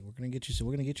gonna get you. So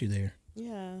we're gonna get you there.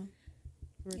 Yeah.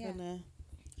 We're getting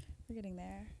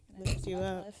there. lift you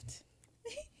up.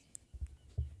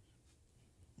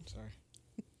 I'm sorry.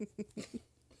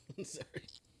 I'm sorry.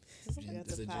 You have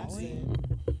Is to it pass Gen Z? it.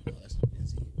 Oh, that's not Gen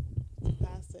Z.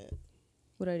 Pass it.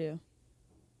 What'd I do?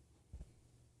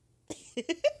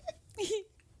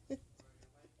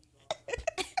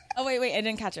 Oh, wait. I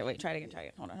didn't catch it. Wait, try it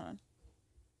again. Hold on.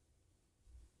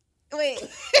 Wait.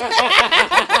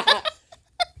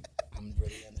 I'm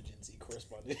really on the Gen Z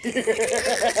correspondent.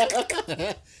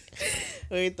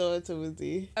 Wait, throw it to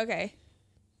Woozy. Okay.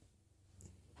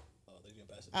 Oh, they're gonna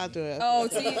pass it. I'll do it. Oh,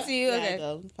 to you. Yeah, Okay.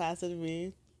 go. Pass it to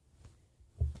me.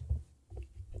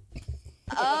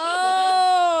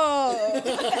 Oh.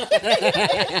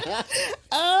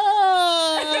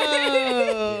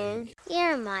 Oh.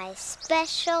 You're my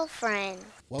special friend.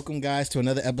 Welcome, guys, to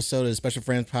another episode of the Special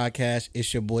Friends Podcast.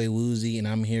 It's your boy Woozy, and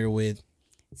I'm here with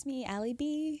It's me, Allie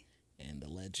B. and the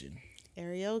legend,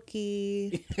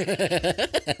 Karaoke.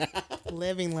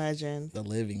 Living legend. the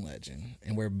living legend,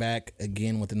 and we're back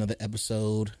again with another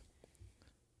episode.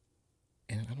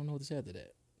 And I don't know what to say after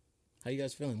that. How you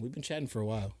guys feeling? We've been chatting for a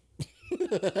while.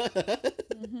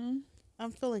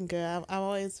 I'm feeling good. I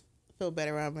always feel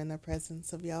better when I'm in the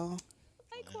presence of y'all.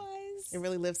 Likewise. It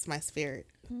really lifts my spirit.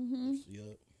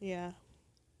 Yup. Yeah.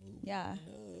 Yeah,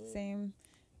 same.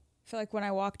 I feel like when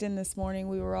I walked in this morning,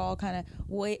 we were all kind of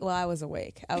I was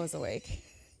awake. I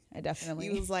definitely.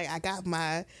 He was like, I got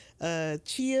my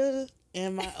chia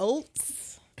and my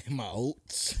oats, And my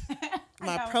oats.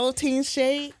 my protein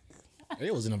shake.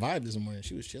 Ariel was in a vibe this morning.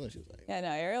 She was chilling. She was like, Yeah, no,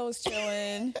 Ariel was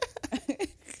chilling.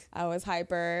 I was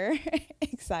hyper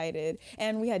excited.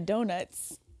 And we had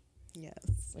donuts, Yes.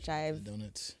 which the I've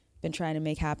donuts. been trying to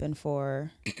make happen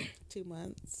for 2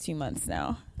 months. 2 months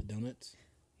now. The donuts.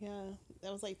 Yeah.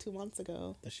 That was like 2 months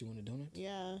ago. That she wanted donuts.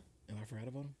 Yeah. And I forgot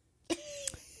about them.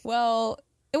 Well,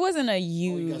 it wasn't a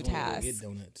You you guys wanted to go task. get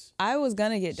donuts. I was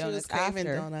going to get She was donuts craving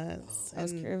after. donuts. I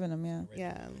was and- craving them, yeah.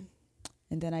 Yeah.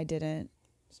 And then I didn't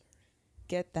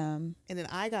get them. And then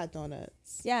I got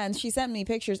donuts. Yeah, and she sent me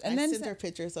pictures. And I then sent her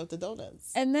pictures of the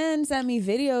donuts. And then sent me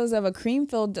videos of a cream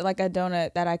filled like a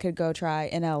donut that I could go try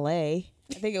in LA. I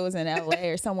think it was in LA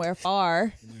or somewhere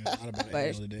far. I thought about it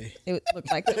But- the other day. It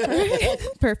looked like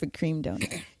the perfect cream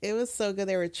donut. It was so good.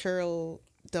 They were churro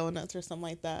donuts or something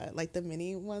like that. Like the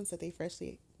mini ones that they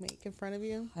freshly make in front of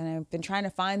you. And I've been trying to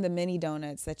find the mini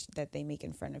donuts that they make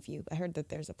in front of you. I heard that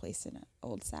there's a place in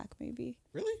Old Sac maybe.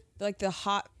 Really? Like the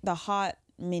hot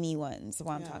mini ones.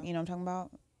 What I'm Yeah. talking, you know what I'm talking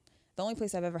about? The only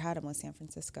place I've ever had them was San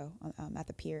Francisco at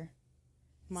the pier.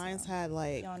 Mine's had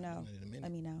like Y'all know. In a minute.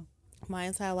 Let me know.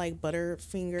 Mine's had like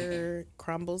Butterfinger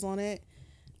crumbles on it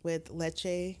with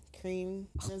leche cream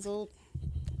drizzled.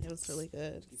 It was really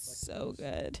good. So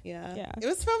good. Yeah. Yeah. It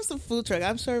was from some food truck.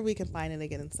 I'm sure we can find it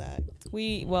again in Sac.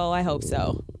 I hope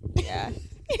so. Yeah.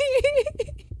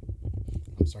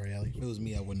 I'm sorry, Allie. If it was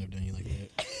me, I wouldn't have done you like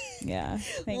that. Yeah.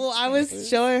 Well, I was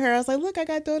showing her. I was like, look, I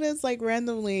got donuts like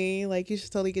randomly. Like, you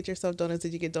should totally get yourself donuts.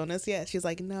 Did you get donuts yet? She's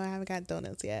like, no, I haven't got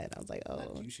donuts yet. And I was like,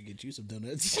 oh. You should get you some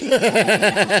donuts. She's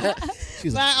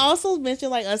But like, I also mentioned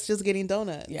like us just getting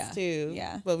donuts too.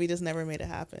 Yeah. But we just never made it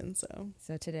happen. So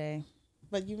today,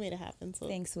 But you made it happen. So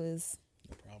thanks, Wiz.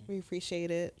 no problem. we appreciate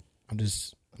it. I'm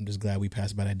just glad we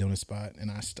passed by that donut spot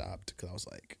and I stopped because I was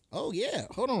like, oh yeah,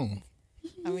 hold on.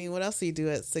 I mean, what else do you do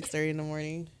at 6:30 in the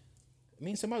morning? I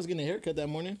mean, somebody was getting a haircut that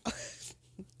morning.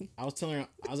 I was telling her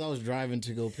as I was driving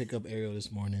to go pick up Ariel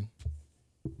this morning,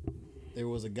 there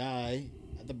was a guy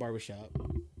at the barbershop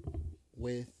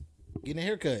with getting a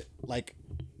haircut. Like,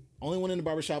 only one in the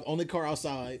barbershop, only car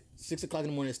outside, 6 o'clock in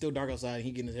the morning, it's still dark outside, and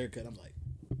he getting his haircut. I'm like,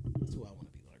 that's who I want to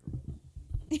be when I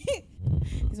grow up.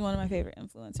 He's one of my favorite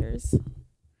influencers.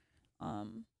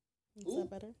 Is that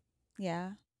better?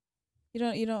 Yeah.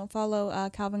 You don't follow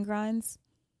Calvin Grimes?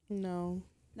 No.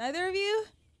 Neither of you?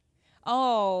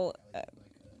 Oh,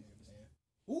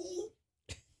 Ooh.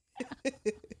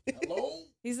 Hello?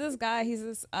 he's this guy. He's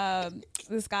this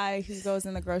guy who goes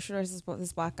in the grocery store.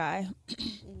 This black guy.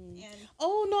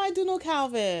 Oh no, I do know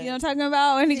Calvin. You know what I'm talking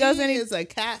about? When he goes in, he he is a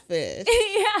catfish.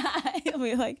 yeah, he'll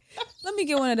be like, "Let me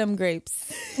get one of them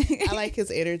grapes." I like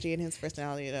his energy and his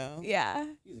personality though. Yeah.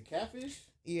 He's a catfish?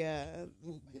 Yeah.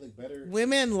 He look better.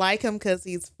 Women like him because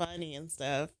he's funny and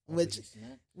stuff, which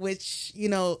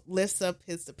lifts up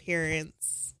his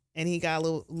appearance. And he got a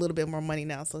little bit more money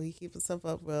now, so he keeps himself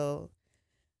up well.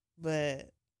 But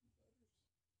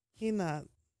he's not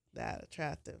that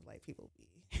attractive like people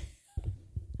be.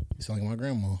 You sound like my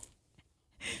grandma.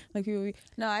 Like people.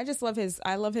 No, I just love his.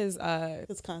 I love his.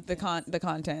 His content. The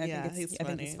content. Yeah, I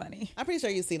think he's funny. I'm pretty sure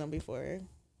you've seen him before.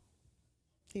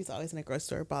 He's always in a grocery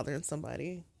store bothering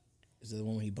somebody. Is it the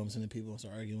one where he bumps into people and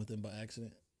start arguing with them by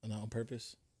accident and not on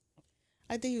purpose?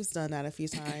 I think he's done that a few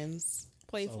times.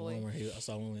 Playfully. I saw one where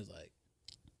he was like,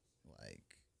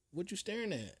 what you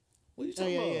staring at? What you Oh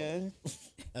talking about? yeah.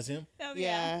 That's him? Oh,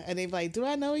 Yeah, and they be like, "Do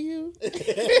I know you?"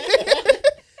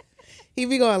 He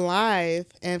be going live,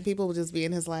 and people would just be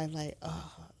in his life like,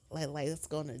 "Oh, like let's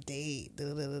go on a date," da,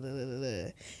 da, da, da, da,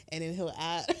 da. And then he'll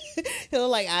ask, he'll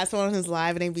like ask someone on his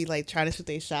live, and they be like trying to shoot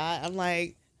their shot. I'm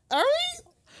like, "Are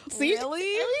we? See,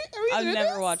 Really? Are we I've doing never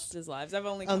this?" watched his lives. I've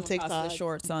only On come across the TikTok.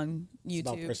 shorts on It's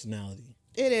about YouTube. personality.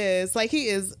 It is like he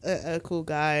is a cool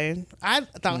guy. I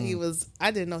thought he was.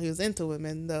 I didn't know he was into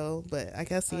women though, but I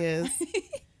guess he is.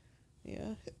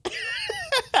 Yeah.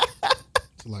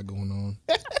 There's a lot going on.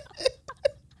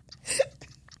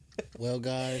 Well,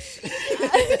 guys,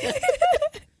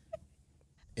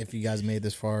 if you guys made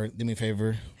this far, do me a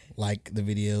favor, like the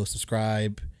video,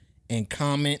 subscribe, and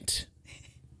comment.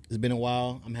 It's been a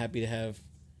while. I'm happy to have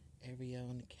Ariel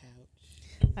on the couch.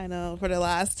 I know, for the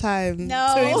last time.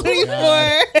 No.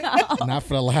 2024. Not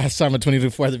for the last time in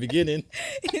 2024 at the beginning.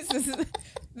 This is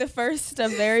the first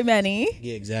of very many.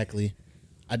 Yeah, exactly.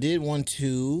 I did want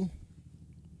to,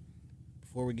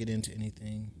 before we get into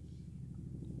anything,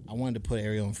 I wanted to put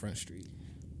Ariel on Front Street.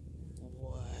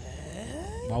 What?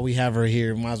 While we have her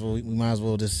here, we might as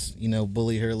well just,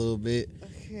 bully her a little bit.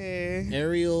 Okay.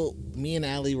 Ariel, me and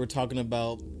Allie were talking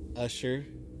about Usher.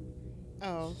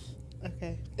 Oh,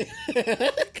 okay.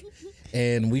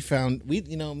 And we found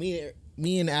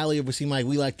me and Allie, it would seem like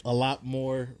we liked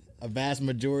a vast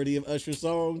majority of Usher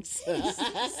songs.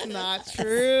 It's not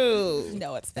true.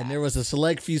 No, it's And that. there was a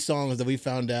select few songs that we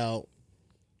found out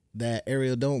that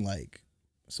Ariel don't like.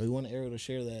 So we want Ariel to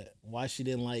share that, why she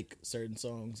didn't like certain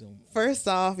songs, and First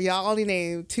off, y'all only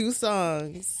named 2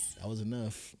 songs, that was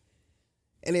enough.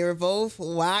 and they were both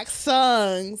whack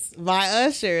songs by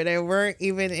Usher. They weren't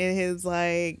even in his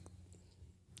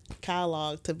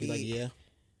catalog to be. Be like, yeah.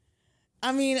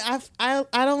 I mean, I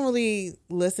don't really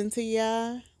listen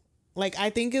to I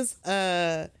think it's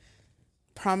a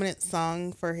prominent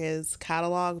song for his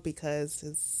catalog because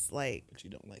it's like, But you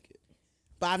don't like it.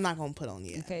 but I'm not gonna put on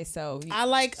Okay, so I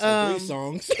like So 3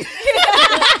 songs. 3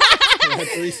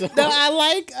 songs. no, I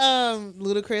like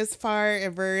Ludacris part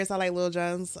and verse. I like Lil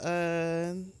Jon's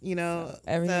everything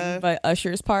stuff. but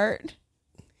Usher's part.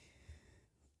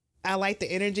 I like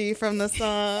the energy from the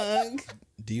song.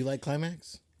 Do you like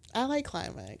Climax? I like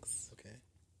Climax. Okay.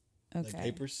 Okay. Like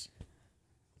Papers?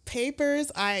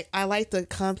 Papers, I like the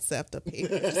concept of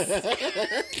Papers.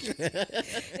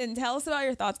 And tell us about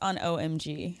your thoughts on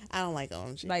OMG. I don't like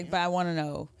OMG. But I want to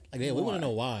know. Like, yeah, we want to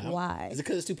know why. Why? Is it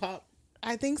because it's too pop?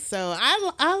 I think so.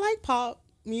 I like pop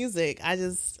music. I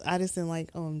just didn't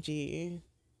like OMG.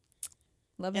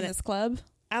 Love in And This Club?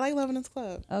 I like Love in This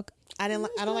Club. Okay. I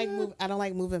don't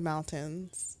like Moving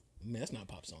Mountains. Man, that's not a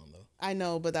pop song, though. I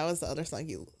know, but that was the other song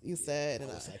you said. I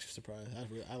And was actually surprised.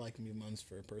 I like Mute Months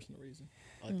for a personal reason.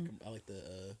 I like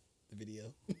the video.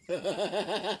 I feel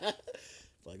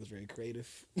like it was very creative.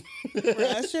 for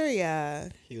Usher, yeah.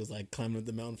 He was like climbing up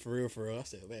the mountain for real, for real. I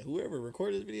said, man, whoever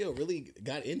recorded this video really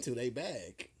got into their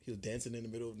bag. He was dancing in the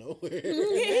middle of nowhere.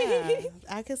 Yeah,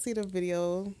 I could see the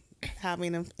video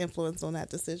having an influence on that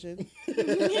decision.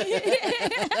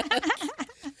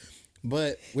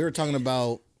 But we were talking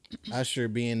about Usher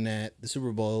being at the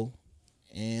Super Bowl,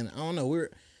 and I don't know.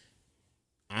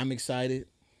 I'm excited.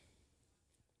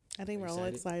 I think we're all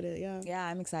excited. Yeah. Yeah,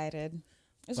 I'm excited.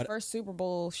 It's the But- first Super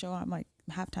Bowl show. I'm like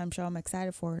halftime show. I'm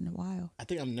excited for in a while. I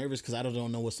think I'm nervous because I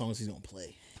don't know what songs he's gonna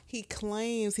play. He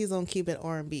claims he's gonna keep it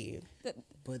R&B.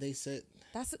 But they said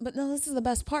But no, this is the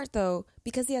best part though,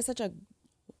 because he has such a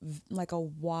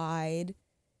wide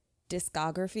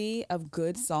discography of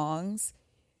good songs.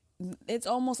 It's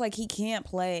almost like he can't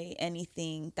play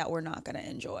anything that we're not gonna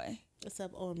enjoy.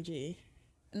 Except OMG.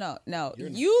 No,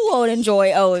 you won't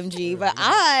enjoy OMG, but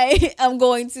I am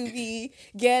going to be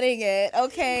getting it.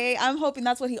 Okay, I'm hoping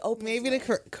that's what he opens. Maybe the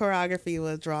with. choreography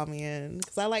will draw me in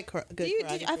because I like good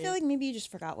choreography. I feel like maybe you just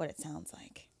forgot what it sounds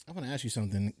like. I want to ask you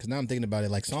something because now I'm thinking about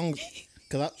it. Like songs,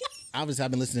 because obviously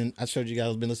I've been listening. I showed you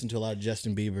guys. I've been listening to a lot of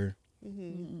Justin Bieber,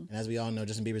 and as we all know,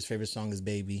 Justin Bieber's favorite song is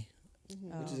 "Baby,"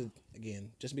 which is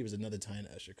again Justin Bieber's another tie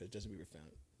to Usher because Justin Bieber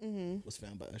was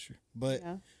found by Usher. But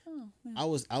Yeah. I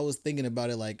was thinking about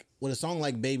it like with a song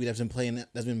like "Baby" that's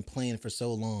been playing for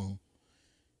so long.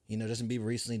 You know, Justin Bieber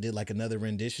recently did like another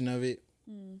rendition of it.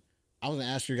 I was gonna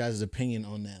ask your guys' opinion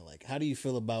on that. Like, how do you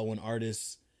feel about when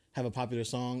artists have a popular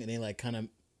song and they like kind of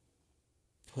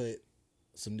put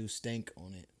some new stank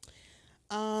on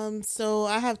it? So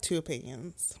I have 2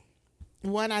 opinions.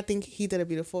 one, I think he did a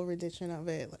beautiful rendition of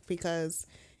it because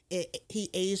he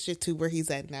aged it to where he's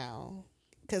at now.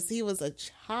 Because he was a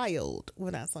child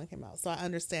when that song came out. So I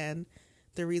understand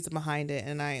the reason behind it,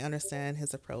 and I understand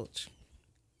his approach.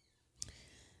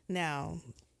 Now,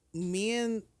 me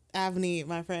and Avni,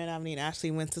 my friend Avni and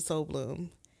Ashley went to Soul Bloom,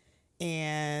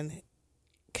 and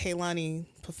Kehlani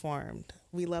performed.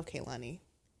 We love Kehlani.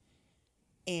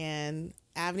 And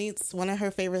Avni's, one of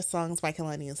her favorite songs by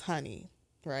Kehlani is Honey,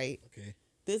 right? Okay.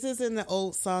 This isn't an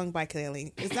old song by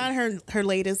Kehlani. It's not her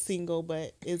latest single,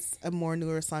 but it's a more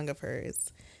newer song of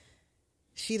hers.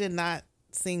 She did not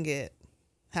sing it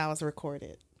how it was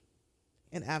recorded.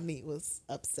 And Avni was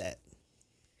upset.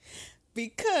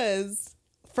 Because,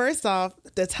 first off,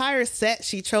 the entire set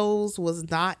she chose was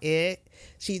not it.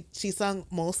 She sung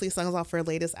mostly songs off her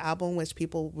latest album, which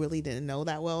people really didn't know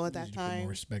that well at that Put time. more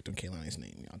respect on Kehlani's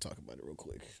name. I'll talk about it real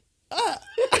quick. I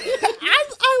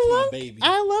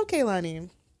love Kehlani.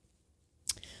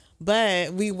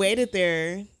 But we waited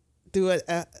there through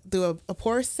a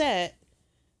poor set,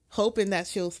 hoping that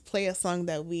she'll play a song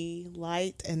that we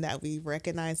liked and that we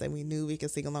recognized and we knew we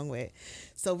could sing along with.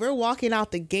 So we're walking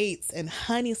out the gates and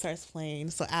Honey starts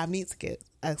playing. So Avni get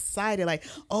excited, like,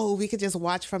 oh, we could just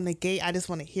watch from the gate. I just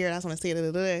want to hear it. I just want to see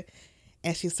it.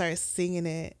 And she starts singing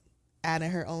it,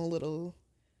 adding her own little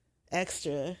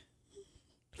extra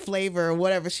flavor or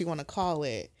whatever she want to call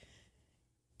it.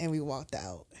 And we walked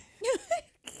out.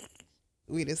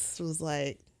 We just was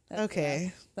like,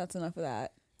 okay. That's enough of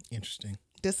that. Interesting.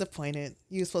 Disappointed.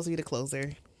 You were supposed to be the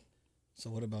closer. So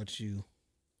what about you?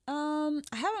 I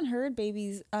haven't heard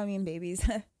Justin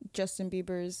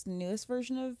Bieber's newest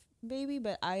version of Baby,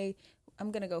 but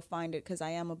I'm gonna go find it because I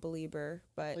am a believer.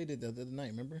 But Played it the other night,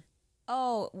 remember?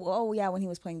 oh yeah, when he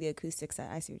was playing the acoustic set.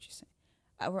 I see what you're saying.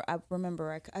 I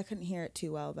remember. I couldn't hear it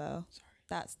too well though. Sorry.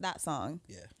 That's that song.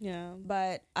 Yeah.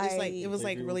 But It was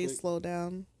Play it real really quick. slowed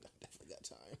down. Definitely got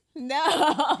time.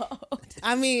 no.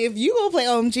 I mean, if you gonna play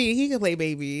OMG, he can play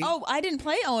Baby. Oh, I didn't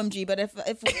play OMG, but if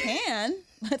we can,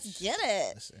 let's get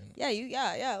it. Listen,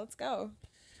 Yeah, let's go.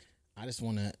 I just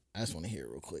wanna hear it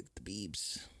real quick. The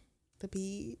Biebs. The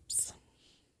Beeps.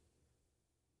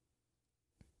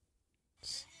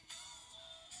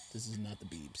 This is not the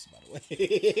Biebs, by the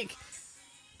way.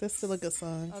 That's still a good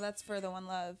song. Oh, that's for the One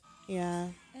Love. Yeah.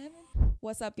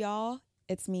 What's up, y'all?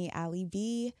 It's me, Allie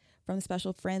B from the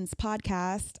Special Friends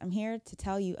podcast. I'm here to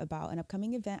tell you about an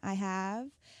upcoming event I have.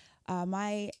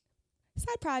 My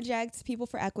side project, People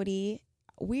for Equity.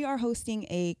 We are hosting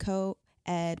a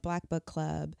co-ed Black Book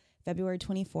Club February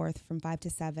 24th from 5 to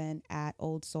 7 at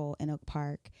Old Soul in Oak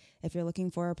Park. If you're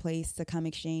looking for a place to come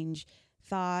exchange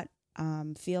thought,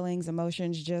 feelings,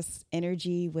 emotions, just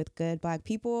energy with good Black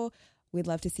people, we'd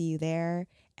love to see you there.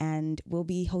 And we'll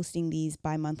be hosting these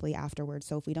bi-monthly afterwards.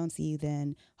 So if we don't see you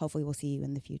then, hopefully we'll see you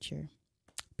in the future.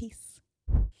 Peace.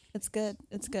 It's good.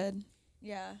 It's good.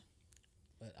 Yeah.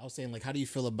 But I was saying, like, how do you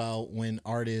feel about when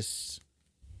artists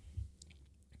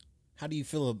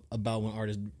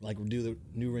like do the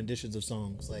new renditions of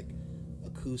songs, like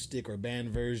acoustic or band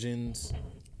versions?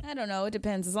 I don't know. It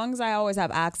depends. As long as I always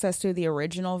have access to the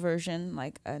original version,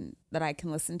 that I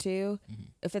can listen to. Mm-hmm.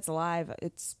 If it's live,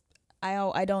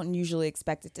 I don't usually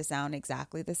expect it to sound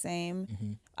exactly the same.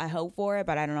 Mm-hmm. I hope for it,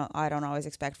 but I don't always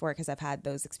expect for it because I've had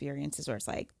those experiences where it's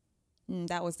like,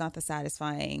 that was not the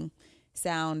satisfying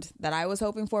sound that I was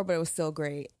hoping for, but it was still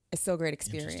great. It's still a great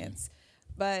experience.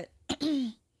 But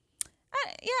I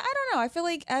don't know. I feel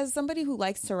like as somebody who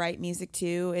likes to write music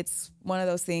too, it's one of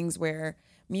those things where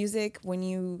music, when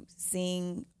you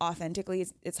sing authentically,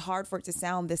 it's hard for it to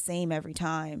sound the same every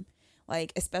time.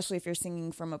 Like, especially if you're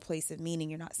singing from a place of meaning,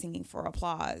 you're not singing for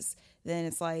applause. Then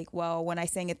it's like, well, when I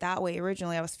sang it that way,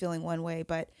 originally I was feeling one way,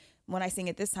 but when I sing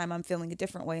it this time, I'm feeling a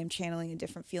different way. I'm channeling a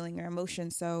different feeling or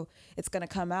emotion. So it's going to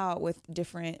come out with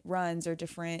different runs or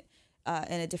different,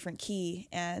 in a different key.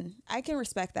 And I can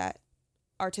respect that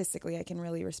artistically. I can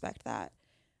really respect that.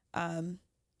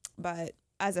 But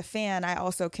as a fan, I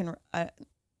also can, hi,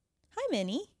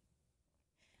 Minnie.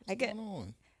 What's going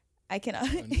on? I can, A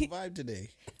new vibe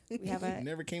today. we have a,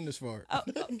 Never came this far. oh,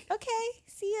 okay.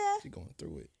 See ya. She going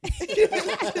through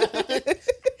it.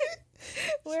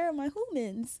 Where are my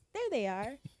humans? There they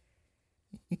are.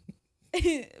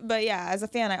 But yeah, as a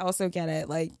fan, I also get it.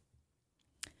 Like,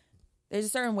 there's a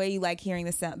certain way you like hearing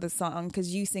the song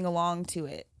because you sing along to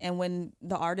it. And when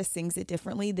the artist sings it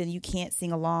differently, then you can't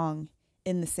sing along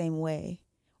in the same way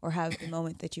or have the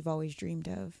moment that you've always dreamed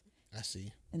of I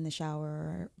see. in the shower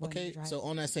or when Okay, you're driving. so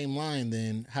on that same line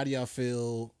then, how do y'all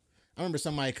feel? I remember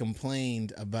somebody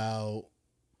complained about,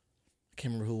 I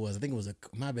can't remember who it was. I think it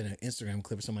might have been an Instagram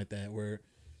clip or something like that, where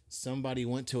somebody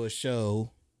went to a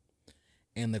show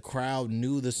and the crowd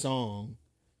knew the song.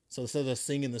 So instead of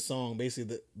singing the song,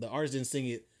 basically the artist didn't sing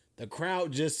it. The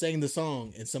crowd just sang the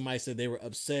song, and somebody said they were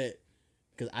upset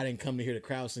because I didn't come to hear the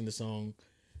crowd sing the song.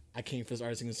 I came for this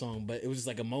artist singing the song, but it was just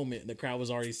like a moment. The crowd was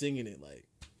already singing it. Like,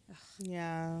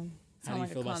 Yeah. how do you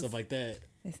feel about stuff like that?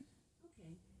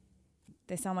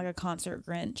 They sound like a concert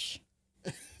Grinch.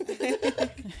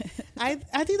 I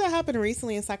think that happened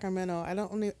recently in Sacramento. I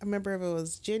don't remember if it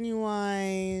was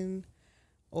Genuine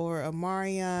or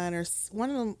Amarian or one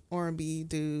of them R&B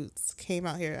dudes came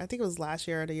out here. I think it was last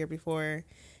year or the year before,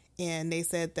 and they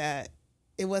said that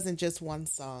it wasn't just one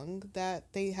song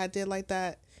that they had did like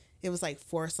that. It was like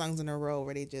 4 songs in a row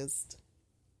where they just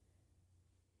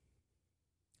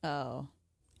and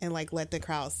like let the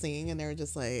crowd sing, and they were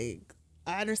just like,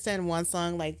 I understand one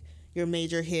song like your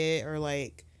major hit or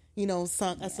like, you know, a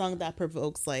song that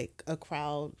provokes like a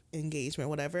crowd engagement,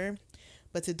 whatever.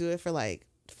 But to do it for like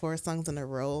 4 songs in a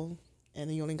row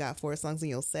and you only got 4 songs in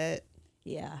your set,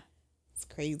 Yeah. it's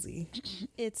crazy.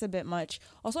 It's a bit much.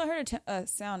 Also, I heard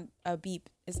a beep.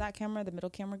 Is that camera, the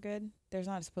middle camera, good? There's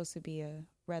not supposed to be a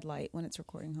red light when it's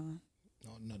recording, huh?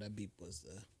 No, that beep was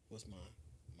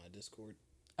my Discord.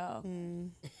 Oh.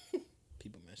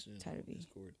 People messaging Tired in of you.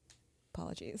 Discord.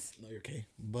 Apologies. No, you're okay.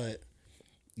 But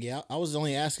yeah, I was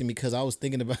only asking because I was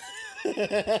thinking about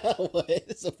what?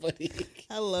 It's so funny.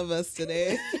 I love us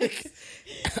today.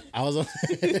 I was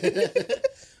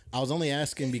I was only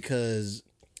asking because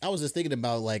I was just thinking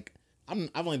about like I've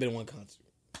only been to one concert.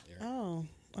 Oh,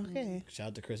 okay. Shout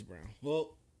out to Chris Brown.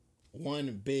 Well,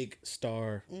 one big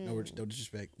star. No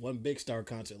disrespect. One big star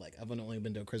concert. Like I've only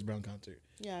been to a Chris Brown concert.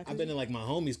 Yeah, I've been to like my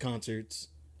homies' concerts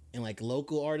and like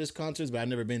local artist concerts, but I've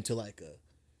never been to like a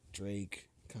Drake,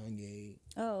 Kanye,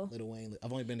 Lil Wayne.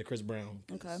 I've only been to Chris Brown.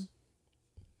 Okay.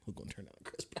 Who's gonna turn out a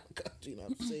Chris Brown concert? You know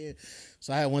what I'm saying?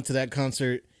 So I went to that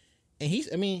concert, and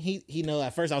he know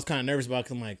at first I was kind of nervous about it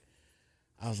 'cause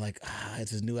I was like, it's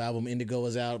his new album Indigo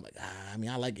was out. I'm like,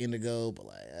 I like Indigo, but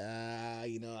like,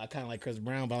 you know, I kind of like Chris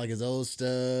Brown, but I like his old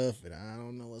stuff, and I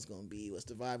don't know what's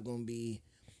the vibe gonna be.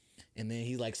 And then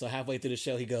he's like, so halfway through the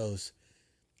show, he goes,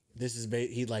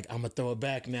 he's like, I'm gonna throw it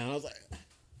back now. And I was like,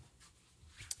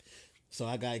 so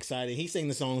I got excited. He sang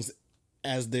the songs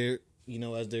as their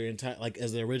entire, like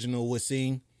as the original would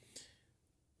sing.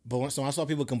 But so I saw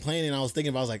people complaining, I was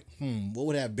thinking, I was like, what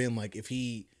would it have been like if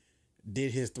he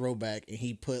did his throwback and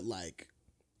he put like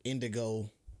Indigo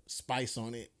spice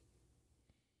on it?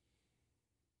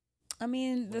 I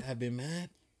mean, Would I have been mad?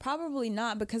 probably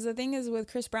not, because the thing is with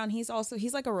Chris Brown, he's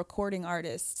like a recording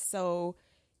artist. So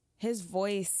his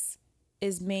voice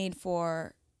is made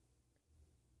for,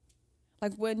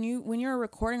 like, when you're a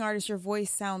recording artist, your voice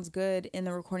sounds good in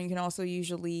the recording. You can also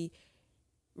usually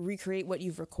recreate what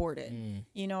you've recorded.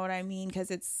 You know what I mean? Because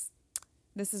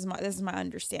this is my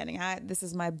understanding. This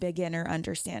is my beginner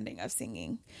understanding of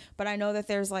singing. But I know that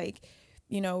there's like,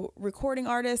 you know, recording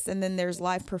artists, and then there's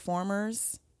live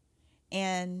performers,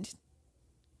 and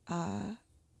then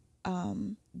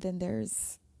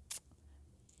there's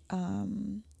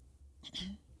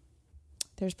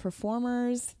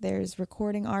performers, there's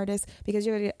recording artists, because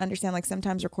you have to understand, like,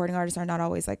 sometimes recording artists are not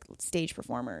always like stage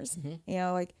performers. You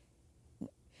know, like,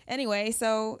 anyway,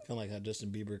 so Kind of like how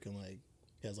Justin Bieber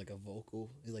he has like a vocal.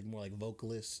 He's like more like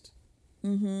vocalist.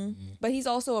 but he's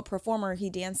also a performer. He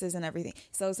dances and everything.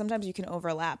 So sometimes you can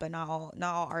overlap, but not all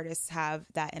artists have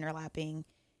that interlapping.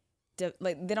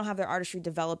 Like, they don't have their artistry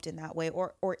developed in that way,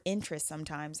 or interest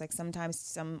sometimes. Like, sometimes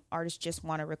some artists just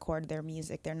want to record their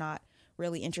music. They're not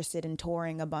really interested in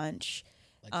touring a bunch.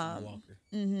 Like Summer Walker.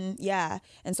 Yeah.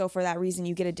 And so for that reason,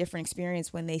 you get a different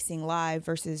experience when they sing live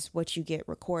versus what you get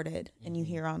recorded and you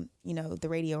hear on, you know, the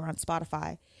radio or on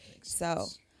Spotify. So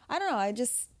I don't know.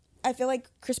 I feel like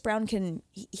Chris Brown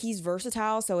he's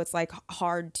versatile. So it's like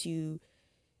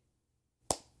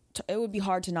it would be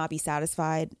hard to not be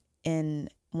satisfied in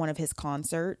one of his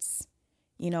concerts.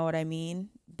 You know what I mean?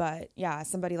 But yeah,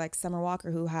 somebody like Summer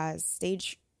Walker, who has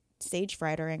stage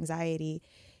fright or anxiety,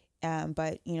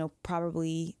 but, you know,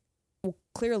 probably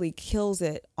clearly kills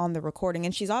it on the recording.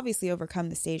 And she's obviously overcome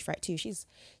the stage fright too. She's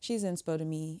inspo to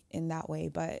me in that way,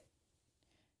 but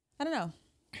I don't know.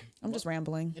 I'm just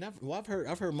rambling. And I've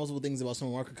heard multiple things about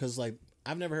Summer Walker, because like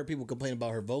I've never heard people complain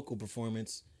about her vocal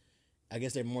performance. I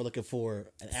guess they're more looking for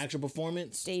an actual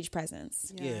performance, Stage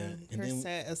presence. Yeah. And Her then-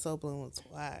 set at So Bloom was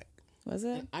whack. Was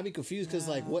it? I'd be confused because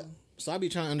like what? So I'd be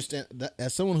trying to understand that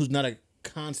as someone who's not a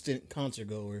constant concert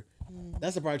goer.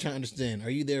 That's the part I'm trying to understand. Are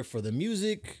you there for the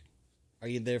music? Are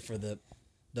you there for the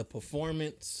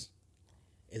performance?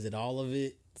 Is it all of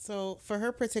it? So for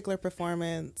her particular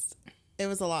performance, it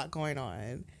was a lot going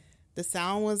on. The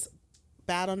sound was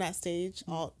bad on that stage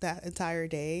all that entire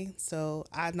day, so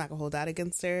I'm not gonna hold that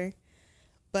against her.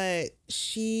 But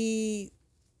she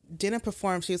didn't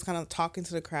perform. She was kind of talking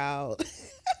to the crowd.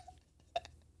 Was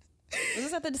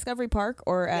this at the Discovery Park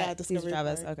or at Yeah, Discovery Caesar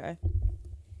Chavez? Park. Okay.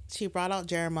 She brought out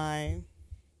Jeremiah,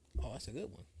 Oh, that's a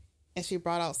good one. and she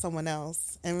brought out someone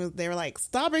else, and they were like,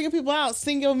 "Stop bringing people out.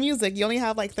 Sing your music. You only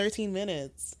have like 13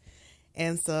 minutes."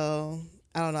 And so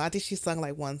I don't know. I think she sung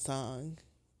like one song,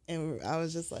 and I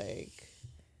was just like,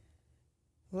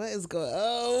 "What is going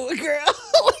on, girl?"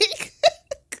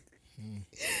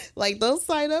 like, don't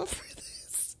sign up for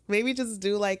this. Maybe just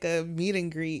do like a meet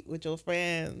and greet with your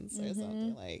friends or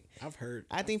something. Like, I've heard.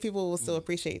 I think people will still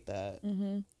appreciate that.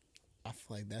 I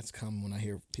feel like that's common when I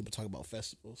hear people talk about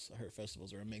festivals. I heard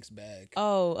festivals are a mixed bag.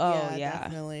 Oh, yeah.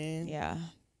 Definitely. Yeah.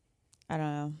 I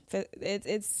don't know.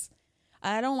 It's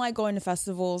I don't like going to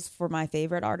festivals for my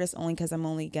favorite artists only because I'm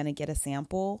only going to get a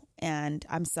sample, and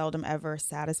I'm seldom ever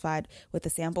satisfied with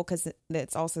the sample because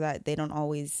it's also that they don't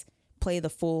always play the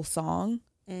full song.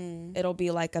 It'll be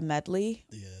like a medley,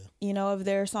 of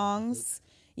their songs.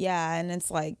 Yeah, and it's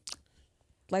like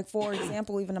for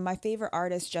example, even my favorite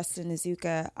artist, Justin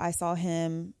Izuka, I saw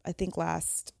him, I think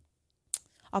last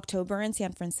October in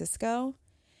San Francisco,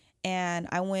 and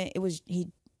I went,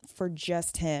 for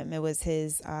just him. It was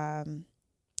his,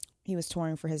 he was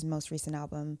touring for his most recent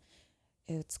album.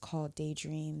 It's called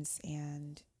Daydreams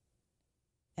and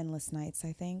Endless Nights,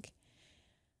 I think.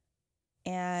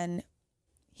 And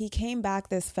he came back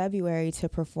this February to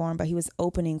perform, but he was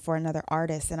opening for another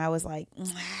artist. And I was like,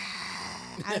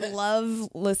 I love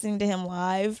listening to him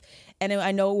live. And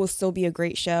I know it will still be a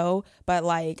great show, but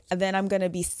like, then I'm going to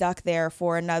be stuck there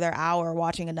for another hour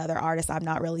watching another artist I'm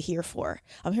not really here for.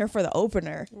 I'm here for the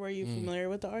opener. Were you familiar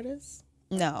with the artist?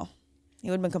 No, it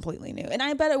would have been completely new. And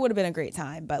I bet it would have been a great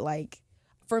time. But like,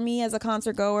 for me as a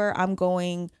concert goer, I'm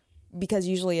going because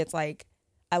usually it's like,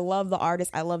 I love the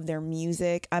artist. I love their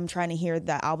music. I'm trying to hear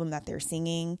the album that they're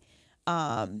singing.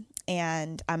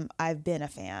 And I've been a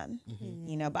fan,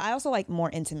 but I also like more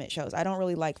intimate shows. I don't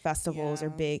really like festivals or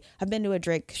big. I've been to a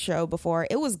Drake show before.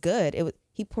 It was good.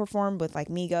 He performed with like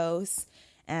Migos,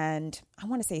 and I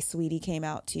want to say Sweetie came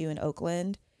out too in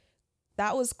Oakland.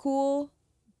 That was cool.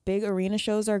 Big arena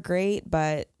shows are great,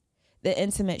 but the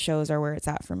intimate shows are where it's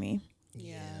at for me.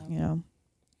 Yeah.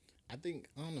 I think,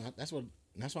 I don't know. That's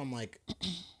why I'm like,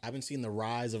 I've been seeing the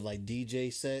rise of like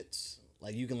DJ sets.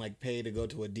 Like you can like pay to go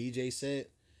to a DJ set.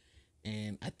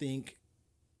 And I think,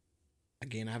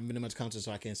 again, I haven't been to much concerts,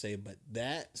 so I can't say, but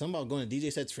something about going to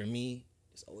DJ sets for me,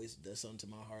 it always does something to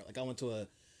my heart. Like I went to a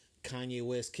Kanye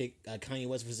West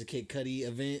versus Kid Cudi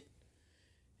event.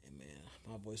 And man,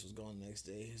 my voice was gone the next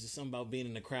day. It's just something about being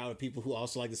in a crowd of people who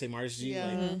also like the same artist as you. Yeah.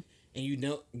 Like, and you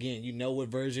know what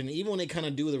version, even when they kind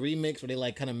of do the remix where they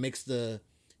like kind of mix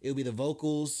it'll be the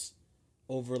vocals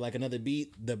over like another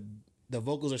beat. The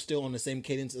vocals are still on the same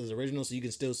cadence as the original, so you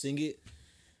can still sing it.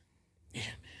 Yeah,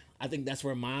 man. I think that's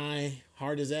where my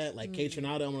heart is at. Like K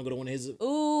Tronada, I'm gonna go to one of his.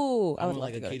 Ooh, I would like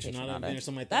like a to go K to Tronada Tronada event or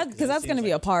something like that. Because that's gonna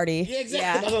be a like, party. yeah,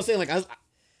 exactly. That's what I'm saying. Like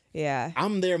Yeah.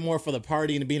 I'm there more for the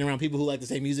party and being around people who like the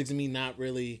same music as me. Not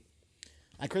really.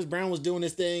 Like Chris Brown was doing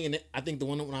this thing, and I think the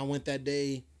one when I went that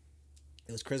day,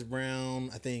 it was Chris Brown.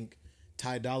 I think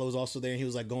Ty Dolla was also there, and he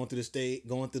was like going through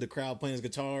the crowd playing his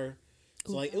guitar.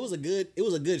 So like it was a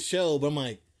good show, but I'm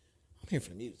like, I'm here for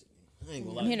the music. I ain't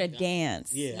gonna lie. I'm here to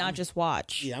dance, not just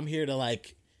watch. Yeah, I'm here to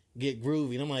like get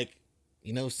groovy, and I'm like,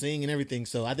 sing and everything.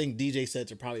 So I think DJ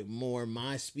sets are probably more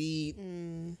my speed,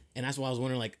 and that's why I was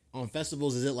wondering, like, on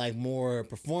festivals, is it like more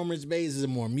performance based? Is it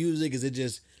more music? Is it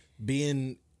just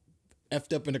being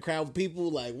effed up in the crowd with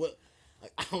people? Like what?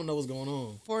 Like I don't know what's going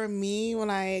on. For me, when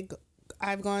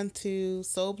I've gone to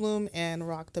Soul Bloom and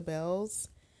Rock the Bells.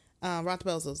 Rock the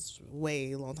Bells was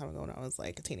way a long time ago when I was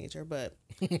like a teenager, but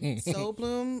Soul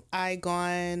Bloom I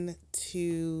gone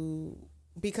to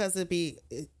because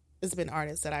it's been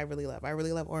artists that I really love. I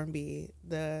really love R&B.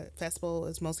 The festival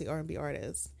is mostly R&B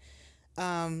artists.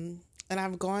 And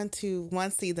I've gone to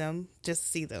see them,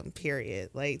 period.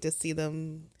 Like just see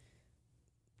them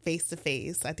face to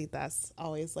face. I think that's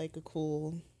always like a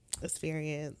cool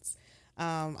experience.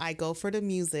 I go for the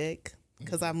music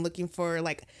because I'm looking for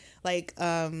like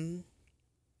I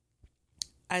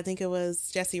think it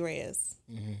was Jessie Reyes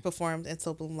performed in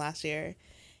Soul Bloom last year,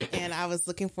 and I was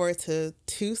looking forward to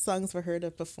 2 songs for her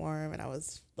to perform, and I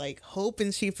was like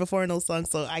hoping she performed those songs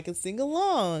so I could sing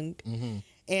along.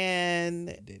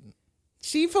 And Didn't.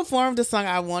 she performed the song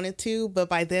I wanted to, but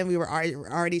by then we were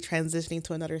already transitioning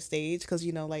to another stage because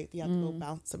like you have to go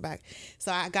bounce it back.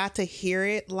 So I got to hear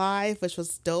it live, which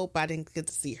was dope, but I didn't get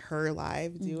to see her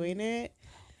live doing it.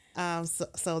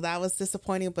 So that was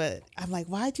disappointing, but I'm like,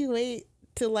 why'd you wait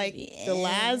till like the end.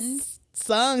 last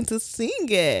song to sing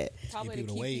it? Probably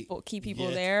people to to wait. keep people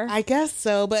Yeah. there. I guess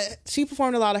so, but she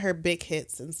performed a lot of her big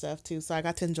hits and stuff too, so I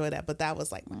got to enjoy that. But that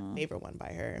was like my favorite one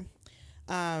by her.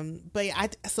 But yeah,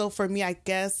 so for me, I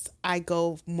guess I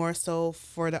go more so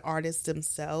for the artists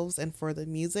themselves and for the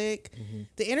music.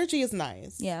 The energy is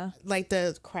nice. Yeah. Like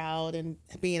the crowd and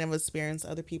being able to experience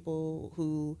other people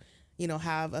who, you know,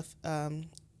 have a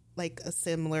like a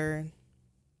similar,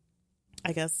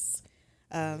 I guess,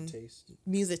 Taste.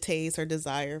 music taste or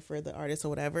desire for the artist or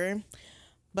whatever.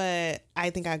 But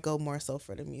I think I go more so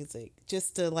for the music,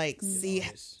 just to like see,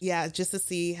 artists. just to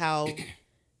see how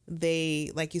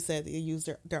they, like you said, they use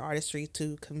their artistry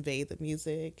to convey the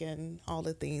music and all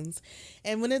the things.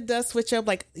 And when it does switch up,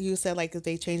 like you said, like if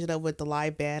they change it up with the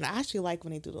live band, I actually like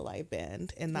when they do the live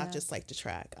band and not Yeah. just like the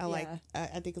track. Yeah.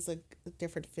 I think it's a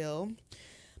different feel.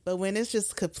 But when it's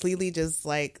just completely just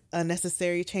like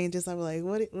unnecessary changes, I'm like,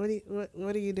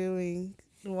 what are you doing?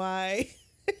 Why?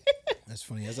 That's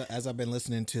funny. As I've been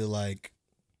listening to, like,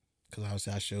 because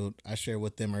obviously I shared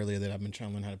with them earlier that I've been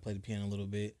trying to learn how to play the piano a little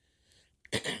bit.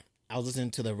 I was listening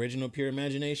to the original Pure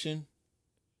Imagination,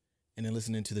 and then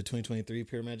listening to the 2023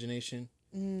 Pure Imagination,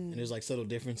 and there's like subtle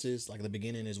differences. Like the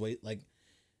beginning is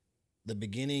the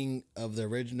beginning of the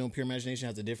original Pure Imagination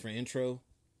has a different intro,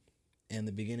 and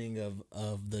the beginning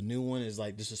of the new one is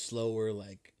like just a slower,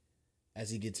 like as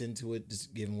he gets into it,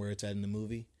 just given where it's at in the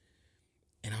movie.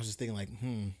 And I was just thinking like,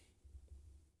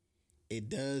 it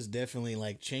does definitely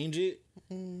like change it.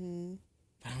 Mm-hmm.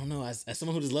 But I don't know. As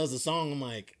someone who just loves the song, I'm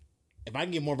like, if I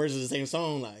can get more versions of the same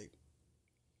song, like,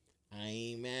 I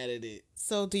ain't mad at it.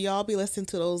 So do y'all be listening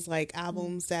to those like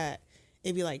albums that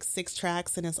it'd be like 6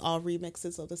 tracks and it's all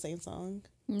remixes of the same song?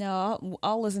 No,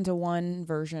 I'll listen to one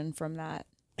version from that.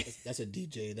 That's a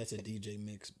DJ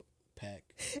mix pack.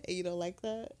 And you don't like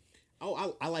that?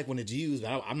 Oh, I like when it's used,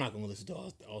 but I'm not gonna listen to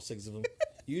all 6 of them.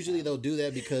 Usually they'll do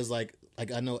that because like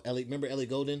I know Ellie. Remember Ellie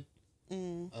Goulding?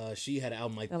 She had an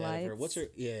album like The that. Of her. Lights? What's her?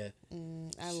 Yeah,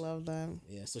 I love them.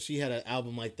 yeah. So she had an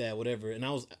album like that, whatever. And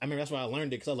I remember that's why I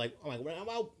learned it because I was like,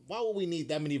 why would we need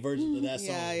that many versions of that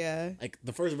song? Yeah. Like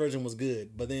the first version was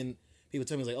good, but then people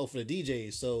tell me like, oh, for the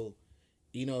DJs. So,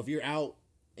 you know, if you're out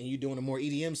and you're doing a more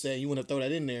EDM set, you want to throw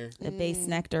that in there. The Bass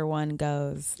Nectar one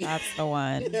goes. That's the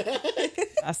one.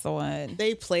 That's the one.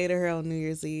 They played her on New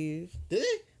Year's Eve. Did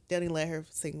they? They only let her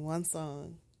sing one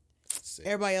song. Sick.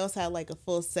 Everybody else had like a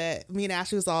full set. Me and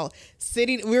Ashley was all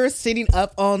sitting. We were sitting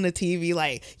up on the TV,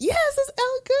 like, yes, it's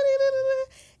Elle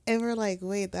Goody. And we're like,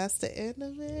 wait, that's the end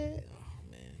of it. Oh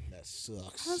man, that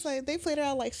sucks. I was like, they played her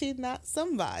out like she's not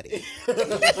somebody.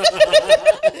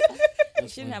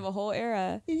 She didn't have a whole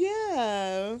era.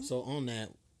 Yeah. So on that,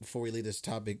 before we leave this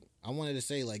topic, I wanted to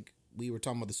say, like, we were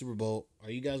talking about the Super Bowl.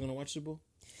 Are you guys gonna watch Super Bowl?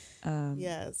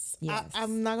 Yes. Yes.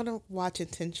 I'm not gonna watch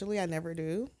intentionally. I never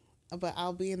do, but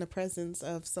I'll be in the presence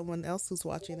of someone else who's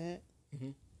watching it.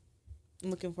 I'm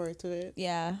looking forward to it.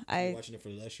 Yeah, Are you watching it for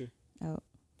the Usher?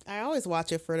 I always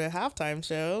watch it for the halftime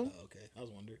show. Oh, okay, I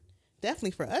was wondering.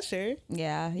 Definitely for Usher.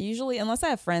 Yeah, usually unless I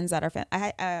have friends that are fan.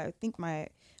 I think one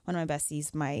of my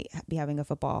besties might be having a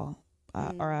football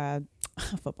or a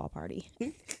football party.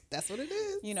 That's what it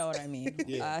is. You know what I mean?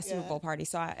 Yeah. Super Bowl party.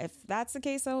 So if that's the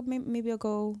case, though, maybe I'll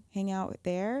go hang out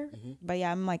there. But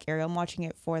yeah, I'm like Ariel. I'm watching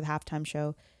it for the halftime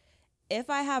show. If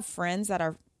I have friends that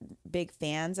are big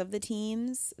fans of the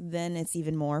teams, then it's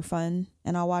even more fun,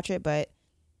 and I'll watch it. But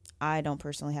I don't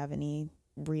personally have any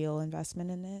real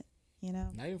investment in it. You know?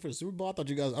 Not even for the Super Bowl. I thought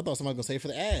somebody was gonna say for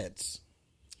the ads.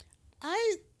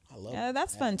 I love. Yeah,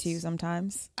 that's fun too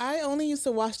sometimes. I only used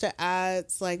to watch the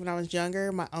ads like when I was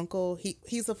younger. My uncle,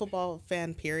 he's a football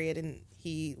fan, period, and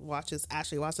he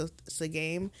actually watches the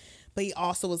game, but he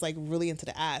also was like really into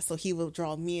the ads. So he would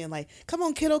draw me in like, come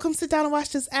on, kiddo, come sit down and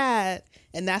watch this ad.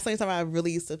 And that's the only time I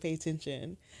really used to pay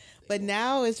attention. But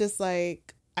now it's just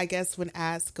like, I guess when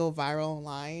ads go viral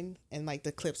online and like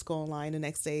the clips go online the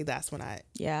next day, that's when I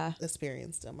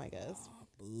experienced them, I guess.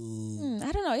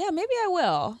 I don't know. Yeah, maybe I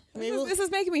will. This is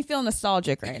making me feel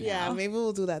nostalgic right now. Yeah, maybe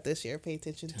we'll do that this year. Pay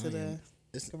attention to the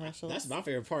commercials. That's my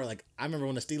favorite part. Like, I remember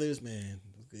when the Steelers, man, it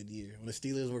was a good year. When the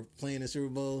Steelers were playing the Super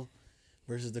Bowl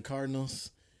versus the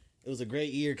Cardinals, it was a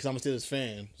great year because I'm a Steelers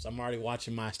fan. So I'm already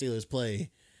watching my Steelers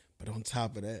play. But on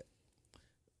top of that,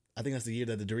 I think that's the year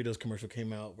that the Doritos commercial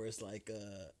came out where it's like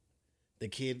the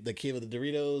kid with the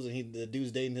Doritos and the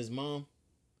dude's dating his mom.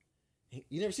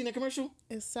 You never seen that commercial?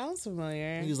 It sounds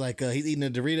familiar. He was like, he's eating the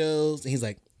Doritos, and he's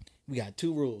like, we got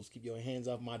 2 rules. Keep your hands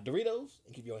off my Doritos,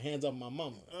 and keep your hands off my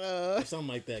mama. Or something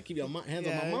like that. Keep your hands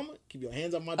off my mama, keep your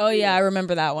hands off my Doritos. Oh, yeah, I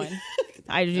remember that one.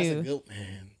 I That's a do. good,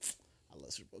 man. I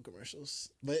love Super Bowl commercials.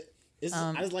 But it's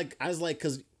I just like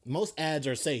because most ads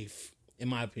are safe in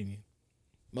my opinion.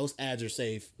 Most ads are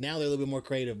safe. Now they're a little bit more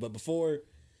creative, but before,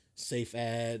 safe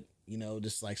ad,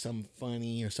 just like something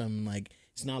funny or something like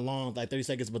it's not long, like 30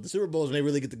 seconds. But the Super Bowls, when they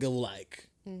really get to go like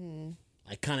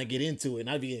kind of get into it, and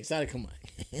I'd be excited. Come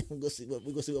on, we'll go see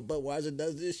what Budweiser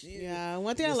does this year. Yeah,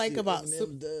 one thing I like about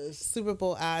Super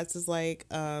Bowl ads is like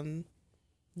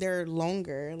they're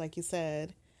longer, like you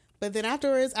said, but then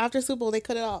afterwards, after Super Bowl, they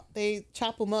cut it off, they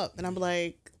chop them up, and I'm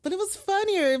like, but it was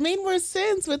funnier. It made more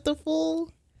sense with the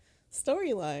full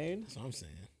storyline. That's what I'm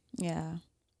saying. Yeah.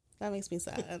 That makes me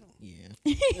sad. Yeah.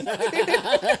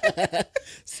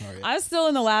 Sorry. I was still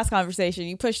in the last conversation.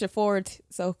 You pushed it forward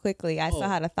so quickly. I still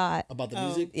had a thought. About the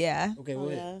music? Yeah. Okay, go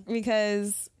ahead. Yeah.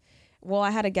 Because, well,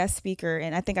 I had a guest speaker,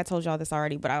 and I think I told y'all this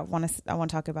already, but I want to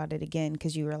talk about it again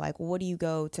because you were like, what do you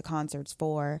go to concerts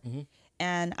for? Mm-hmm.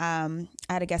 And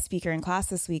I had a guest speaker in class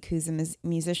this week who's a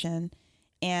musician,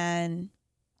 and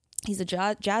he's a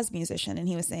jazz musician, and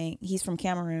he was saying he's from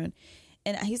Cameroon.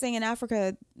 And he's saying in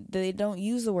Africa, they don't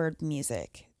use the word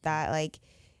music, that like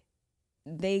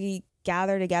they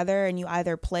gather together and you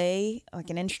either play like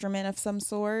an instrument of some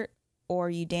sort or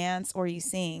you dance or you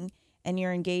sing and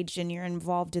you're engaged and you're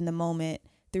involved in the moment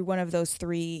through one of those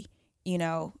three,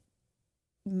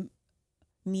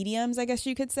 mediums, I guess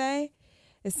you could say.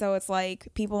 And so it's like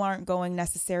people aren't going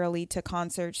necessarily to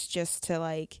concerts just to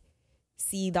like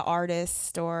see the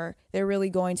artist, or they're really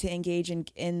going to engage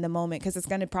in the moment because it's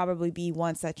going to probably be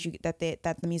once that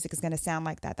the music is going to sound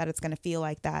like that it's going to feel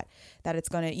like that it's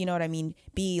going to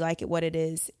be like what it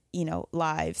is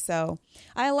live. So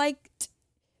I liked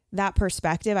that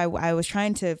perspective. I was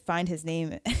trying to find his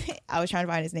name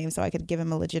so I could give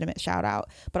him a legitimate shout out,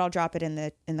 but I'll drop it in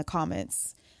the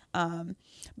comments. But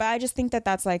I just think that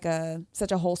that's like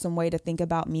such a wholesome way to think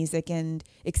about music and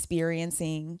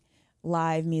experiencing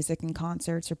live music and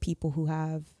concerts, or people who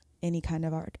have any kind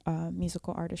of art,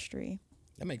 musical artistry.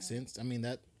 That makes sense. I mean,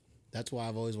 that's why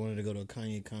I've always wanted to go to a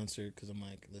Kanye concert, because I'm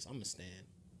like, listen, I'm a stan,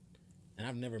 and I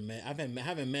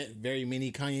haven't met very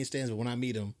many Kanye stans, but when I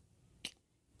meet them,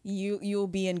 you'll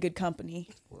be in good company.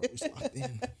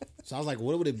 So I was like,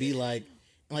 what would it be like?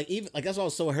 And like even like that's why I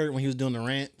was so hurt when he was doing the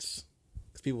rants,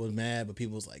 because people was mad, but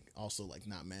people was like also like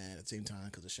not mad at the same time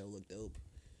because the show looked dope.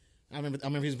 I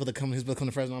remember he was about to come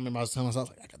to Fresno. I remember I was telling myself,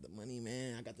 like, I got the money,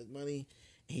 man. I got the money.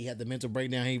 And he had the mental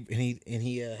breakdown.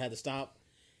 He had to stop.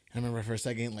 I remember for a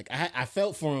second, like I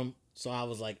felt for him, so I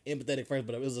was like empathetic first,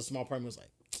 but it was a small part of me was like,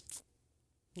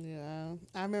 yeah.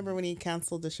 I remember when he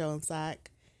canceled the show in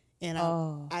SAC, and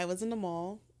I was in the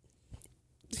mall.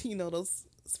 Those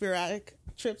sporadic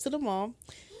trips to the mall,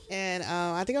 and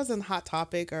I think I was in Hot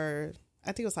Topic,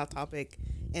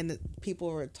 and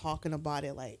people were talking about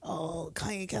it like, oh,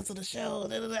 Kanye canceled the show.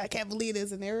 I can't believe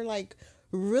this. And they were like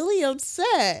really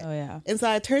upset. Oh, yeah. And so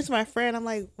I turned to my friend. I'm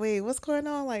like, wait, what's going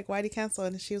on? Like, why'd he cancel?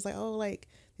 And she was like, oh, like,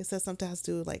 they said something has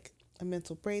to do with like a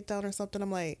mental breakdown or something.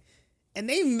 I'm like, and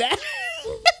they mad.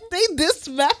 They this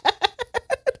mad. I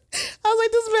was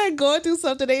like, this man going through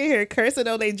something. They here cursing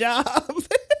on their job.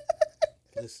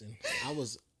 Listen,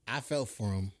 I felt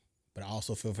for him, but I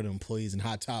also feel for the employees in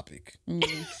Hot Topic.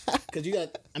 Because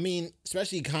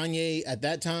especially Kanye at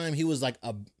that time, he was like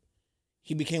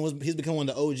he's become one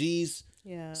of the OGs.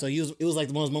 Yeah. So it was like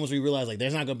one of those moments where you realize like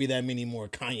there's not gonna be that many more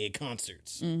Kanye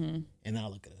concerts. Mm-hmm. And now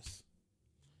look at us.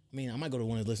 I mean, I might go to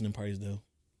one of his listening parties though.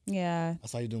 Yeah. I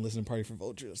saw you doing a listening party for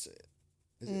Vulture. I said,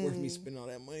 is it worth me spending all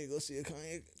that money to go see a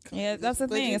Kanye? Yeah, that's the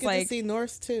thing. You it's get like to see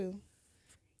North too.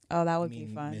 Oh, that would be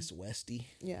fun. Miss Westy.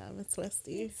 Yeah, Miss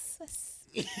Westy.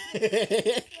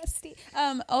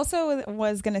 Also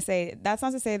was gonna say, that's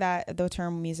not to say that the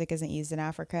term music isn't used in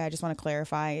Africa. I just want to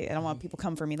clarify. I don't want people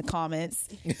come for me in the comments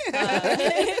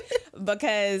because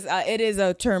it is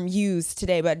a term used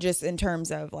today, but just in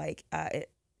terms of like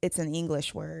it's an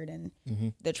English word, and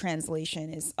the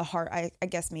translation is a hard. I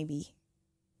guess maybe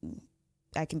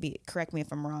I can correct me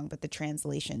if I'm wrong, but the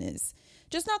translation is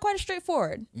just not quite as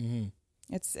straightforward. Mm-hmm.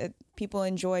 People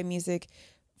enjoy music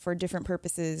for different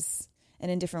purposes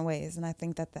and in different ways, and I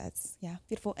think that's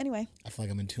beautiful. Anyway, I feel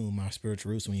like I'm in tune with my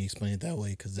spiritual roots when you explain it that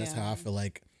way, because that's how I feel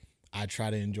like I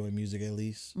try to enjoy music at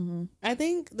least. Mm-hmm. I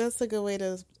think that's a good way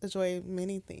to enjoy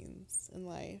many things in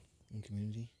life. In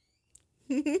community.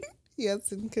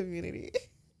 Yes, in community.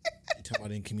 You talking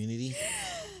about in community?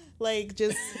 Like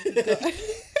just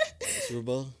Super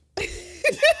Bowl.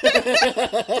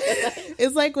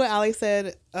 It's like what Ali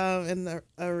said in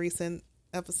a recent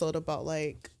episode about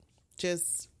like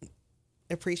just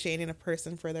appreciating a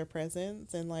person for their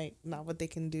presence and like not what they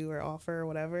can do or offer or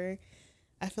whatever.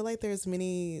 I feel like there's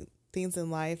many things in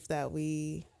life that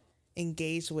we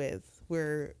engage with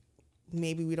where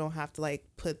maybe we don't have to like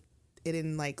put it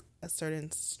in like a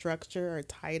certain structure or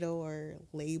title or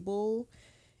label.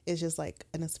 It's just like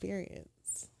an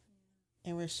experience,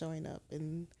 and we're showing up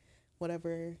in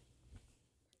whatever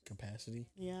capacity.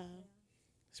 Yeah.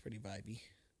 It's pretty vibey.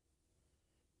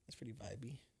 It's pretty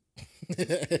vibey.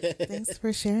 Thanks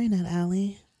for sharing that,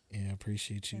 Allie. Yeah, I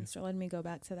appreciate you. Thanks for letting me go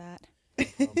back to that.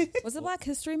 Was it Black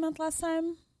History Month last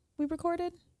time we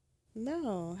recorded?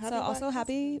 No.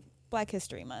 Happy Black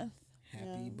History Month.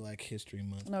 Happy Black History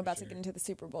Month. I'm about to get into the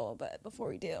Super Bowl, but before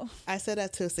we do, I said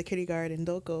that to a security guard in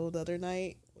Doko the other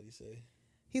night. What do you say?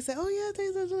 He said, "Oh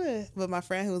yeah, but my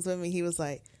friend who was with me, he was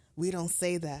like, we don't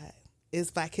say that. It's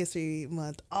Black History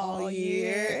Month all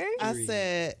year." I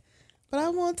said, but I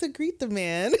want to greet the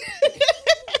man.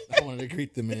 I wanted to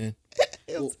greet the man.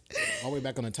 Well, all the way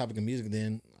back on the topic of music,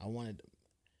 then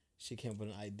she came up with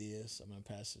an idea, so I'm gonna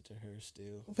pass it to her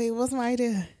still. Wait, what's my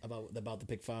idea? About the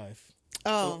pick 5.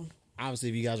 Oh, so, obviously,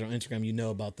 if you guys are on Instagram, you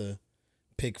know about the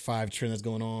pick 5 trend that's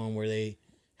going on, where they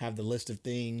have the list of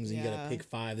things and you gotta pick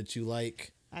 5 that you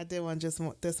like. I did one just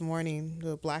this morning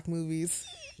with black movies.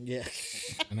 Yeah,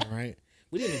 I know, right?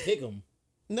 We didn't even pick them.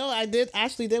 No, I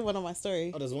actually did one on my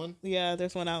story. Oh, there's one? Yeah,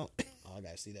 there's one out. Oh, I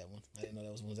gotta see that one. I didn't know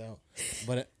that was one's out.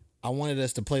 But I wanted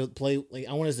us to play. Like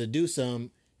I wanted us to do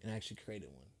some, and I actually created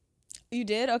one. you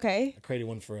did okay. I created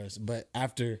one for us, but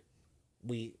after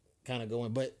we kind of go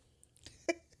in, but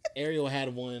Ariel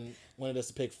wanted us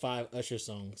to pick 5 Usher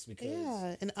songs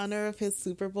because in honor of his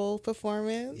Super Bowl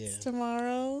performance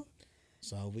tomorrow.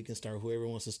 So we can start. Whoever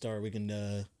wants to start, we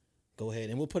can go ahead,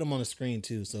 and we'll put them on the screen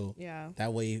too. So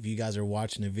that way, if you guys are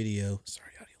watching the video,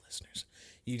 sorry, audio listeners,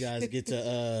 you guys get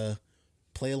to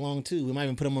play along too. We might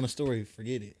even put them on the story.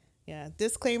 Forget it. Yeah.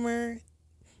 Disclaimer: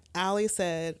 Allie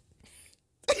said,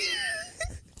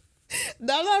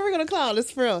 "No, I'm not ever gonna clown.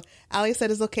 It's for real." Allie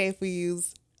said it's okay if we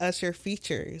use Usher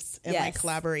features and like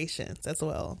collaborations as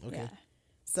well. Okay. Yeah.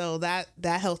 So that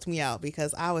helped me out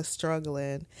because I was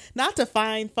struggling not to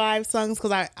find 5 songs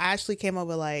because I actually came up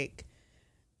with like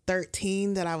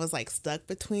 13 that I was like stuck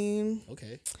between.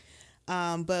 Okay.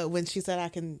 But when she said I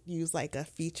can use like a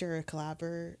feature or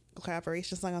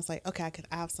collaboration song, I was like, okay,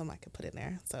 I have some I could put in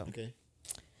there. So okay.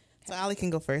 So Allie can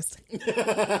go first.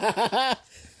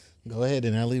 Go ahead,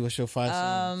 and Allie, what's your 5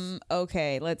 songs?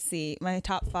 Okay, let's see. My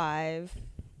top 5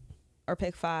 or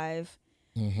pick 5.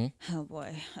 Mm-hmm. Oh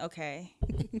boy. Okay.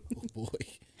 Oh boy.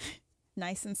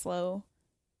 Nice and Slow.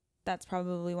 That's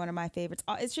probably one of my favorites.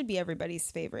 It should be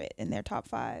everybody's favorite in their top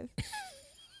 5.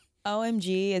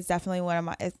 OMG is definitely one of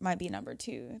my. It might be number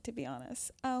 2, to be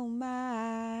honest. Oh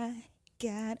my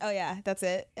God. Oh yeah, that's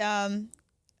it. Love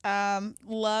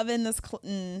in this.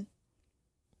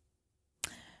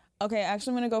 Okay,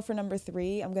 actually, I'm gonna go for number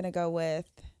 3. I'm gonna go with.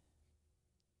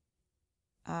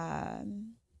 Hold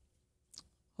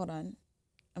on,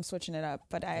 I'm switching it up,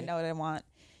 but I know what I want.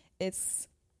 It's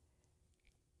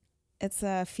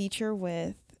a feature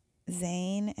with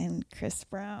Zayn and Chris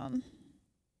Brown.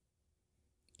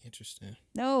 Interesting.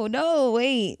 No,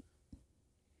 wait.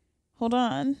 Hold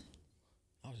on.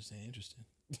 I was just saying interesting.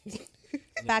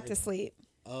 Back to Sleep.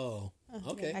 Oh,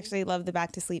 okay. Actually, love the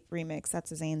Back to Sleep remix.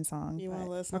 That's a Zayn song. You want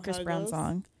to listen or to Chris how it Brown goes?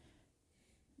 song.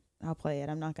 I'll play it.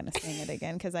 I'm not going to sing it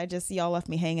again because y'all left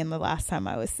me hanging the last time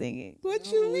I was singing.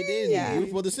 What you mean? We didn't. Yeah. You were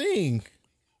supposed to sing.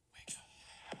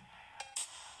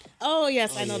 Oh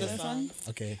yes, I know yeah. this song.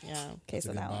 Okay. Yeah. Okay, That's a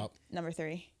so good that one. bop. Number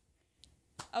 3.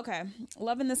 Okay.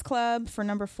 Love in This Club for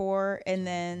number 4. And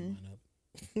then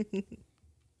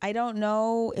I don't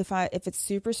know if it's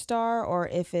Superstar or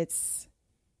if it's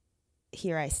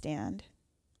Here I Stand.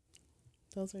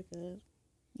 Those are good.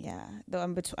 Yeah. Though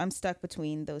I'm stuck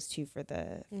between those 2 for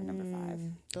number 5.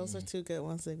 Those are 2 good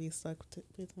ones to be stuck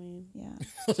between. Yeah.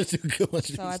 Those are 2 good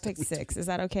ones. So I picked 6. Is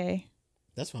that okay?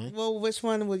 That's fine. Well, which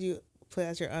one would you put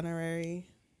as your honorary?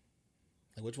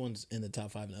 Like, which one's in the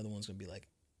top 5 and the other one's gonna be like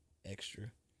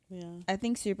extra? Yeah. I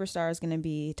think Superstar is going to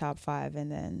be top 5, and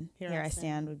then Here Here I I Stand.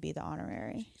 Stand would be the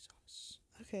honorary. Jesus.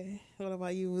 Okay. What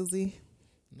about you, Woozy?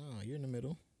 No, you're in the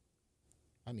middle.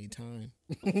 I need time.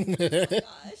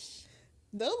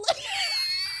 Don't.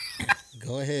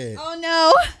 Go ahead. Oh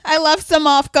no, I left some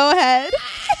off. Go ahead.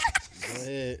 Go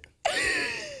ahead.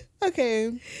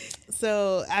 Okay.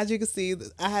 So as you can see,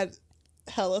 I had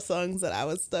hella songs that I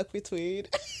was stuck between,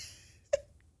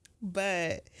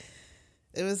 but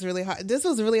it was really hard. This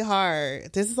was really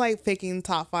hard. This is like picking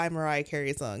top 5 Mariah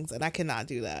Carey songs, and I cannot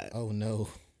do that. Oh no.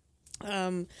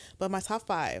 But my top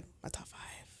 5, I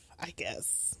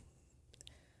guess,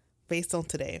 based on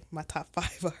today, my top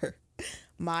 5 are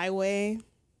My Way,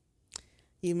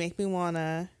 You Make Me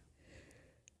Wanna,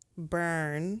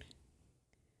 Burn,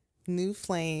 New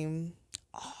Flame,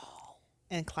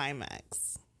 and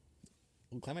Climax.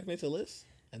 Will Climax make the list?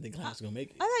 I think Climax is gonna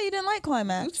make it. I thought you didn't like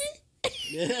Climax.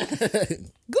 Yeah. Gucci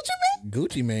Mane?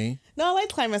 Gucci Mane. No, I like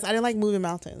Climax. I didn't like Moving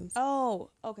Mountains. Oh,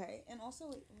 okay. And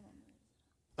also,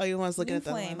 Oh, you want to look New at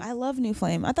that Flame. one? I love New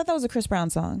Flame. I thought that was a Chris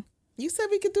Brown song. You said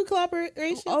we could do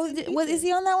collaborations. Oh, is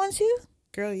he on that one too?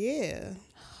 Girl, yeah.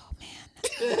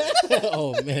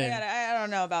 Oh man. I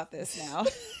don't know about this now.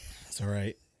 That's all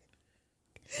right.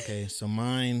 Okay, so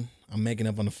mine, I'm making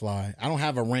up on the fly. I don't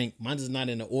have a rank. Mine's is not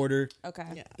in the order. Okay.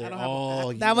 Yeah, I They're don't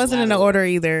all have that wasn't in the unilateral. order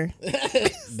either.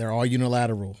 They're all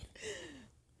unilateral.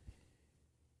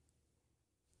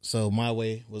 So My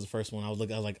Way was the first one. I was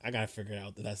like, I gotta figure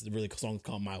out that that's the really song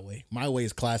called My Way. My Way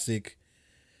is classic.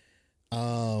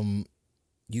 You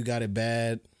Got It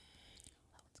Bad.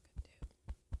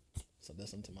 So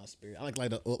that's into my spirit. I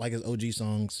like his OG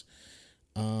songs.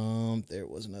 There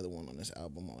was another one on this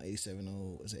album on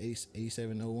 870. Was it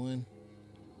 8701?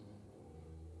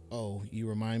 Oh, You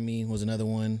Remind Me was another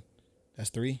one. That's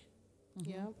 3.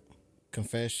 Yep.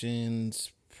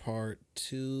 Confessions Part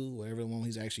 2, whatever the one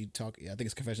he's actually talking. Yeah, I think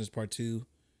it's Confessions Part 2.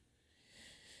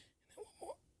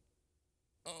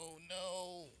 Oh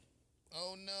no.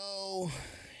 Oh no.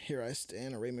 Here I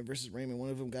stand. Raymond versus Raymond. One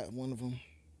of them got one of them.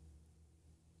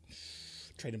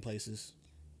 Trading Places.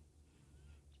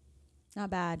 Not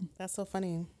bad. That's so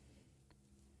funny.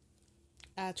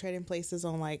 I had Trading Places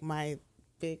on like my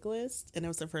big list, and it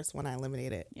was the first one I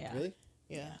eliminated. Yeah. Really?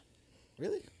 Yeah.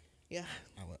 Really? Yeah.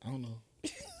 I don't know.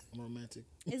 I'm romantic.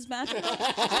 Is Matrimony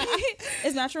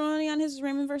on his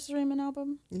Raymond versus Raymond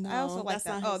album? No, I also like that's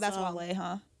that. not Oh, his that's song. Wale,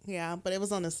 huh? Yeah, but it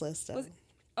was on this list. So.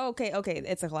 Okay,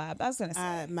 it's a collab. I was gonna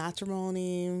say.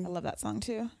 Matrimony. I love that song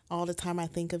too. All the Time I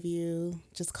Think of You.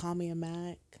 Just Call Me a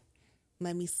Mac.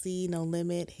 Let Me See. No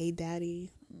Limit. Hey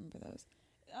Daddy. Remember those?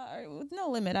 With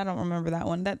No Limit, I don't remember that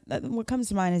one. That what comes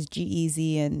to mind is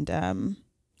G-Eazy and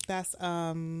That's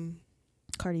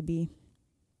Cardi B.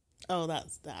 Oh,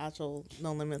 that's the actual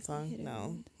No Limit song.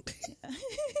 No.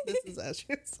 This is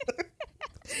actual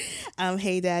song.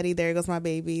 Hey Daddy, There Goes My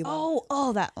Baby. Oh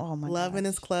my Love in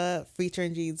gosh. His Club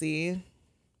featuring Jeezy.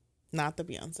 Not the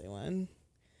Beyonce one.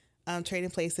 Trading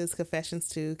Places, Confessions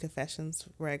 2, Confessions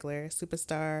Regular,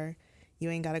 Superstar, You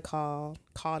Ain't Gotta Call,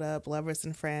 Caught Up, Lovers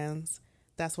and Friends,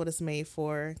 That's What It's Made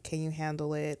For, Can You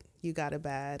Handle It, You Got It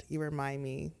Bad, You Remind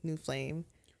Me, New Flame,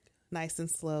 Nice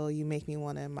and Slow, You Make Me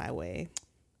Want It My Way,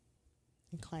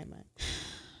 and Climax.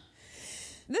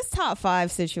 This top 5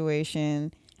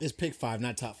 situation. It's pick 5,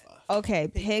 not top 5. Okay,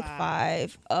 pick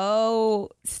 5. Oh,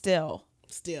 still.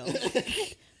 Still.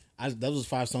 Those was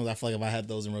 5 songs. I feel like if I had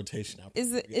those in rotation,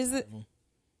 Is it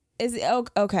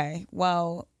okay?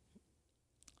 Well,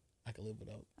 I could live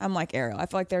without. I'm like Ariel. I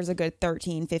feel like there's a good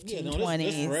 13, 15, Yeah, no, this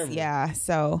 20s. forever. Yeah,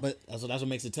 so But that's what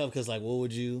makes it tough because, like, what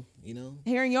would you know?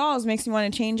 hearing y'all's makes me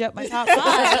want to change up my top 5.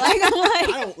 Like, I'm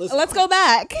like, listen, let's go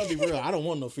back. I'll be real. I don't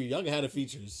want no features. Y'all can have the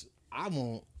features. I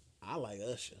like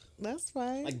Usher. That's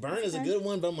fine. Like, Burn is a good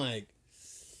one, but I'm like,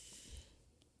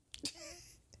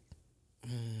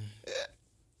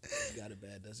 You Got It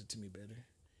Bad does it to me better.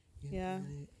 Yeah.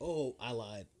 Oh, I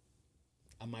lied.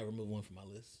 I might remove one from my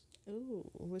list Ooh,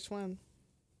 which one?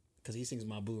 because he sings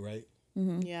My Boo, right?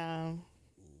 Yeah.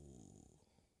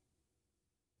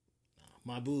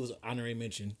 My Boo is honorary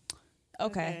mention.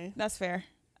 Okay, that's fair.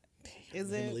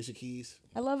 Is Him, it? Alicia Keys.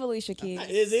 I love Alicia Keys.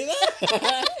 Is it?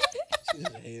 She's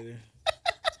a hater.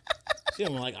 She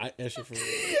don't like Usher for real.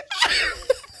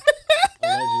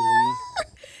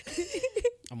 Allegedly.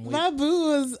 I'm weak. My Boo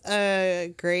was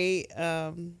a great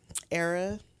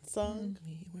era song.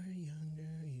 We were younger,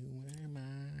 you were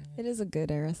mine. It is a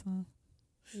good era song.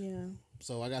 Yeah.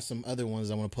 So I got some other ones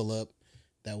I want to pull up.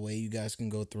 That way you guys can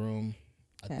go through them.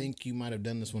 Okay. I think you might have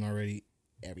done this one already,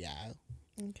 Ariel.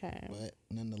 Okay. But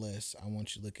nonetheless, I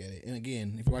want you to look at it. And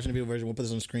again, if you're watching the video version, we'll put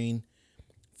this on the screen.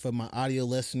 For my audio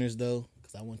listeners, though,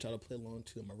 because I want y'all to play along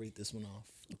too, I'm going to read this one off.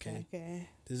 Okay? Okay.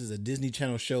 This is a Disney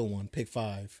Channel show one, pick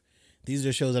 5. These are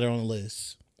the shows that are on the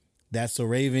list. That's So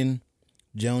Raven,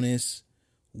 Jonas,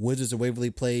 Wizards of Waverly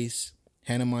Place,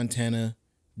 Hannah Montana,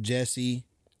 Jesse,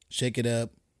 Shake It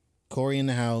Up, Corey in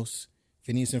the House,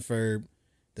 Phineas and Ferb,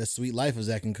 The Sweet Life of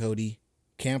Zach and Cody,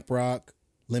 Camp Rock,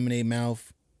 Lemonade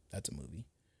Mouth, that's a movie,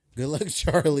 Good Luck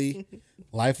Charlie,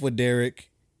 Life with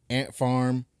Derek, Ant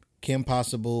Farm, Kim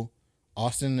Possible,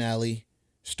 Austin and Ally,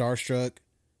 Starstruck,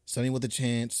 Sunny with a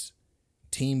Chance,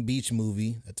 Teen Beach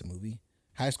Movie, that's a movie,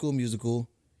 High School Musical,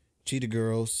 Cheetah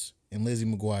Girls, and Lizzie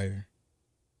McGuire.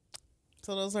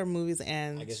 So those are movies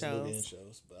and I guess shows. movie and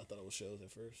shows, but I thought it was shows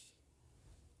at first.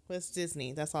 But it's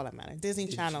Disney. That's all that matters. Disney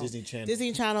Channel. Disney Channel.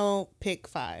 Disney Channel. Pick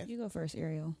 5. You go first,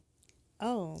 Ariel.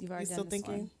 Oh, You've already you still done this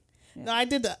thinking? one. No, I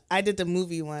did the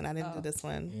movie one. I didn't do this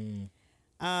one.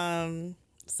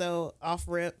 So off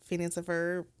rip, Phineas and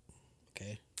Ferb.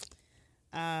 Okay.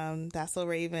 That's So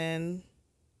Raven,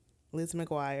 Liz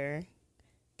McGuire,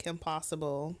 Kim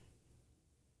Possible.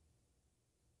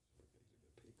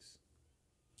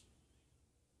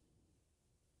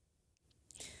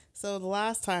 So the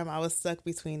last time I was stuck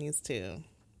between these two.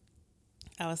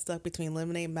 I was stuck between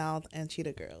Lemonade Mouth and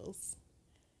Cheetah Girls.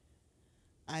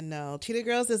 I know. Cheetah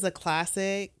Girls is a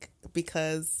classic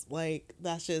because, like,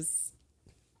 that's just...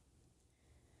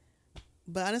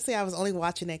 But honestly, I was only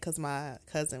watching it because my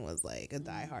cousin was, like, a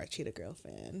diehard Cheetah Girl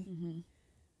fan. Mm-hmm.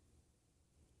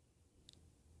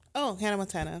 Oh, Hannah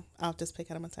Montana. I'll just pick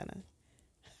Hannah Montana.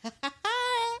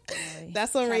 Really.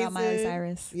 That's So Shout Raven. out Miley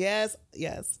Cyrus. Yes.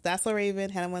 That's So Raven,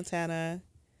 Hannah Montana,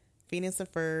 Phineas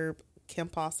and Ferb, Kim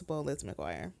Possible, Liz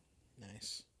McGuire.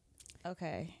 Nice.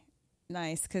 Okay.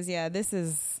 Nice. Because, yeah, this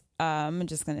is, I'm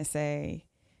just going to say,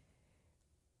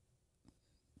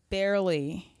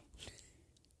 barely,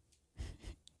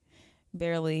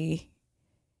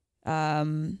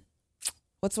 what's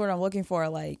the word I'm looking for?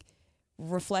 Like,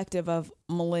 reflective of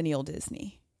millennial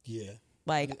Disney. Yeah.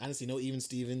 Like, I didn't see no Even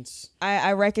Stevens.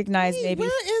 I recognize Wait, maybe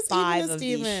where is 5 Even of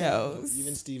these Stevens? shows.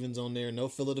 Even Stevens on there. No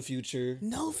Phil of the Future.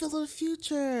 No, Phil of the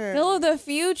Future. Phil of the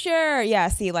Future. Yeah,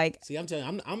 see, like, See, I'm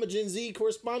telling you, I'm a Gen Z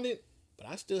correspondent, but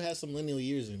I still have some millennial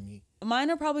years in me.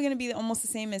 mine are probably going to be almost the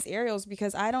same as Ariel's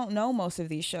because I don't know most of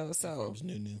these shows. That So was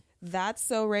new. That's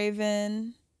So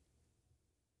Raven,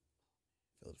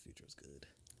 Phil of the Future was good.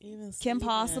 Even Kim Stevens.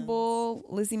 Possible,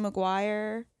 Lizzie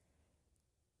McGuire,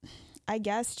 I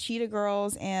guess Cheetah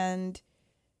Girls, and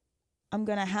I'm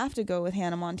going to have to go with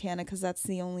Hannah Montana because that's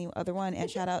the only other one. And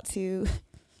shout out to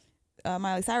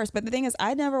Miley Cyrus. But the thing is,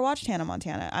 I never watched Hannah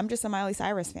Montana. I'm just a Miley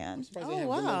Cyrus fan. I'm surprised they Oh, have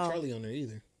Good Luck wow. Charlie on there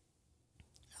either.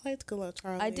 I like Good Luck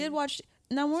Charlie. I did watch.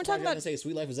 No, when we're talking about. say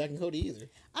Sweet Life of Zack and Cody either.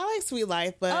 I like Sweet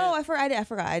Life, but Oh, I forgot.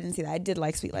 I didn't see that. I did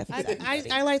like Sweet Life. of Zack and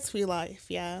Cody. I like Sweet Life.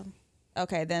 Yeah.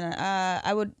 Okay, then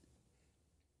I would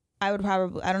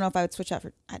probably. I don't know if I would switch out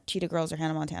for Cheetah Girls or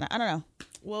Hannah Montana. I don't know.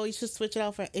 Well, you should switch it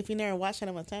out for if you never watched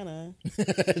Hannah Montana.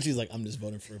 She's like, I'm just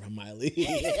voting for Miley.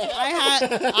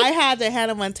 I had the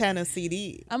Hannah Montana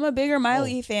CD. I'm a bigger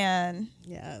Miley fan.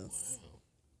 Yes.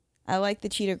 I like the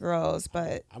Cheetah Girls,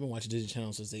 but I've been watching Disney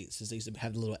Channel since they used to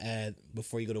have the little ad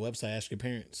before you go to the website. Ask your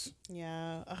parents.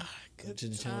 Yeah. Oh, good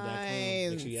DisneyChannel.com.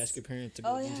 Make sure you ask your parents to go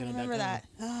oh to yeah, I DisneyChannel.com. remember that.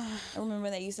 I remember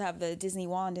they used to have the Disney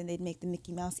wand and they'd make the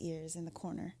Mickey Mouse ears in the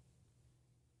corner.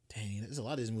 Dang, there's a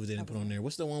lot of these movies they didn't put on there.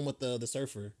 What's the one with the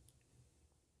surfer?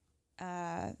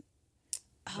 Johnny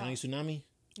Tsunami?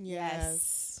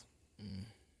 Yes.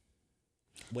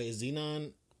 Wait, is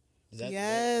Xenon? Is that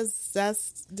Yes,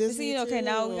 that's Disney. See, okay,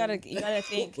 now you gotta that?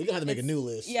 think. We're gonna have to make a new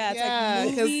list. Yeah, it's Yeah, like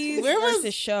 'cause movies where was-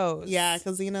 versus shows. Yeah,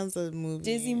 because Xenon's a movie.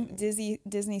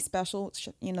 Disney special.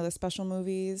 The special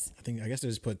movies. I guess they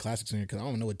just put classics in here because I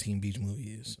don't know what Teen Beach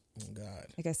movie is. Oh God,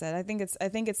 Like I said, I think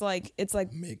it's like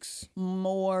mix.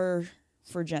 more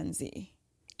for Gen Z.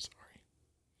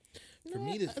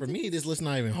 Sorry. For me, this list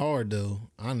not even hard though.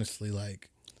 Honestly, like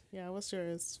Yeah, what's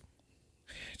yours?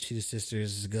 Cheetah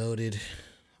Sisters is goated.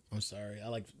 I'm sorry, I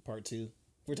like part 2.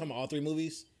 We're talking about all 3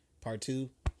 movies. Part 2,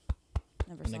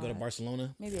 Never when saw they go to it.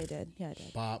 Barcelona. Maybe I did. Yeah, I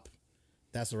did. Bop.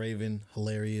 That's a Raven,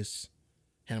 hilarious.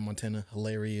 Hannah Montana,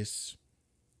 hilarious.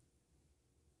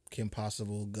 Kim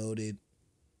Possible, goated.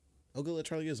 Oh, Good Luck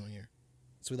Charlie is on here.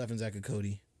 Sweet Life and Zack and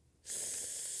Cody.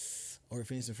 Or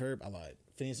Phineas and Ferb. I lied.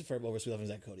 Phineas and Ferb over Sweet Life and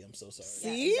Zack and Cody. I'm so sorry.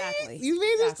 See, exactly. you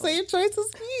made the Exactly. same choice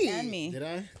as me. And me. Did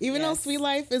I? Even though Yes. Sweet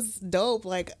Life is dope,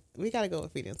 like we gotta go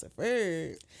with Phineas and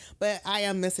Ferb. But I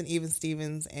am missing Even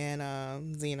Stevens and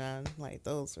Xenon. Like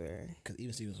those were, Because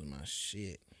even Stevens was my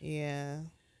shit. yeah.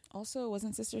 Also,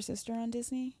 wasn't Sister on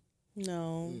Disney?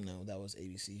 No, No, that was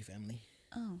ABC Family.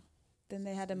 Oh. Then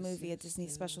they had a movie, a Disney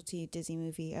specialty Disney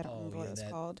movie. I don't remember what it was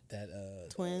called. That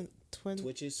twin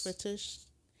Twitches. Twitchish,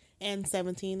 and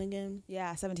 17 again.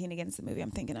 Yeah, 17 Against the movie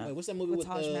I'm thinking of. Wait, what's that movie with with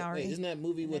Taj Mowry? Isn't that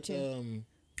movie in there with too.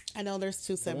 I know there's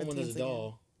two the one when 17s there's a again.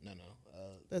 doll? No.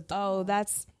 Oh,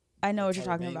 that's I know what you're Tyra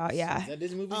talking Banks. about. Yeah. Is that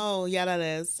Disney movie? Oh yeah, that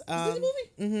is. Disney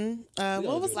movie? Mm-hmm.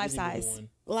 What was Life Size?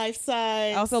 Life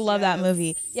Size? I also love that yes.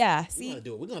 movie. Yeah. We're See, gonna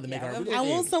do it. We're gonna have to make Yeah, our. I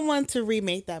want someone to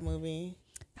remake that movie.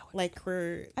 Like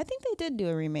for I think they did do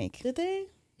a remake. did they?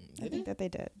 I think that they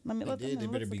did. Let me They look. did. They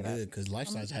better let's be look it up. good because Life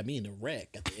Size had me in the wreck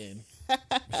at the end.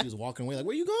 She was walking away like,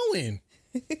 "Where you going?"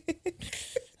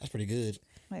 That's pretty good.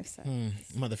 Life Size. I'm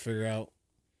about to figure out.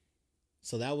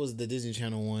 So that was the Disney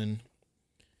Channel one.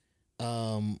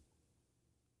 Dang,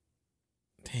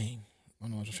 I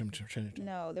don't know. I'm trying to.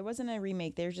 No, there wasn't a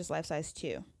remake. There's just Life Size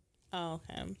 2 Oh,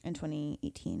 okay. in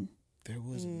 2018. There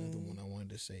was another one I wanted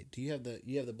to say. Do you have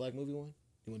the black movie one?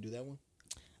 You want to do that one?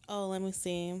 Oh, let me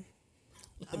see.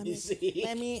 Let me see.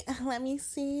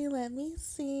 Let me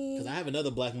see. Because I have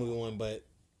another black movie one, but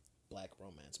black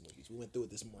romance movies. We went through it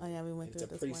this morning. Oh yeah, we went through it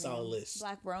this morning. It's a pretty solid list.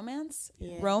 Black romance?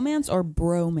 Yeah. Romance or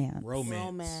bromance?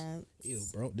 Romance. Ew,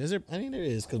 bro. There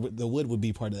is, because the wood would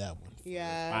be part of that one.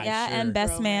 Yeah. Yeah, sure. and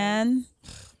Best Man.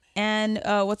 And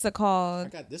what's it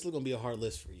called? This is gonna be a hard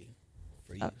list for you.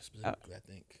 For you specifically, I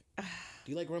think.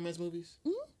 Do you like romance movies?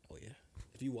 Mm-hmm. Oh yeah.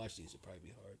 If you watch these, it'll probably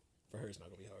be hard. For her, it's not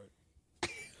gonna be hard.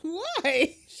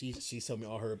 Why? She told me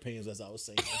all her opinions as I was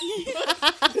saying.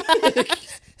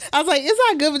 I was like, it's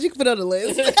not good, but you can put it on the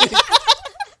list.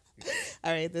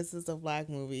 All right, this is the black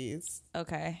movies.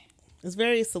 Okay. It's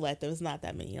very selective. It's not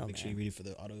that many on Make there. sure you read it for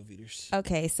the auto readers.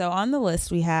 Okay, so on the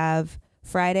list we have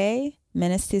Friday,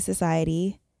 Menace to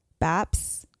Society,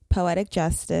 Baps, Poetic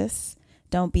Justice,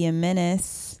 Don't Be a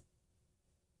Menace,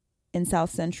 in South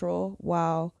Central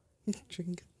while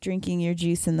drinking your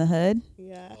juice in the hood.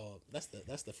 Yeah. Oh, that's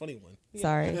the funny one.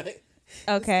 Sorry. The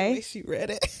Okay. way she read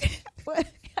it. What?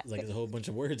 It's like there's a whole bunch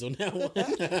of words on that one.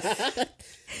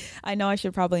 I know I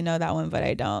should probably know that one, but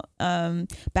I don't.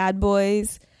 Bad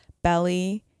Boys,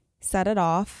 Belly, Set It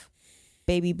Off,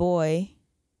 Baby Boy,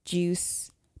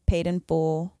 Juice, Paid in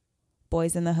Full,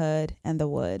 Boys in the Hood, and The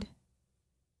Wood.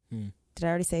 Did I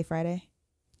already say Friday?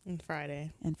 And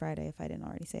Friday. And Friday, if I didn't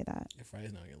already say that. If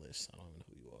Friday's not on your list, I don't even know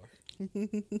who you are.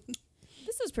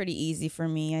 This was pretty easy for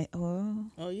me.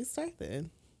 Oh, you start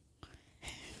then.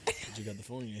 But you got the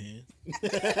phone in your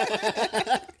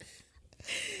hand.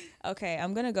 Okay,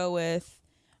 I'm going to go with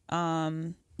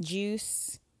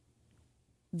Juice,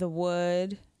 The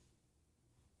Wood,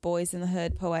 Boys in the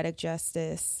Hood, Poetic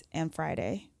Justice, and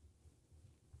Friday.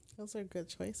 Those are good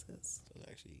choices. Those are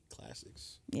actually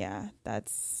classics. Yeah,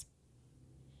 that's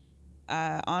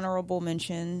honorable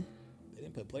mention. They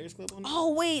didn't put Players Club on there?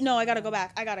 Oh, wait, no, I got to go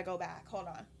back. Hold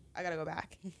on. I got to go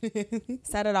back.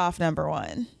 Set It Off, number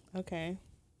 1. Okay.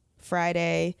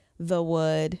 Friday, The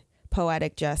Wood,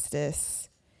 Poetic Justice,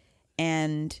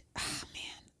 and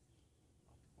man,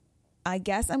 I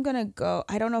guess I'm gonna go.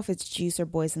 I don't know if it's Juice or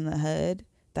Boys in the Hood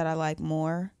that I like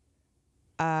more.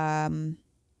 So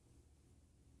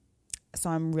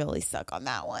I'm really stuck on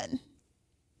that one.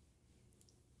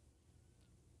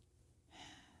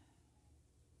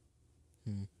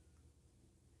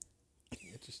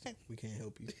 Interesting. We can't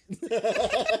help you.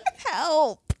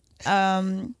 Help.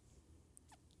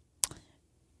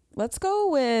 Let's go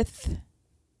with.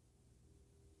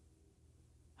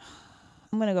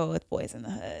 I'm gonna go with Boys in the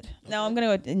Hood. No, I'm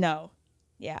gonna go. No,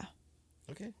 yeah,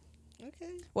 Okay.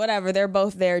 whatever. They're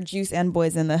both there. Juice and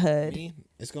Boys in the Hood. Me,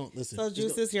 it's going. Listen. So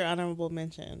Juice is your honorable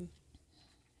mention.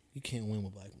 You can't win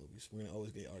with black movies. We're gonna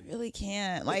always get argued. Really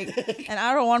can't and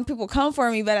I don't want people to come for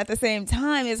me, but at the same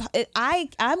time,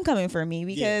 I'm coming for me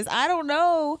because I don't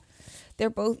know. They're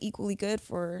both equally good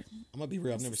for. I'm gonna be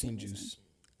real. I've never seen Juice.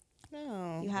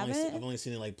 No. You I've haven't? only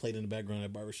seen it like played in the background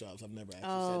at barbershops. I've never actually sat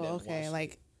Oh, down. okay.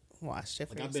 And Watched it.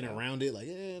 For like I've been yourself. around it. Like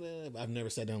but I've never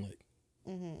sat down. Like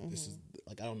this is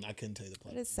like I couldn't tell you the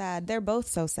plot. But it's sad. They're both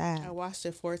so I sad. watched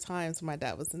it 4 times when my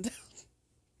dad was in town.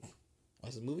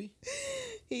 What's the movie?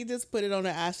 He just put it on the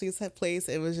Ashley's place.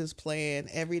 It was just playing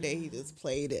every day. He just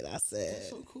played it. I said, That's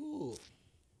so cool.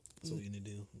 That's what we need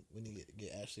to do. We need to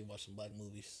get Ashley watching black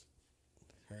movies.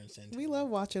 Her and Santana. we love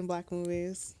watching black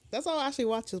movies. That's all Ashley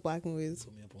watches, black movies.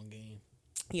 Put me up on game.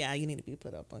 Yeah, you need to be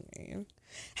put up on game.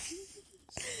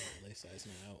 Lay size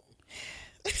me out.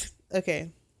 Okay,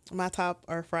 my top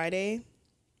are Friday,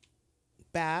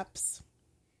 Baps,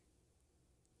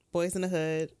 Boys in the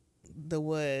Hood, The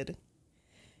Wood,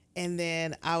 and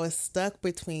then I was stuck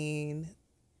between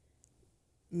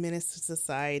Menace to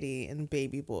Society and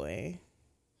Baby Boy.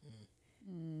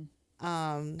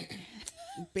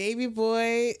 Baby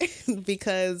Boy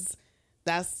because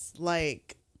that's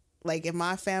like in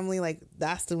my family, like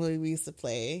that's the movie we used to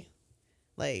play.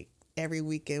 Like every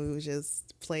weekend we would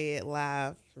just play it,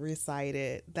 laugh, recite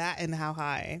it. That and How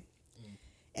High.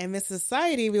 And Miss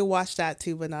Society, we watch that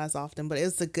too, but not as often. But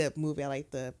it's a good movie. I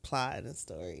like the plot and the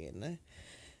story and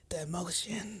the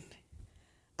emotion.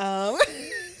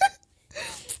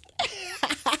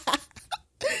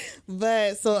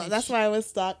 But so that's why I was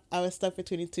stuck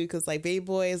between the two because like Baby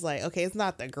Boy is like, okay, it's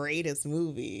not the greatest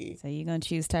movie So you're going to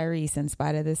choose Tyrese in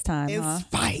spite of this time, in huh?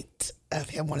 spite of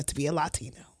him wanting to be a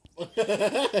Latino. But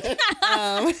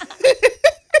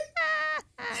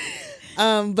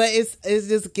it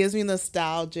just gives me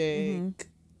nostalgic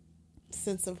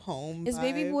sense of home. Is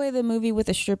Baby vibe. Boy the movie with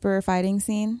the stripper fighting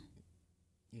scene?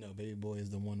 No, Baby Boy is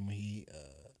the one when he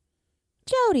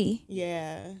Jody.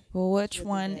 Yeah. Well, which With the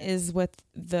one vet. is with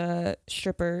the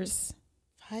strippers?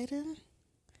 Biden?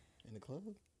 In the club?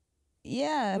 Was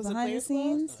Yeah, it behind the Players Club?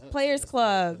 scenes. No, Players that's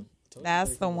Club. Told you That's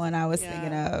Players the Club one I was Yeah.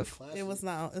 thinking of. classic. It was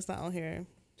not. It's not on here.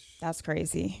 That's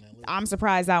crazy. On that list. I'm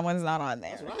surprised that one's not on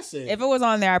That's there. what I said. If it was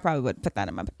on there, I probably would put that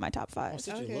in my top I five.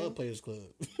 said Okay. you love Players Club.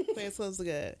 Players Club's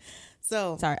good.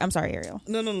 So Sorry, I'm sorry, Ariel.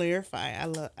 no, you're fine. I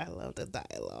love the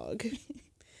dialogue.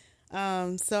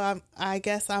 So I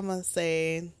guess I'm gonna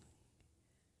say.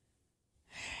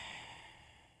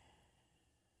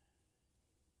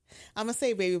 I'm gonna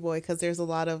say Baby Boy because there's a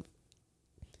lot of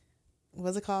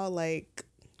what's it called, like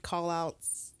call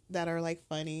outs that are like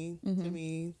funny to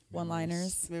me.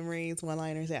 One-liners. Memories,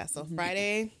 one-liners. Yeah. So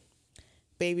Friday,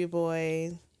 Baby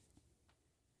Boy,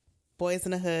 Boys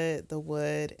in the Hood, The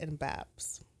Wood, and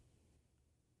Baps.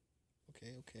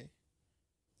 Okay.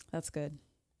 That's good.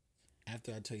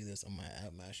 After I tell you this, I'm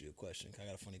gonna ask you a question. I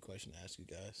got a funny question to ask you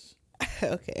guys.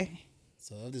 Okay.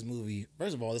 So of this movie,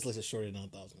 first of all, this list is shorter than I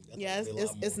thought. Yeah,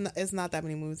 it's not that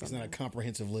many movies. It's on not a there.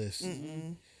 comprehensive list.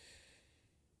 Mm-mm.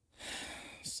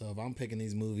 So if I'm picking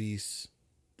these movies,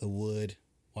 The Wood,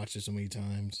 watched it so many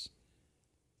times.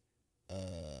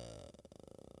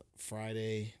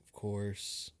 Friday, of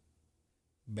course.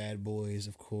 Bad Boys,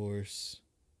 of course.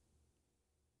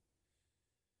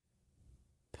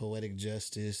 Poetic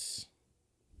Justice,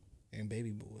 and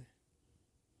Baby Boy.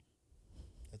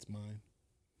 That's mine.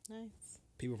 Nice.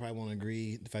 People probably won't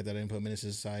agree the fact that I didn't put Menace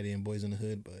to Society and Boys in the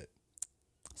Hood, but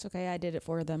It's okay. I did it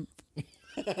for them.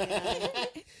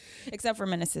 Except for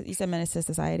Menace. You said Menace to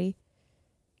Society.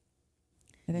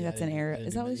 I think yeah, that's an Ariel.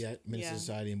 Is that what? Menace Yeah. to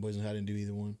Society and Boys in the Hood, I didn't do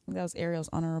either one. That was Ariel's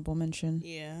honorable mention.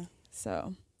 Yeah.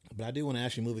 So But I do want to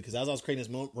ask you a movie because as I was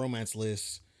creating this romance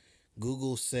list,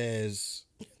 Google says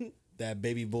that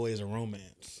Baby Boy is a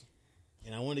romance,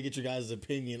 and I wanted to get your guys'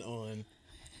 opinion on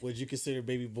would you consider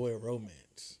Baby Boy a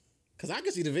romance? Because I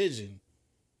can see the vision.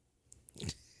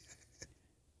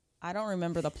 I don't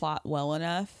remember the plot well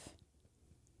enough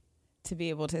to be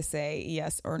able to say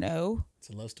yes or no. It's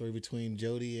a love story between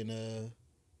Jody and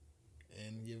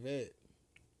Yvette.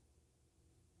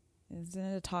 Isn't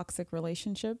it a toxic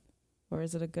relationship, or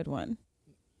is it a good one?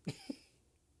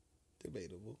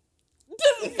 Debatable.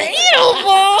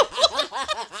 Debatable.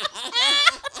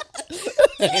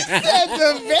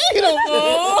 Debatable.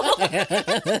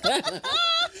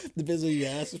 Depends on who you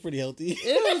ask. It's pretty healthy.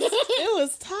 It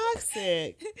was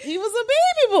toxic. He was a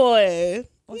baby boy.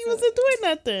 He wasn't doing He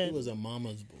nothing. was a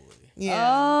mama's boy.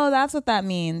 Yeah. Oh, that's what that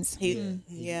means. He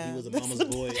Yeah. was a mama's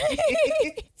boy.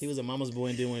 He was a mama's boy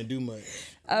and didn't want to do much.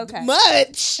 Okay.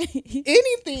 Much.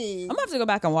 Anything. I'm gonna have to go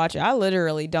back and watch it. I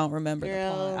literally don't remember the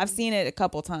Girl. plot. I've seen it a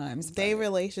couple times. Their but-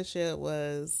 relationship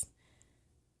was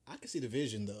I can see the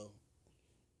vision though.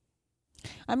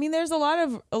 I mean, there's a lot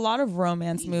of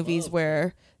romance He movies loved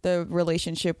where the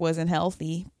relationship wasn't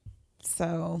healthy.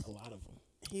 So A lot of them.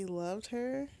 he loved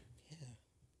her.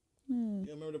 You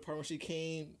remember the part when she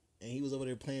came and he was over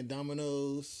there playing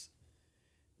dominoes?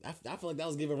 I feel like that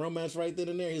was giving romance right then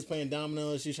and there. He was playing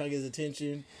dominoes. She was trying to get his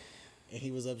attention, and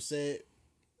he was upset.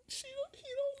 He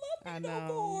don't love me I no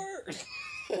know. more.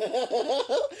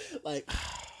 Like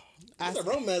that's a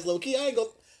romance, low key. I ain't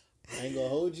gonna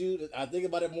hold you. I think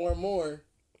about it more and more.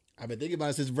 I've been thinking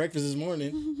about it since breakfast this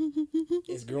morning.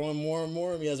 It's growing more and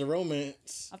more on me as a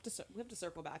romance. we have to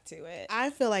circle back to it. I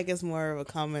feel like it's more of a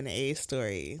coming age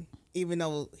story, even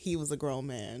though he was a grown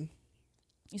man.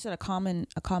 You said a common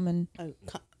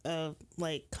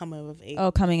Like coming of age.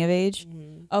 coming of age.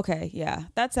 Okay, yeah,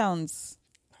 that sounds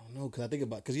I don't know because I think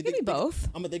about because you maybe think both.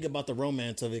 I'm gonna think about the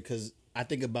romance of it because I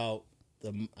think about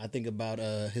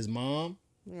his mom,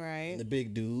 Right. the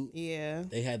big dude. Yeah.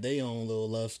 They had their own little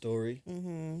love story.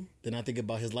 Mm-hmm. Then I think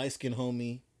about his light skinned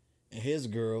homie and his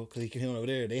girl because he came over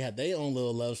there. They had their own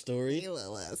little love story.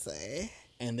 Let's say.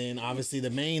 And then obviously the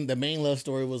main love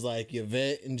story was like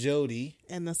Yvette and Jody.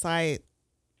 And the side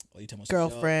Oh, you talking about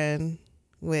girlfriend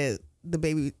with the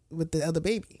baby, with the other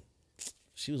baby.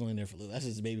 She was only there for a little. That's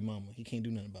his baby mama. He can't do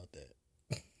nothing about that.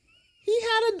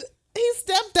 He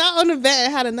stepped out on the bed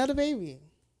and had another baby.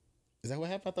 Is that what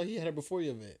happened? I thought he had her before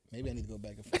Yvette. Maybe I need to go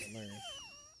back and fucking learn.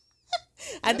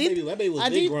 That baby was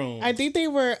big grown. I think they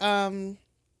were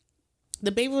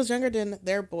the baby was younger than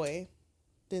their boy,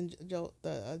 than Joe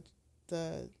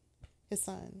his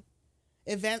son.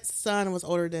 Yvette's son was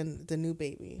older than the new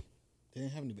baby. They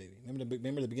didn't have any baby.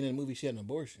 Remember the beginning of the movie? She had an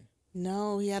abortion.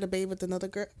 No, he had a baby with another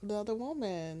girl, the other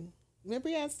woman. Remember,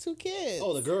 he has 2 kids.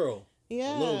 Oh, the girl.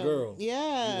 Yeah, The little girl.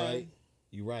 Yeah,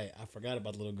 You right. I forgot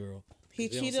about the little girl. He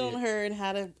They don't cheated see on it. her and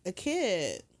had a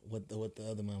kid. What the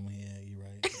other mama? Yeah, you're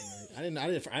right. I didn't.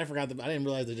 I forgot. I didn't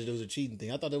realize that it was a cheating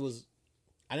thing. I thought it was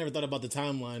I never thought about the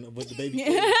timeline of what the baby.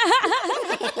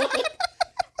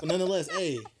 But nonetheless,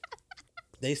 hey,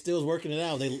 they still was working it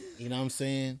out. They, you know what I'm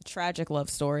saying? Tragic love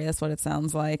story. That's what it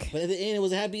sounds like. But at the end, it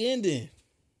was a happy ending.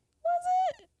 Was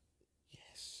it?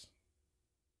 Yes.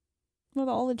 With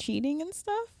all the cheating and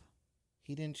stuff?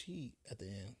 He didn't cheat at the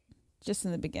end. Just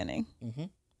in the beginning. Mm-hmm.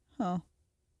 Huh.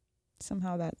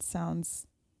 Somehow that sounds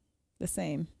the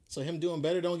same. So him doing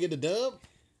better don't get the dub?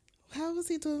 How was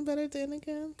he doing better than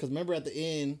again? Because remember at the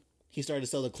end, he started to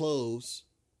sell the clothes.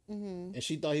 Mm-hmm. And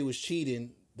she thought he was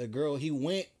cheating. The girl, he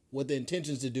went with the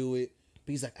intentions to do it.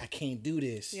 But he's like, I can't do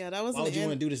this. Yeah, that wasn't Why would the you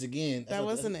end. want to do this again? That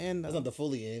wasn't the end, That's though. not the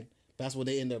fully end. That's what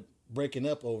they end up breaking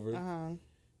up over. Uh-huh.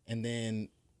 And then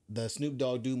the Snoop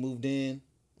Dogg dude moved in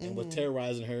and was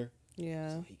terrorizing her. Yeah.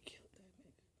 So he killed that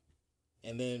nigga.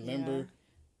 And then remember,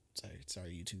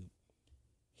 sorry, YouTube.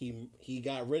 He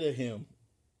got rid of him.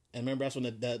 And remember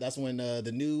that's when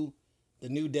the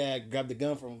new dad grabbed the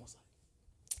gun from him. Was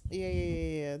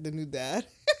Yeah. The new dad.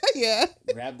 Yeah.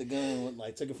 like, grabbed the gun,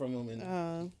 like took it from him,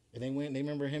 and they went. They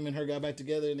remember him and her got back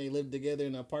together, and they lived together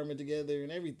in an apartment together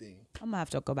and everything. I'm gonna have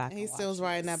to go back. And he and still was watch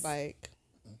riding this. that bike.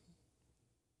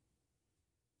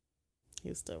 He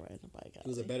was still riding the bike. He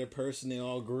was a better person. They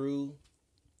all grew.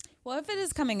 Well, if it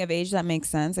is coming of age, that makes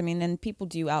sense. I mean, and people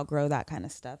do outgrow that kind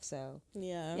of stuff. So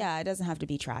yeah, it doesn't have to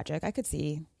be tragic. I could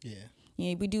see. Yeah.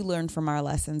 You know, we do learn from our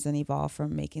lessons and evolve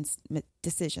from making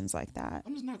decisions like that.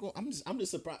 I'm just not going. I'm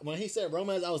just surprised when he said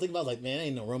romance. I was thinking about like, man,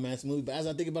 ain't no romance movie. But as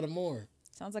I think about it more,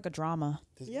 Sounds like a drama.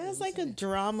 Yeah, it's like a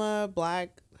drama Black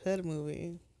Hood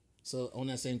movie. So on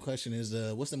that same question is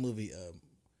what's the movie?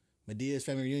 Medea's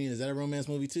Family Reunion. Is that a romance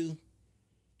movie too?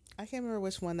 I can't remember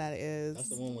which one that is. That's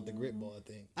the one with the grit ball, I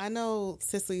think. I know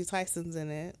Cicely Tyson's in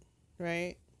it,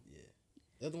 right? Yeah.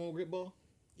 Is that the one with grit ball?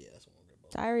 Yeah, that's the one with grit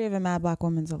ball. Diary of a Mad Black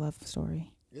Woman's a love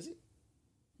story. Is it?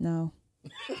 No.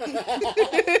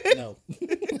 No.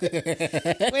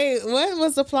 Wait, what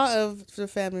was the plot of the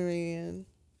family reunion?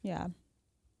 Yeah.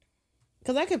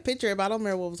 Because I could picture it, but I don't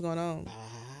remember what was going on.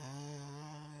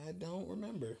 I don't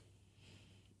remember.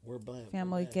 We're black.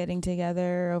 Family getting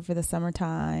together over the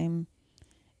summertime.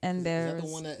 And Is there's that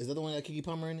the one that Keke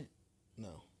Palmer in it? No,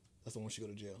 that's the one she go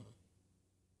to jail.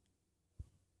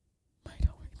 Huh?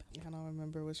 I don't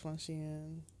remember which one she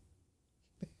in.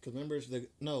 Because remember,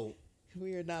 no.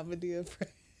 We are not Medea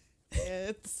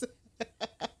friends.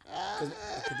 Because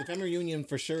the family reunion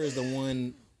for sure is the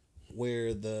one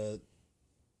where the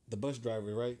bus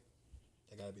driver, right?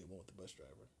 That gotta be the one with the bus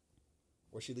driver.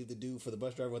 Where she leave the dude for the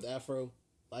bus driver with the afro,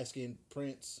 light skinned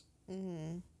Prince,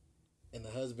 and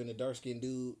the husband, the dark skinned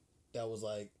dude that was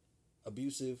like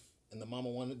abusive, and the mama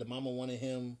wanted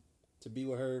him to be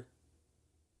with her.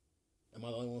 Am I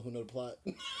the only one who know the plot?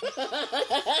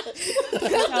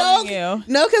 telling you.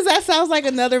 No, because that sounds like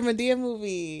another Medea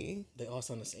movie. They all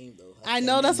sound the same though. I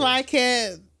know, that's why I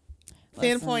can't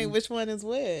Listen. pinpoint which one is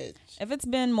which. If it's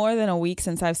been more than a week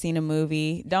since I've seen a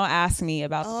movie, don't ask me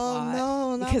about the plot.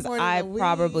 No, not because more than I a week.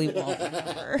 probably won't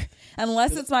remember.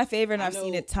 Unless it's my favorite and I've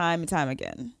seen it time and time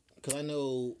again. Because I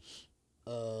know,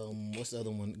 what's the other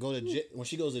one? When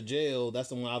she goes to jail, that's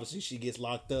the one. Obviously, she gets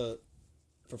locked up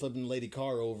for flipping the lady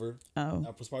car over. Oh.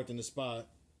 That was parked in the spot.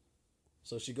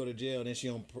 So she go to jail, and then she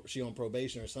on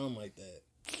probation or something like that.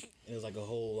 And it's like a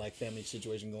whole like family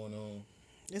situation going on.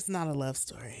 It's not a love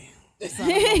story.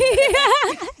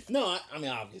 No, I mean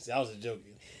obviously I was just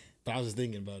joking, but I was just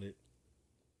thinking about it.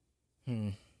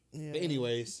 Yeah. But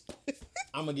anyways,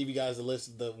 I'm gonna give you guys a list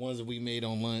of the ones that we made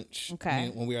on lunch.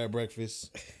 Okay. When we were at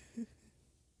breakfast.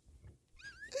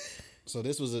 So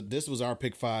this was our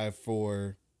pick 5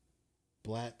 for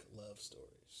Black love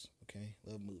stories. Okay,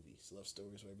 love movies, love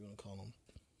stories, whatever you want to call them.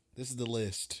 This is the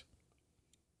list: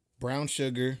 Brown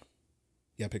Sugar.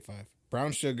 Yeah, pick 5.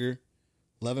 Brown Sugar,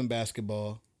 Love and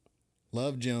Basketball,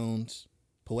 Love Jones,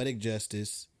 Poetic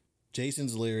Justice,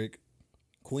 Jason's Lyric,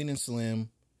 Queen and Slim,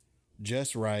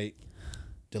 Just Right,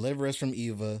 Deliver Us from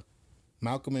Eva,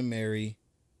 Malcolm and Mary,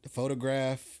 The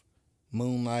Photograph,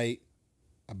 Moonlight,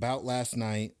 About Last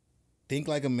Night, Think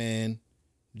Like a Man,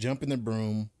 Jump in the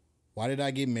Broom, Why Did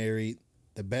I Get Married,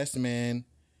 The Best Man,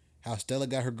 How Stella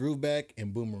Got Her Groove Back,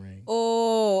 and Boomerang.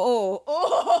 Oh,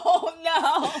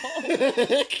 no.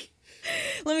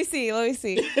 Let me see.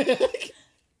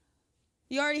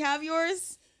 You already have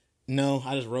yours? No,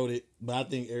 I just wrote it, but I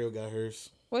think Ariel got hers.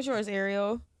 What's yours,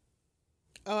 Ariel?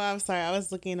 Oh, I'm sorry. I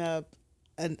was looking up,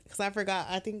 and because I forgot.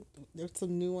 I think there's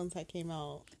some new ones that came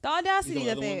out. The audacity You know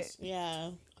that other they... ones?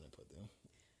 Yeah. I didn't put them.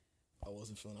 I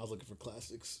wasn't feeling. I was looking for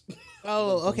classics.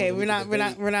 Oh, okay. We're not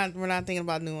debate. thinking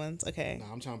about new ones. Okay.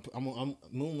 Nah, I'm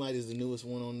Moonlight is the newest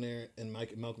one on there, and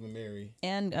Malcolm and Mary.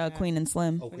 And Queen and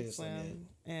Slim. Oh, Queen and Slim,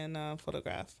 and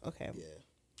Photograph. Okay. Yeah.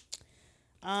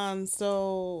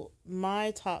 So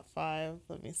my top 5.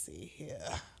 Let me see here.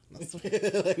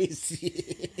 Let me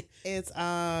see. It's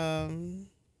Brown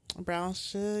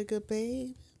Sugar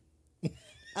Babe.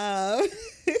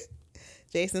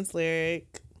 Jason's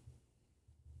Lyric.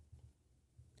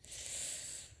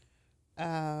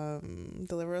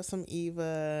 Deliver Us From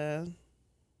Eva.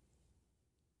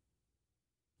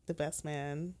 The Best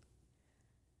Man.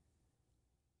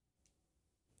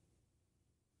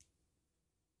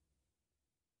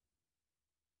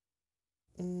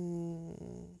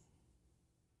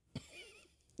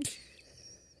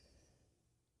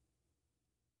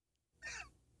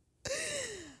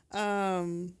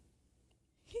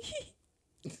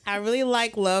 I really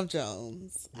like Love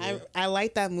Jones. Yeah. I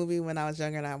liked that movie when I was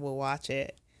younger and I would watch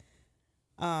it.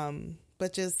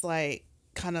 But just like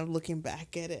kind of looking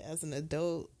back at it as an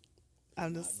adult,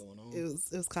 I'm just it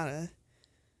was kind of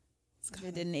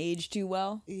It didn't age too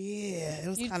well. it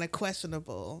was kind of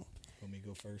questionable. Let me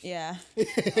go first. Yeah.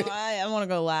 I want to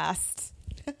go last.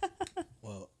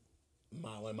 Well,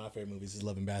 one of my favorite movies is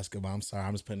Love and Basketball. I'm sorry,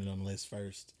 I'm just putting it on the list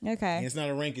first. Okay. And it's not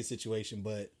a ranking situation,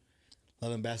 but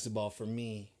Love and Basketball for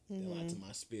me, did a lot to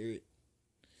my spirit.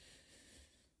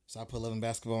 So I put Love and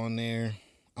Basketball in there.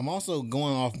 I'm also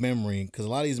going off memory because a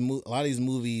lot of these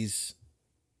movies,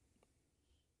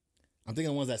 I'm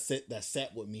thinking the ones that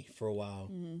sat with me for a while.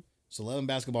 Mm-hmm. So Love and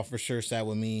Basketball for sure sat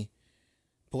with me.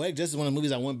 Poetic Justice is one of the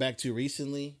movies I went back to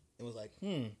recently and was like,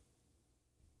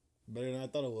 better than I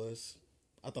thought it was.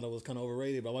 I thought it was kind of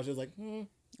overrated, but I watched it, was like, Oh,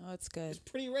 it's good. it's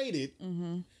pretty rated.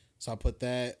 Mm-hmm. So I put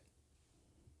that.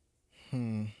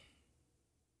 The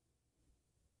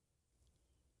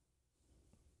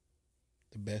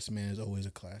Best Man is always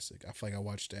a classic. I feel like I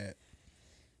watched that.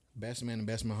 Best Man and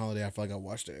Best Man Holiday, I feel like I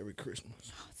watched that every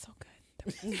Christmas. Oh, it's so good.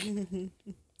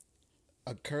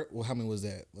 How many was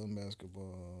that? Love and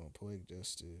Basketball, Poetic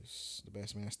Justice, The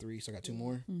Best Man's 3, so I got 2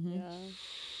 more. Mm-hmm. Yeah.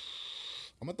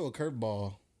 I'm gonna throw a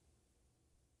curveball.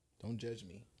 Don't judge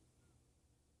me.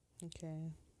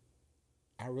 Okay.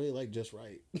 I really like Just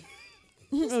Right.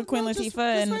 Queen Latifah Just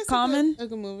and Right's Common. a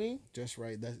good movie. Just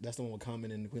Right. That's the one with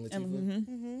Common and Queen Latifah.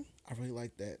 Mm-hmm. I really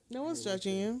like that. No one's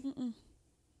judging you. Mm-mm.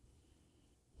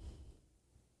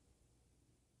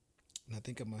 And I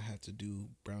think I might have to do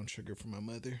Brown Sugar for my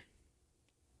mother.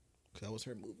 Because that was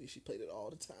her movie. She played it all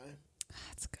the time.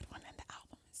 That's a good one. And the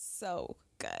album is so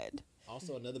good.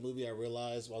 Also, another movie I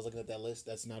realized while I was looking at that list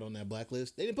that's not on that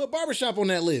blacklist. They didn't put Barbershop on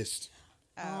that list.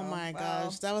 Oh my well.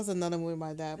 gosh, that was another movie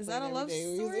my dad. Is played that a every love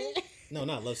day. story? No,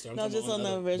 not love story. I'm No, talking just about on the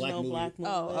another original movie. black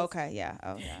movie. Oh, list. okay, yeah.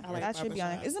 Oh, yeah. I like That should be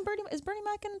on it. Barbershop. Is Bernie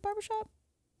Mac in Barbershop?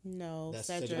 No, That's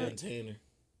Cedric. Cedric and Tanner.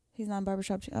 He's not in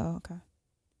Barbershop too? Oh, okay.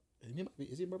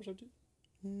 Is he in Barbershop too?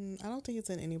 I don't think it's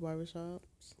in any barbershops.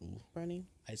 Bernie.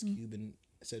 Ice Cube and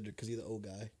Cedric, because he's the old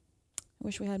guy. I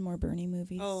wish we had more Bernie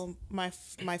movies. Oh, my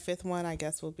fifth one, I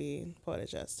guess, will be Poetic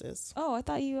Justice. Oh, I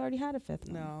thought you already had a fifth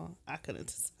one. No, I couldn't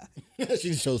decide. She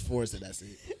just chose 4, so that's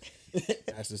it.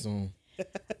 That's the song.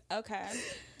 Okay,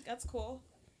 that's cool.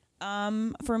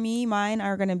 For me, mine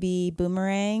are gonna be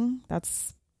Boomerang.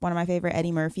 That's one of my favorite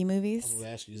Eddie Murphy I was movies. going to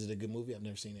ask you, is it a good movie? I've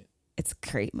never seen it. It's a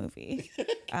great movie. But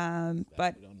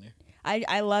Put it on there.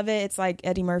 I love it. It's like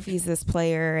Eddie Murphy's this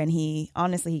player, and he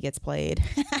gets played,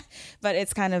 but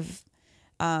it's kind of,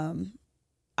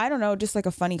 I don't know, just like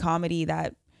a funny comedy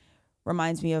that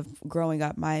reminds me of growing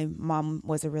up. My mom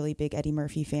was a really big Eddie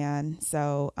Murphy fan,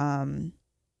 so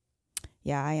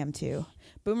yeah, I am too.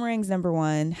 Boomerang's number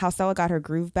 1. How Stella Got Her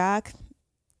Groove Back.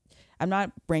 I'm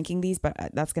not ranking these, but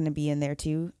that's going to be in there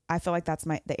too. I feel like that's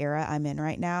the era I'm in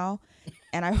right now,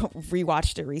 and I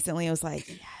rewatched it recently. I was like,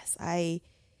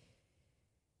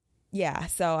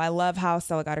 yes, so I love How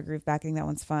Stella Got Her Groove Back. I think that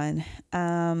one's fun.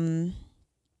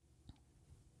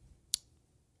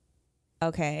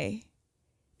 Okay.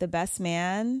 The Best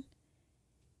Man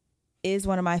is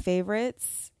one of my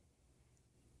favorites.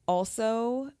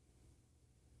 Also,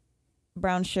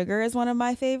 Brown Sugar is one of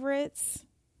my favorites.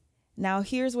 Now,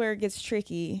 here's where it gets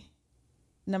tricky.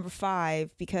 Number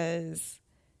 5, because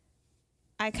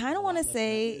I kind of want to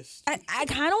say, I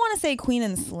kind of want to say Queen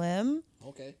and Slim.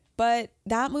 Okay. But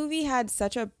that movie had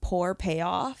such a poor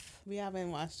payoff. We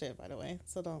haven't watched it, by the way,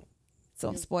 so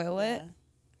don't Spoil it.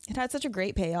 It had such a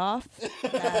great payoff.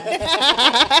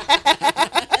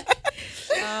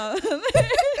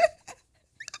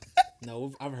 Nah,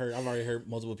 No, I've already heard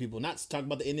multiple people not talk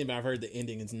about the ending, but I've heard the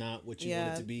ending is not what you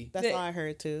want it to be. That's all I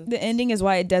heard too. The ending is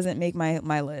why it doesn't make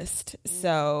my list.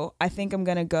 So I think I'm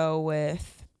gonna go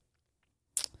with.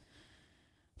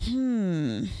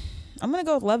 I'm gonna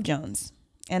go with Love Jones,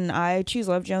 and I choose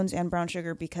Love Jones and Brown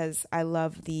Sugar because I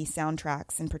love the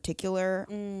soundtracks in particular,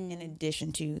 in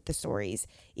addition to the stories,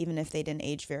 even if they didn't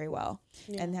age very well.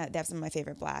 Yeah. And they have some of my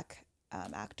favorite black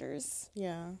actors.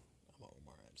 Yeah. I'm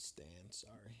Omar Stan.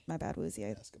 Sorry. My bad, Woozy.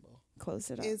 I Basketball.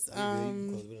 closed it up. Is We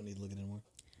don't need to look at it anymore.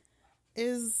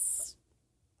 is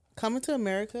Coming to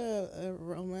America a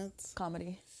romance?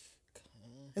 Comedy.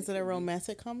 Is it a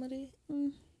romantic comedy?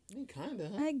 Kinda.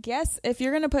 Huh? I guess if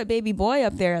you're gonna put Baby Boy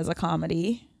up there as a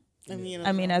comedy, I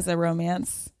mean, as a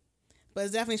romance. but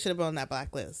it definitely should have been on that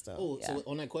blacklist though. Oh, so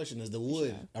on that question, is The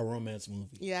Wood a romance movie?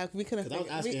 Yeah, we couldn't. 'Cause I was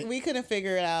asking- We couldn't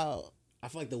figure it out. I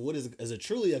feel like The Wood is a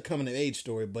truly a coming of age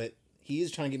story, but he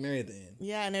is trying to get married at the end.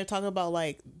 Yeah, and they're talking about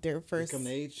like their first. Coming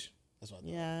of age. That's what I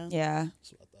thought. Yeah. Yeah,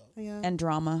 That's what I thought. Yeah. and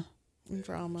drama. And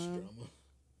drama. Drama.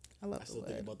 I love I the still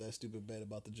think word. about that stupid bet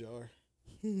about the jar.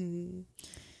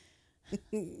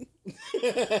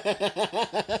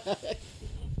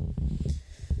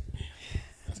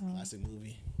 That's a classic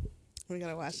movie. We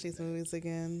gotta watch these movies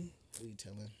again. What are you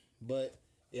telling? But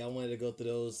yeah, I wanted to go through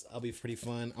those. I'll be pretty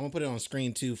fun. I'm gonna put it on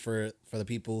screen too for the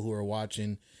people who are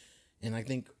watching. And I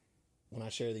think when I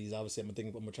share these, obviously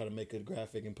I'm gonna try to make a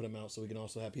graphic and put them out so we can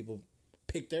also have people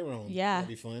pick their own. Yeah. That'd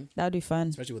be fun. That would be fun.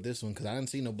 Especially with this one, because I didn't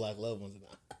see no Black Love ones.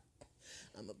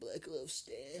 I'm a Black Love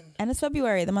stan. And it's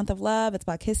February, the month of love. It's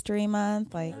Black History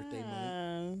Month. Like, Birthday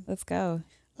month. let's go.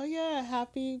 Oh yeah,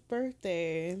 happy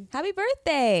birthday. Happy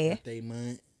birthday. Birthday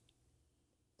month.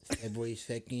 February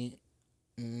 2nd.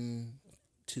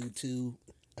 2/2.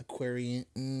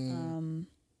 Aquarian.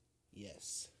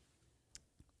 Yes.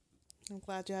 I'm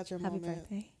glad you had your Happy moment.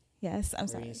 birthday. Yes, I'm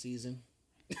Aquarian sorry. season.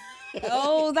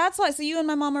 Oh, that's why. So you and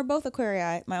my mom are both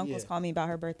Aquarii. My uncle's Yeah. calling me about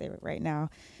her birthday right now.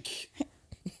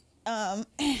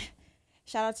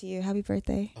 Shout out to you. Happy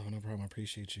birthday. Oh, no problem. I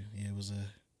appreciate you. Yeah, it was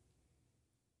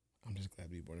I'm just glad to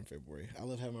be born in February. I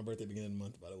love having my birthday beginning of the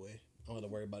month, by the way. I don't have to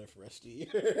worry about it for the rest of the year.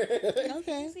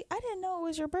 Okay. See, I didn't know it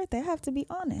was your birthday. I have to be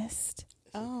honest.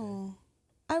 Oh.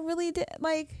 I really did.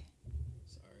 Like,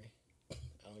 Sorry.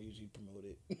 I don't usually promote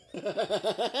it.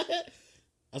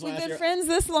 That's why we've I asked been friends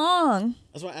this long.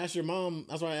 That's why I asked your mom.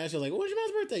 That's why I asked her, like, when's your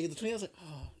mom's birthday? The 20th. I was like,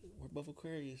 oh, we're both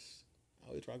Aquarius. I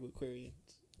always rock with Aquarians.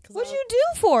 What'd you do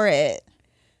for it?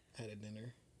 I had a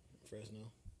dinner in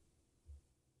Fresno.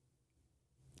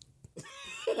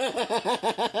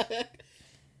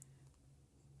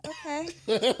 Okay.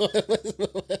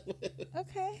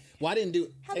 Okay. Well, I didn't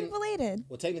do. Happy belated.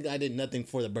 Well, technically, I did nothing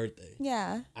for the birthday.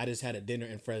 Yeah. I just had a dinner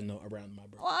in Fresno around my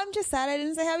birthday. Well, I'm just sad I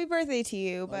didn't say happy birthday to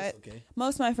you, but That's okay.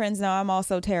 most of my friends know I'm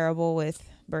also terrible with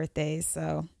birthdays,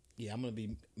 so Yeah, I'm gonna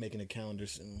be making a calendar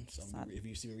soon. So not- if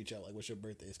you see me reach out, like, what's your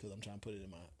birthday? It's because I'm trying to put it in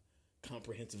my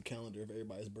comprehensive calendar of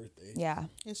everybody's birthday. yeah.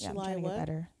 It's Yeah, I'm July trying to get what?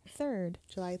 better. 3rd.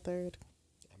 July 3rd.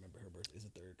 I remember her birthday is the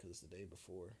 3rd because it's the day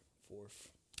before 4th.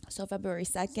 So February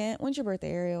 2nd. When's your birthday,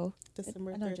 Ariel?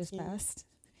 December I know it just 13th. passed.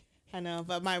 I know,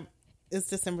 but it's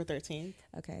December 13th.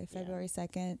 Okay, February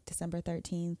 2nd, December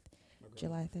 13th,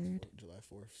 July 3rd. July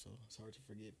 4th. So it's hard to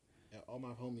forget. Yeah, all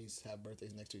my homies have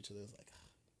birthdays next to each other. It's like,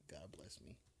 God bless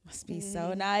me. Must be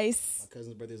so nice. My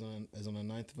cousin's birthday is on the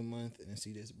 9th of the month, and then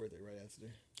CJ's birthday right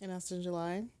after. And that's in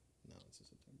July. No, it's in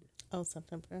September. Oh,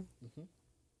 September.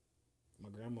 My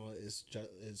grandma is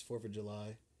 4th of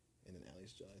July, and then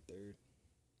Allie's July 3rd.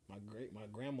 My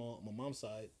grandma on my mom's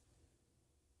side,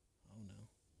 I don't know,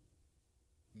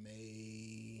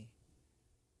 May.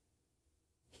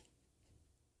 I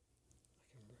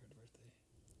can't remember her birthday.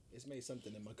 It's May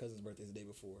something, and my cousin's birthday is the day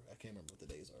before. I can't remember what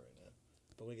the days are right now.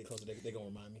 But when we get closer, they're gonna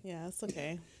remind me. Yeah, it's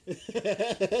okay.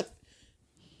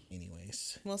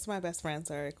 Anyways, Most of my best friends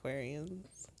are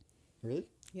Aquarians. really?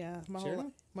 Yeah,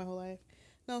 Sheridan? my whole life.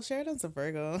 No, Sheridan's a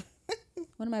Virgo.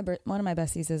 One of my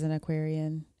besties is an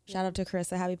Aquarian. Shout out to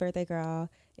Carissa. Happy birthday, girl.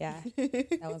 Yeah,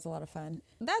 that was a lot of fun.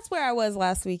 That's where I was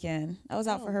last weekend. I was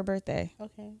out for her birthday.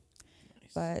 Okay.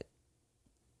 But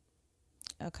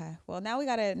okay. Well, now we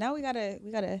gotta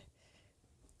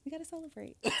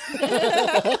celebrate.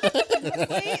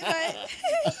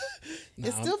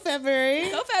 It's still February.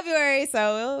 Still February,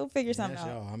 so we'll figure something That's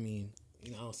out. y'all. I mean, I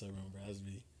don't still remember. I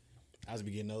was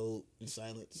be getting old in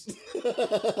silence.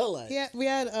 Like, Yeah, we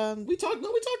had we talked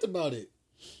about it.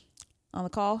 On the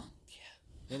call.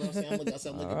 You know what I'm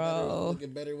saying? I'm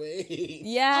looking better way.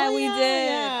 Yeah, Oh, we yeah, did.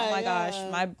 yeah, Oh my yeah.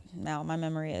 gosh, my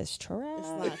memory is trash. It's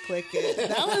not clicking.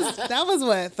 That was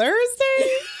what, Thursday?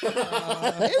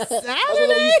 It's That's what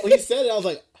Saturday. when you said it, I was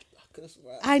like,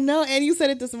 I know, and you said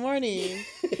it this morning.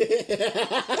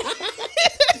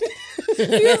 He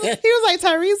was like,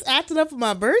 Tyrese acting up for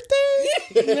my birthday?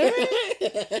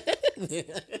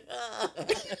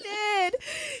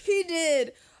 He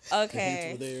did.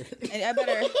 Okay. And I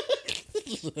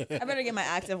better get my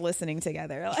active listening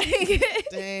together. Like,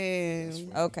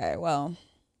 Damn. okay, well.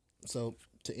 So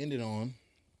to end it on,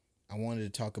 I wanted to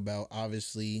talk about,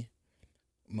 obviously,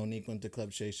 Monique went to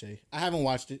Club Shay Shay. I haven't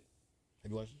watched it.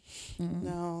 Have you watched it?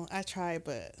 No, I tried,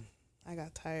 but I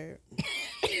got tired.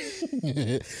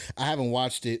 I haven't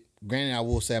watched it. Granted, I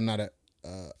will say I'm not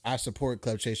I support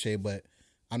Club Shay Shay, but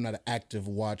I'm not an active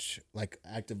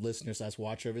listener /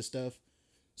 watcher of his stuff.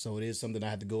 So it is something I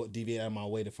had to go deviate out of my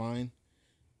way to find.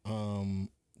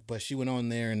 But she went on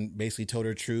there and basically told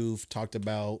her truth, talked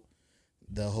about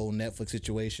the whole Netflix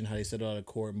situation, how they settled out of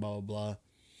court and blah, blah, blah.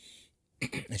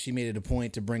 And she made it a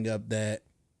point to bring up that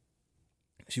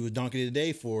she was donkey of the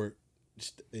day for,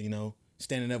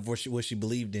 standing up for what she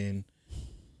believed in.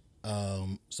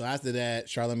 So after that,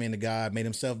 Charlamagne the God made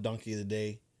himself donkey of the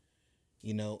day,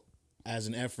 as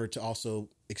an effort to also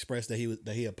express that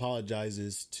he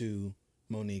apologizes to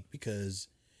Monique, because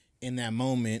in that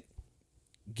moment,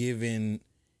 given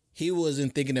he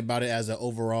wasn't thinking about it as an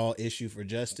overall issue for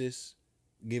justice,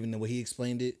 given the way he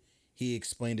explained it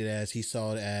as he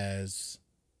saw it as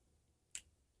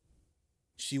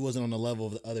she wasn't on the level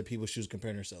of the other people she was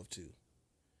comparing herself to.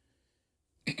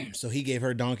 So he gave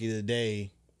her donkey of the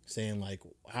day, saying like,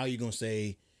 how are you going to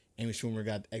say Amy Schumer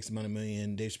got X amount of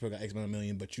million, Dave Chappelle got X amount of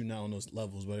million, but you're not on those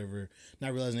levels, whatever.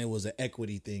 Not realizing it was an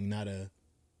equity thing, not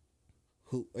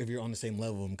if you're on the same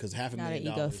level, because $500,000 not an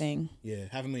ego thing. Yeah,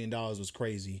 $500,000 was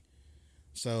crazy.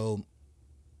 So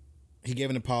he gave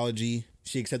an apology.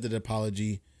 She accepted the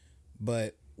apology.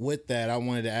 But with that, I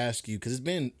wanted to ask you, because it's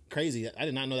been crazy. I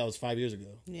did not know that was 5 years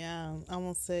ago. Yeah,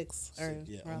 almost 6.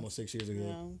 Almost 6 years ago.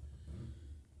 Yeah.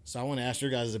 So I want to ask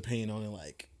your guys' opinion on it.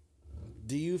 Like,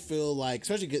 do you feel like,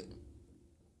 I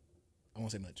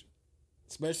won't say much,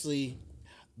 especially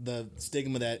the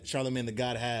stigma that Charlamagne the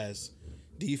God has,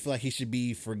 do you feel like he should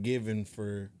be forgiven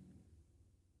for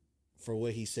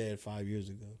what he said 5 years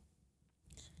ago?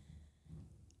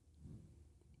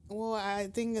 Well, I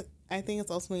think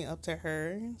it's ultimately up to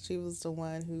her. She was the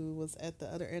one who was at the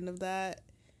other end of that,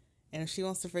 and if she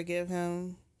wants to forgive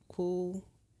him, cool.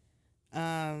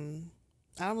 I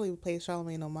don't really pay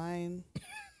Charlamagne no mind.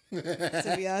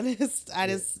 To be honest, I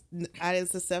just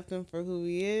accept him for who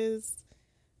he is.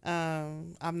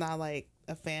 I'm not like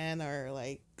a fan or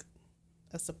like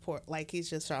a support. Like, he's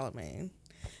just Charlamagne.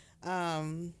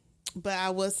 But I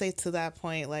would say to that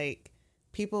point, like,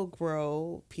 people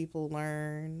grow, people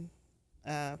learn,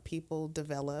 people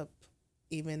develop,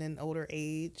 even in older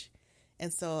age.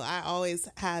 And so I always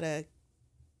had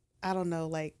I don't know,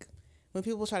 like, when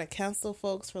people try to cancel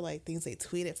folks for like things they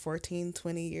tweeted 14,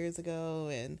 20 years ago,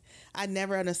 and I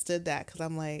never understood that, because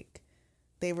I'm like,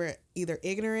 they were either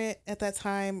ignorant at that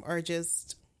time or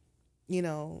just,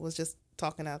 was just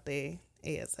talking out their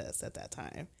ASS at that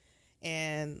time.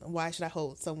 And why should I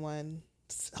hold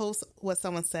what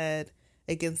someone said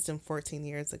against him 14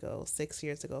 years ago, 6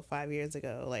 years ago, 5 years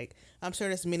ago? Like, I'm sure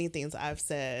there's many things I've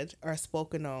said or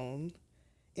spoken on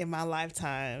in my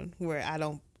lifetime where I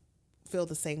don't feel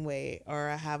the same way, or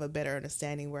I have a better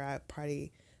understanding where I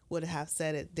probably would have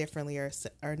said it differently or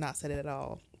not said it at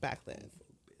all back then.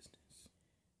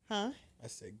 Huh? I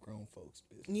said grown folks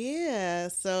business. Yeah,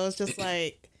 so it's just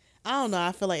like, I don't know.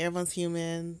 I feel like everyone's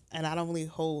human, and I don't really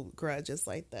hold grudges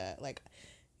like that. Like,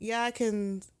 yeah, I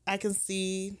can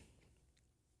see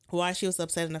why she was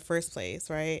upset in the first place,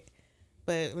 right?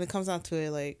 But when it comes down to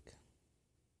it, like,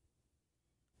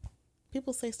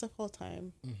 people say stuff all the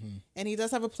time. Mm-hmm. And he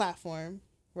does have a platform,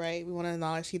 right? We want to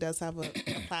acknowledge he does have a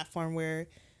platform where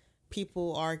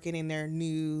people are getting their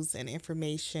news and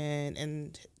information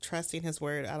and trusting his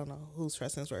word. I don't know who's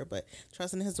trusting his word, but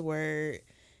trusting his word.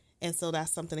 And so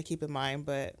that's something to keep in mind.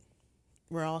 But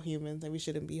we're all humans, and we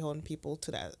shouldn't be holding people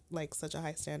to that, like, such a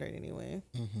high standard anyway.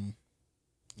 Mm-hmm.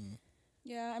 Mm.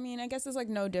 Yeah, I mean, I guess it's like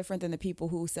no different than the people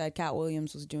who said Cat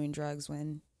Williams was doing drugs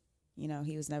when,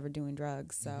 he was never doing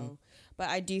drugs. So, but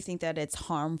I do think that it's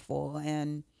harmful,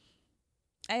 and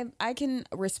I can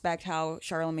respect how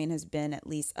Charlamagne has been at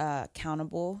least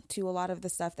accountable to a lot of the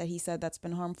stuff that he said that's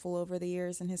been harmful over the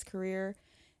years in his career.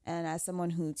 And as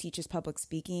someone who teaches public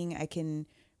speaking, I can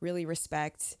really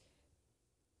respect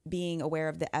being aware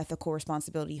of the ethical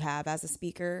responsibility you have as a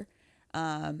speaker.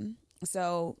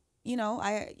 So,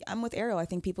 I'm with Ariel. I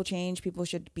think people change. People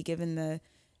should be given the,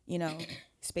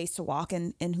 space to walk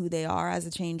in who they are as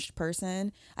a changed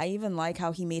person. I even like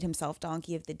how he made himself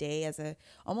donkey of the day as a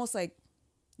almost like,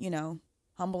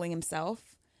 humbling himself.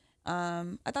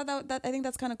 I thought that I think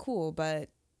that's kind of cool, but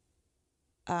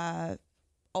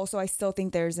also I still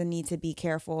think there's a need to be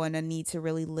careful and a need to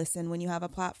really listen when you have a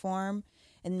platform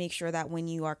and make sure that when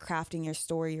you are crafting your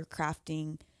story, you're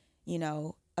crafting, you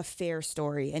know, a fair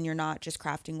story, and you're not just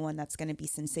crafting one that's going to be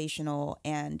sensational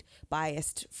and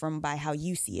biased by how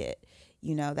you see it,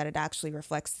 you know, that it actually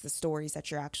reflects the stories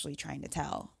that you're actually trying to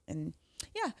tell. And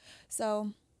yeah,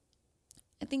 so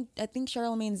I think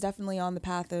Charlamagne's definitely on the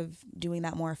path of doing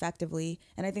that more effectively.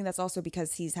 And I think that's also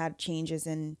because he's had changes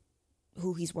in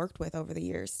who he's worked with over the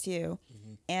years too.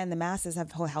 Mm-hmm. And the masses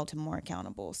have held him more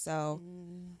accountable. So,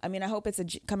 I mean, I hope it's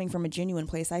coming from a genuine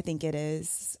place. I think it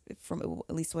is, from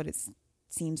at least what it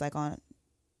seems like on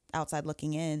outside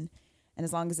looking in. And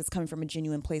as long as it's coming from a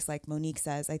genuine place, like Monique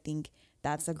says, I think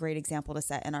that's a great example to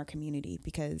set in our community,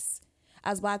 because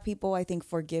as Black people, I think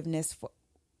forgiveness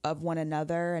of one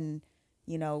another and,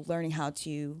 you know, learning how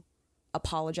to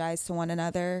apologize to one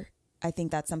another, I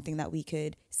think that's something that we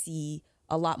could see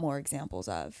a lot more examples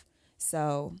of.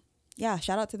 So yeah,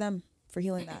 shout out to them for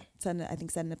healing that. I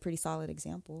think setting a pretty solid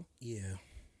example. Yeah,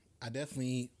 I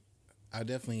definitely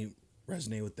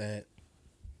resonate with that.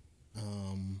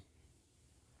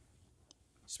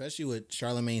 Especially with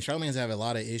Charlamagne. Charlamagne's have a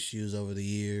lot of issues over the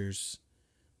years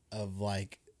of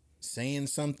like saying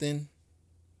something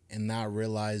and not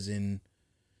realizing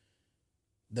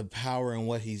the power in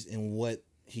what he's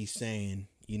saying,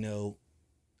 you know,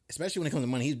 especially when it comes to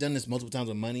money. He's done this multiple times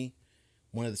with money.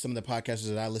 Some of the podcasters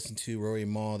that I listen to, Rory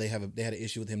and Mal, they had an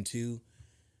issue with him too.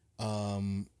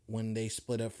 When they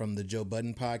split up from the Joe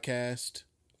Budden podcast,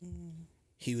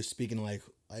 he was speaking like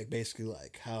basically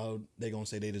like how they gonna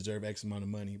say they deserve X amount of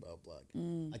money, blah blah.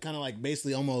 I kind of like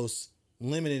basically almost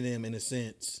limited him in a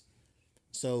sense.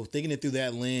 So thinking it through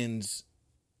that lens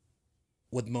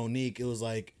with Monique, it was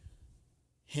like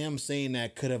him saying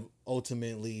that could have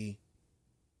ultimately,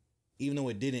 even though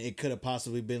it didn't, it could have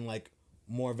possibly been like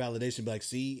more validation. Be like,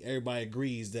 see, everybody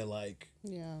agrees that like,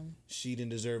 yeah, she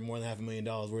didn't deserve more than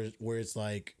 $500,000. Where it's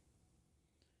like,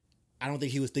 I don't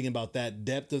think he was thinking about that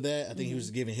depth of that. I think he was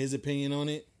just giving his opinion on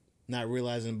it, not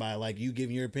realizing by like you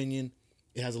giving your opinion,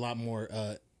 it has a lot more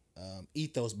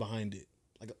ethos behind it.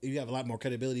 Like you have a lot more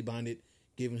credibility behind it,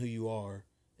 given who you are,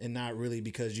 and not really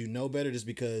because you know better, just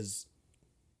because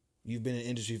you've been in the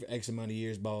industry for X amount of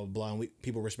years, blah blah blah. And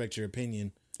people respect your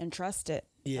opinion and trust it.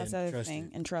 Yeah, that's the other thing,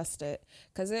 and trust it,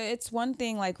 because it's one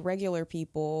thing like regular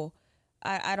people.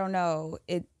 I don't know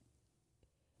it.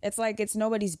 It's like it's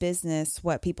nobody's business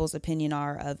what people's opinion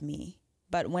are of me.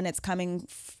 But when it's coming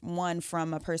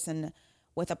from a person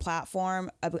with a platform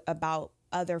about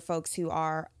other folks who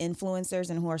are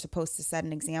influencers and who are supposed to set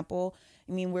an example,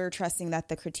 I mean, we're trusting that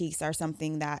the critiques are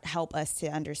something that help us to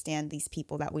understand these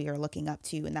people that we are looking up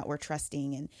to and that we're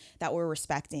trusting and that we're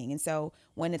respecting. And so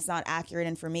when it's not accurate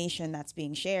information that's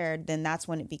being shared, then that's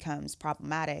when it becomes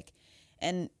problematic.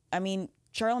 And I mean,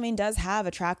 Charlamagne does have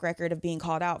a track record of being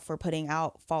called out for putting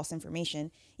out false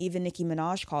information. Even Nicki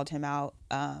Minaj called him out,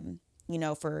 you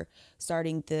know, for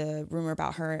starting the rumor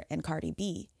about her and Cardi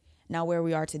B. Now, where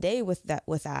we are today with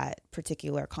that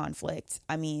particular conflict,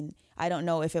 I mean, I don't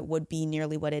know if it would be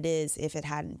nearly what it is if it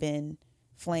hadn't been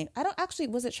flamed.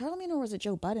 Was it Charlamagne or was it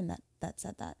Joe Budden that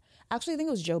said that? Actually, I think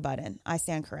it was Joe Budden. I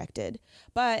stand corrected.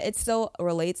 But it still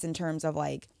relates in terms of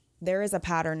like, there is a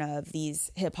pattern of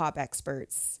these hip hop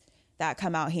experts that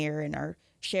come out here and are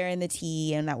sharing the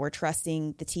tea and that we're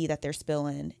trusting the tea that they're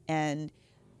spilling. And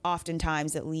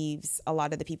oftentimes it leaves a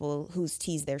lot of the people whose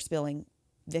teas they're spilling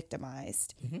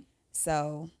victimized. Mm-hmm.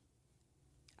 So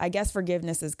I guess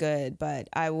forgiveness is good, but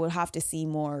I would have to see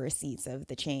more receipts of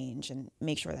the change and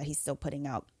make sure that he's still putting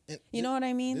out. You know what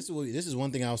I mean? This is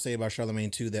one thing I'll say about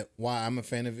Charlamagne too, that why I'm a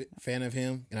fan of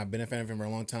him, and I've been a fan of him for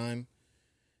a long time.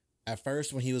 At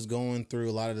first, when he was going through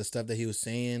a lot of the stuff that he was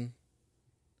saying,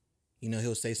 you know,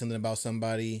 he'll say something about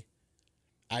somebody.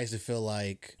 I used to feel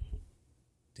like,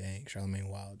 dang, Charlamagne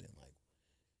wild. And like,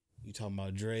 you talking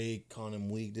about Drake, calling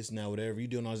him weak, this and that, whatever. You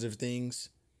doing all these different things.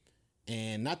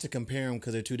 And not to compare them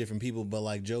because they're two different people, but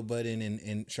like Joe Budden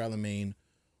and Charlamagne,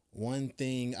 one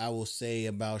thing I will say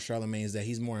about Charlamagne is that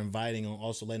he's more inviting on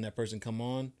also letting that person come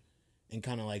on and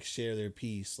kind of like share their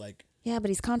piece. Like, yeah, but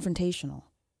he's confrontational.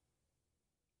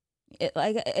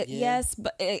 Yes,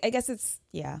 but I guess it's,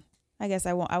 yeah. I guess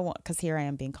I won't because here I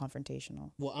am being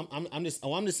confrontational. Well, I'm just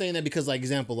saying that because, like,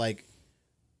 example, like,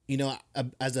 you know,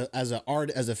 as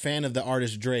a fan of the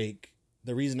artist Drake,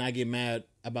 the reason I get mad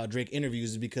about Drake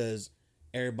interviews is because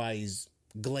everybody's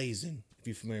glazing, if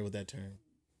you're familiar with that term,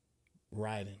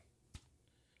 riding.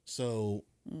 So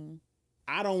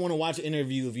I don't want to watch an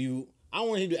interview of you. I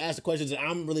want him to ask the questions that I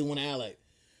really want to ask, like,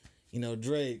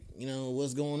 Drake,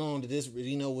 what's going on? Did this,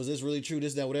 was this really true?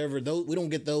 This, that, whatever. Those, we don't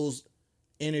get those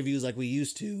interviews like we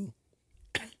used to,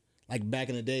 like back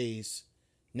in the days.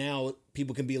 Now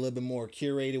people can be a little bit more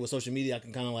curated with social media. I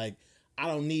can kind of like, I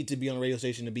don't need to be on a radio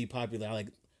station to be popular.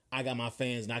 I got my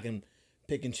fans and I can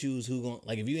pick and choose who going,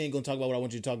 like, if you ain't gonna talk about what I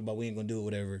want you to talk about, we ain't gonna do it,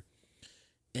 whatever.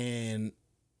 And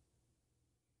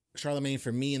Charlamagne,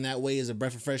 for me, in that way, is a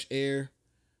breath of fresh air,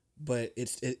 but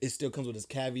it still comes with its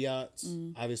caveats,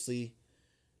 obviously.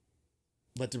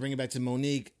 But to bring it back to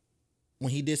Monique,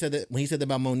 when he said that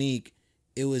about Monique,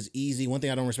 it was easy. One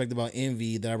thing I don't respect about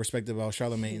Envy that I respect about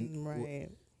Charlamagne, Right,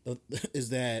 is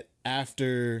that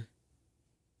after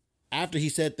he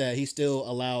said that, he still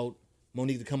allowed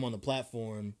Monique to come on the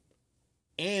platform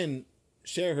and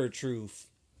share her truth.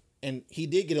 And he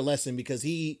did get a lesson because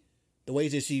the way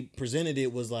that she presented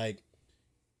it was like,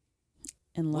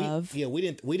 In love. we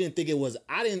didn't think it was,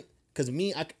 because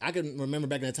I can remember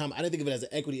back in that time, I didn't think of it as an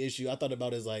equity issue. I thought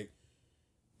about it as like,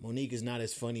 Monique is not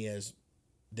as funny as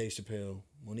Dave Chappelle.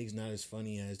 Monique's not as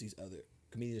funny as these other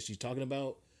comedians she's talking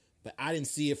about. But I didn't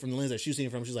see it from the lens that she was seeing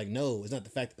it from. She's like, no, it's not the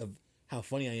fact of how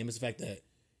funny I am. It's the fact that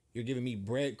you're giving me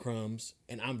breadcrumbs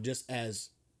and I'm just as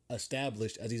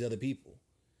established as these other people.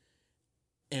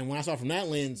 And when I saw it from that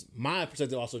lens, my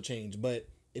perspective also changed. But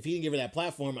if he didn't give her that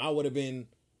platform, I would have been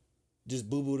just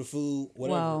boo-boo the fool,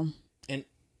 whatever. Well, and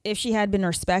if she had been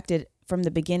respected from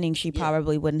the beginning, she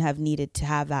probably wouldn't have needed to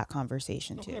have that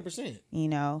conversation too.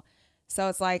 100%. So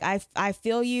it's like, I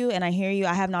feel you and I hear you.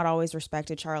 I have not always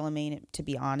respected Charlamagne, to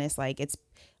be honest. Like it's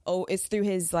through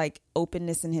his like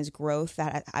openness and his growth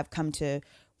that I've come to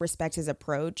respect his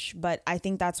approach. But I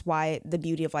think that's why the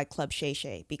beauty of like Club Shay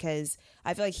Shay, because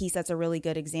I feel like he sets a really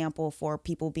good example for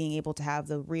people being able to have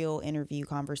the real interview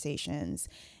conversations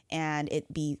and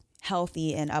it be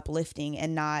healthy and uplifting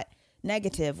and not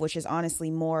negative, which is honestly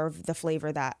more of the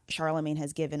flavor that Charlamagne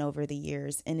has given over the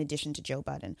years, in addition to Joe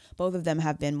Budden. Both of them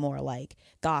have been more like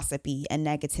gossipy and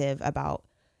negative about,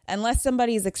 unless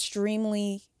somebody is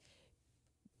extremely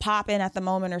popping at the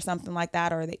moment or something like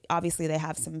that, or they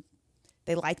have some,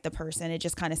 they like the person. It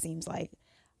just kind of seems like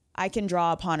I can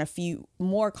draw upon a few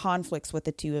more conflicts with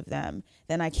the two of them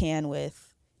than I can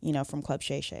with, from Club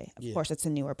Shay Shay. Of course, it's a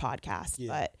newer podcast,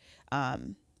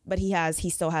 but he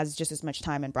still has just as much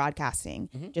time in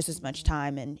broadcasting, just as much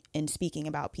time in speaking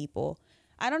about people.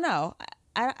 I don't know.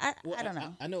 I don't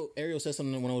know. I know Ariel said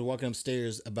something when I was walking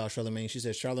upstairs about Charlamagne. She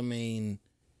said Charlamagne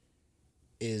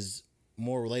is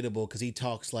more relatable because he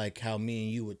talks like how me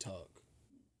and you would talk.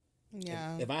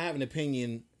 yeah. If I have an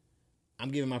opinion, I'm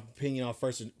giving my opinion off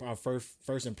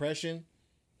first impression,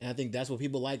 and I think that's what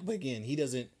people like. But again, he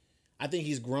doesn't. I think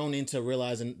he's grown into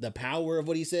realizing the power of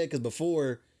what he said, because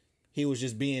before he was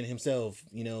just being himself,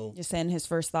 just saying his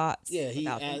first thoughts. Yeah,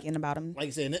 without thinking about him. Like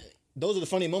I said, those are the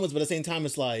funny moments, but at the same time,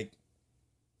 it's like,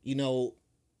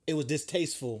 it was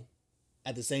distasteful.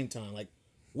 At the same time, like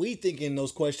we thinking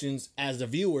those questions as the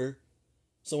viewer,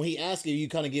 so when he asks you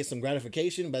kind of get some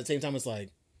gratification, but at the same time, it's like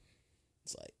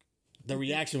the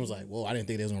reaction was like, "Whoa, I didn't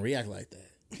think they was gonna react like that."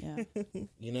 Yeah,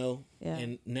 Yeah.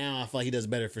 And now I feel like he does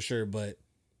better for sure. But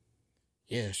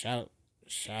yeah, shout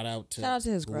out to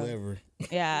his growth. whoever.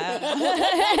 Yeah.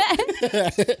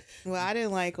 What I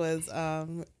didn't like was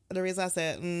the reason I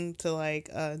said to like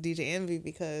DJ Envy,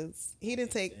 because he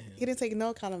didn't take no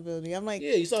accountability. I'm like,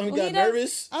 Yeah, you saw him got he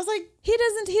nervous. I was like, he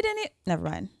didn't. Never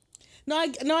mind. no,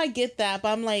 I get that, but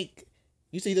I'm like,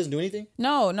 You say he doesn't do anything?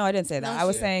 No, I didn't say that. No, I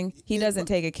was shit. saying he doesn't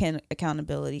take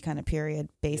accountability kind of period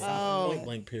based on, Point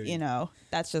blank period.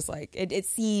 that's just like, it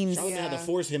seems. Charlamagne had to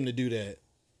force him to do that.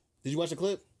 Did you watch the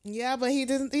clip? yeah, but he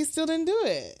still didn't do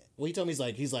it. Well, he told me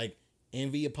he's like,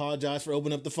 Envy apologized for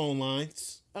opening up the phone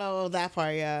lines. Oh, that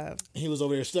part, yeah. He was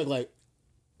over there stuck like,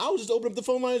 I was just opening up the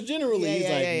phone lines generally.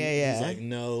 Yeah, He's like,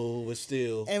 no, but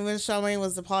still. And when Charlamagne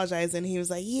was apologizing, he was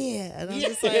like, yeah. And I'm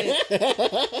just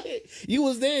like, You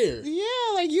was there.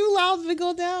 yeah, like you allowed it to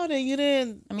go down and you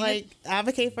didn't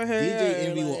advocate for her. DJ or,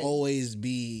 Envy will like, always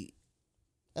be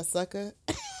a sucker.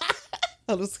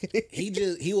 I'm just kidding.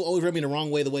 he will always rub me the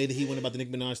wrong way, the way that he went about the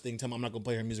Nicki Minaj thing, telling me I'm not gonna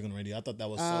play her music on the radio. I thought that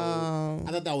was I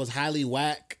thought that was highly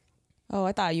whack. Oh,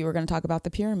 I thought you were going to talk about the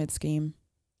pyramid scheme.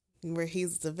 Where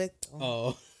he's the victim.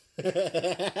 Oh.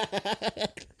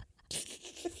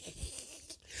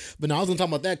 But no, I was gonna talk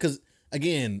about that because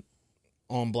again,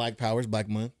 on Black Power's Black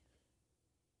Month,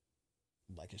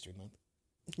 Black History Month,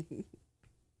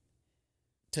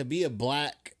 to be a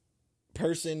black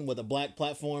person with a black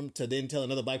platform to then tell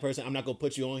another black person I'm not gonna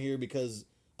put you on here because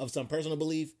of some personal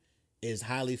belief is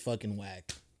highly fucking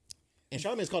whack. And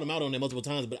Charlamagne's called him out on it multiple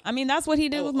times, but I mean, that's what he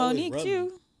did with always Monique rub too.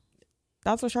 me.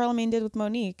 That's what Charlamagne did with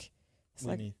Monique. It's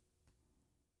What like, do you mean?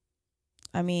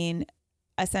 I mean,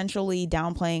 essentially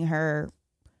downplaying her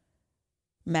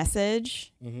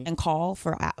message and call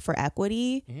for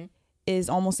equity is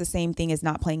almost the same thing as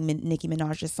not playing Nicki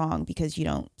Minaj's song because you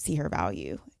don't see her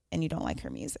value and you don't like her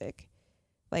music.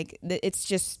 Like, it's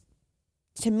just,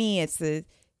 to me, it's the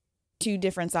two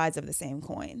different sides of the same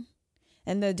coin.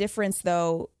 And the difference,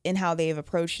 though, in how they've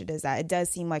approached it is that it does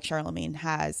seem like Charlemagne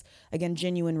has, again,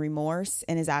 genuine remorse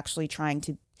and is actually trying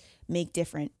to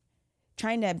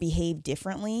behave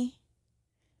differently.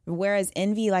 Whereas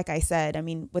Envy, like I said, I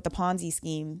mean, with the Ponzi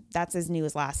scheme, that's as new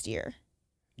as last year.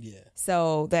 Yeah.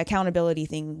 So the accountability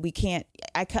thing,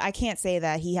 I can't say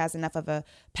that he has enough of a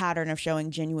pattern of showing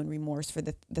genuine remorse for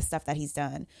the stuff that he's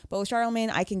done. But with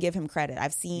Charlemagne, I can give him credit.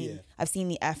 I've seen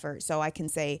the effort, so I can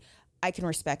say I can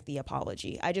respect the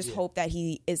apology. I just hope that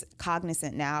he is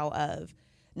cognizant now of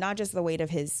not just the weight of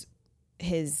his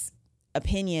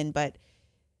opinion, but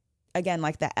again,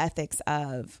 like the ethics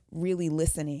of really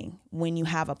listening when you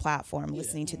have a platform,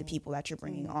 listening to the people that you're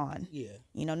bringing on. Yeah.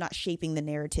 You know, not shaping the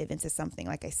narrative into something,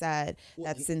 like I said,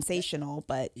 that's sensational,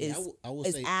 but is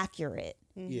accurate.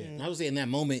 Yeah. And I would say in that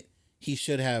moment, he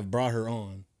should have brought her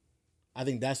on. I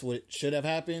think that's what should have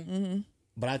happened.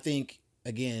 But I think,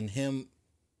 again, him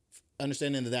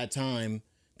understanding at that time,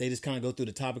 they just kind of go through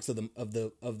the topics of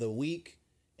the week,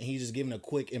 and he's just giving a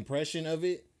quick impression of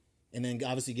it. And then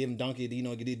obviously giving Donkey,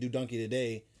 do Donkey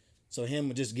today. So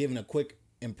him just giving a quick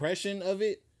impression of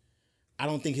it, I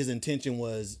don't think his intention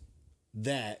was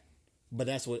that, but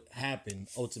that's what happened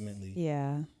ultimately.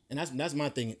 Yeah. And that's my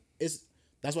thing. That's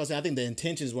why I say I think the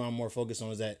intention is where I'm more focused on,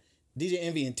 is that DJ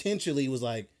Envy intentionally was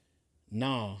like,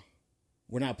 nah,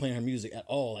 we're not playing her music at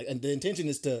all. Like, and the intention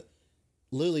is to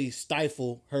literally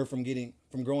stifle her from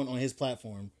growing on his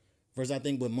platform. Versus I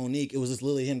think with Monique, it was just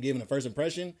literally him giving a first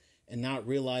impression and not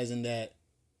realizing that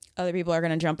other people are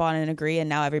going to jump on and agree, and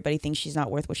now everybody thinks she's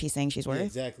not worth what she's saying she's worth. Yeah,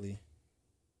 exactly.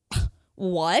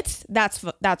 What? That's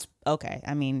okay.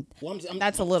 I mean,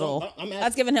 that's a little.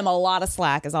 That's giving him a lot of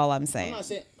slack, is all I'm saying.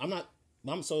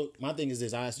 My thing is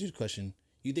this: I asked you the question.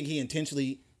 You think he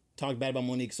intentionally talked bad about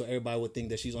Monique so everybody would think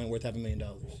that she's only worth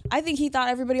 $500,000? I think he thought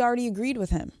everybody already agreed with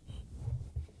him,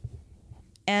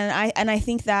 and I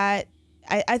think that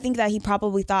he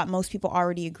probably thought most people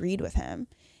already agreed with him.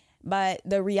 But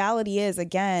the reality is,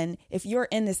 again, if you're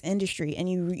in this industry and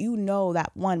you know that,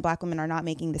 one, black women are not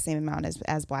making the same amount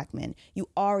as black men, you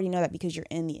already know that because you're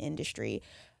in the industry.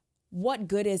 What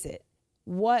good is it?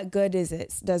 What good does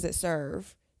it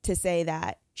serve to say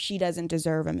that she doesn't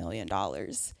deserve $1 million?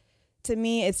 To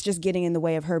me, it's just getting in the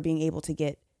way of her being able to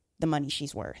get the money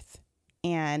she's worth.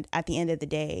 And at the end of the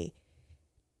day,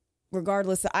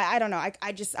 regardless, I don't know. I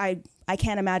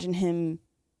can't imagine him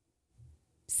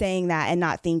saying that and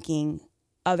not thinking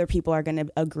other people are going to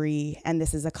agree and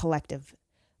this is a collective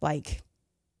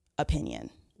opinion.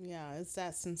 Yeah, it's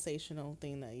that sensational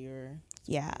thing that you're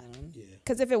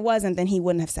because if it wasn't, then he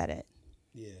wouldn't have said it.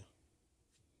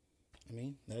 I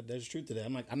mean, there's truth to that.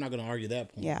 I'm not going to argue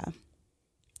that point. Yeah,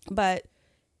 but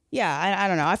I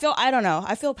don't know.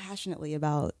 I feel passionately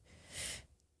about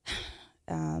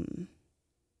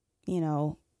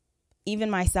even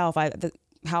myself.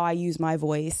 How I use my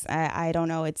voice. I don't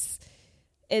know. It's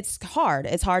hard.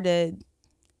 It's hard to,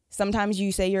 sometimes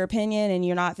you say your opinion and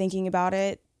you're not thinking about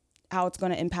it, how it's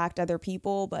going to impact other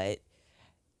people. But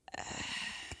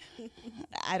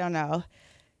I don't know.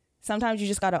 Sometimes you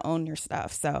just got to own your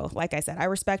stuff. So like I said, I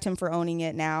respect him for owning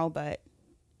it now, but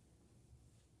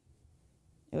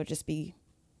it would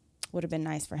have been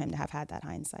nice for him to have had that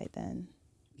hindsight then.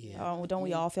 Yeah. Oh, don't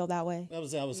we all feel that way? I would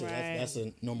say that's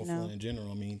a normal feeling in general.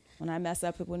 I mean, when I mess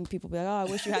up, when people be like, "Oh, I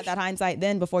wish you had that hindsight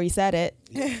then before you said it."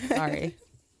 Yeah. Sorry.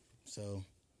 So,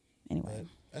 anyway,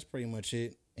 that's pretty much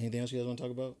it. Anything else you guys want to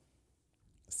talk about?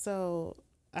 So,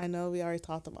 I know we already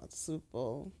talked about the Super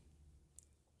Bowl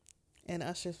and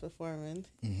Usher's performance.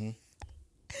 Mm-hmm.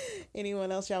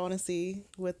 Anyone else y'all want to see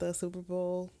with the Super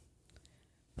Bowl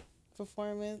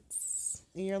performance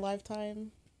in your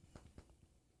lifetime?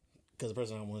 Because the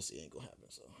person I want to see ain't gonna happen.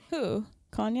 So who?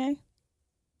 Kanye?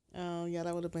 Oh yeah,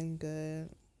 that would have been good.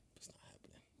 It's not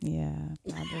happening. Yeah,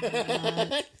 probably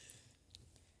not.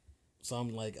 So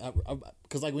I'm like,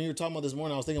 because like when you were talking about this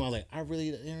morning, I was thinking about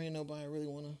there ain't nobody I really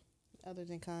want to. Other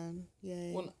than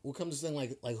Kanye. We'll come to saying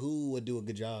like who would do a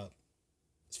good job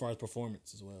as far as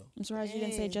performance as well. I'm surprised you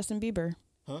didn't say Justin Bieber.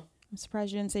 Huh? I'm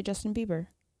surprised you didn't say Justin Bieber.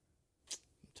 I'm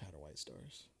tired of white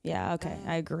stars. Yeah, okay,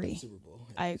 I agree. Super Bowl.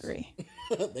 I agree.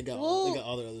 they got all their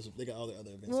other events.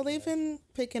 Well, they've been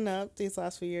picking up these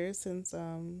last few years since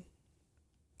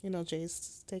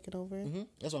Jay's taken over. Mm-hmm.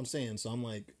 That's what I'm saying. So I'm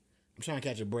trying to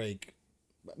catch a break.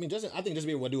 I mean, I think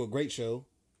Justin Bieber will do a great show.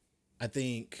 I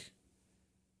think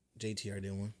JT already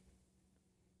did one.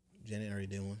 Janet already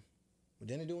did one. What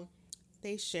Janet doing?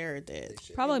 They shared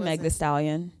it. Probably It Meg the wasn't-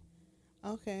 Stallion.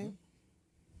 Okay.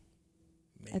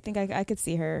 I think I could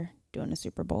see her doing a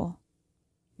Super Bowl.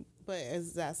 But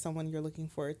is that someone you're looking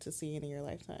forward to seeing in your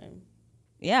lifetime?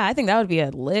 Yeah, I think that would be a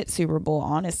lit Super Bowl,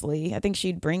 honestly. I think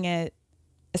she'd bring it,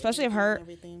 especially if her.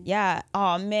 Everything. Yeah.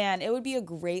 Oh, man. It would be a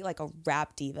great, like, a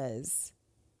rap divas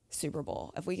Super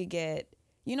Bowl. If we could get,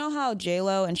 you know how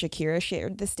J-Lo and Shakira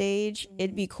shared the stage?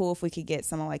 It'd be cool if we could get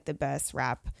some of, like, the best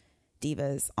rap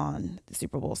divas on the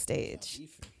Super Bowl stage.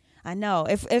 I know.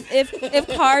 If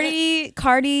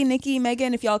Cardi, Nicki,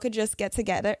 Megan, if y'all could just get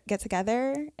together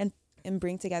and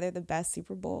bring together the best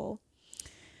Super Bowl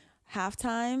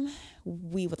halftime,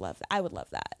 we would love that. I would love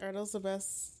that. Are those the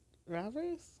best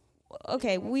rappers?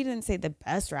 Okay, we didn't say the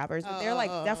best rappers, but they're like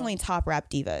Oh. definitely top rap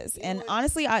divas. And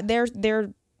honestly,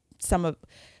 they're some of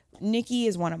Nicki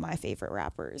is one of my favorite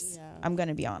rappers. Yeah. I'm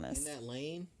gonna be In honest. that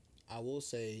lane, I will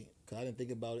say, because I didn't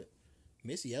think about it,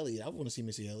 Missy Elliott. I want to see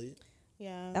Missy Elliott.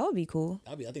 Yeah. That would be cool.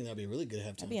 I think that'd be a really good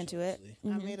halftime. I'd be into show, it.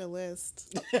 actually. I made a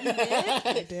list.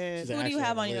 I did. She's Who do you actually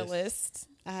have on on the your list. list?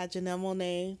 I had Janelle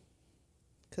Monáe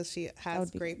because she has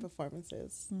would be great good.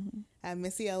 performances. I had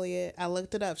Missy Elliott. I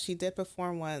looked it up. She did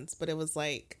perform once, but it was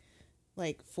like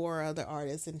 4 other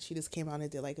artists, and she just came out and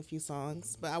did like a few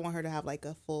songs. But I want her to have like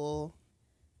a full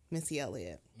Missy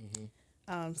Elliott.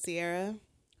 Sierra,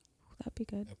 That'd be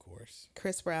good. Of course.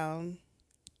 Chris Brown,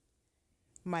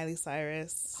 Miley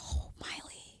Cyrus, Oh,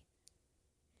 Miley.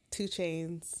 2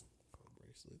 Chainz, Gold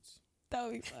bracelets. That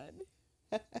would be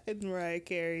fun. and Mariah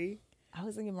Carey. I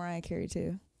was thinking Mariah Carey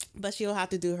too. But she'll have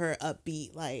to do her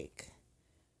upbeat, like,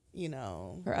 you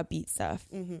know. Her upbeat stuff.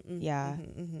 Yeah.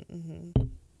 Mm-hmm.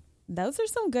 Those are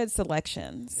some good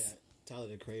selections. Yeah, Tyler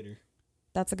the Creator.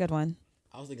 That's a good one.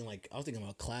 I was thinking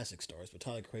about classic stars, but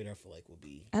Tyler the Creator I feel like would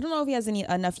be. I don't know if he has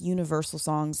enough universal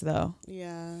songs though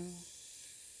Yeah.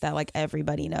 that like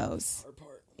everybody knows. Hard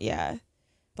part. Yeah.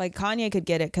 Like Kanye could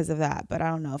get it because of that, but I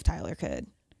don't know if Tyler could.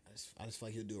 I just feel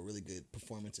like he'll do a really good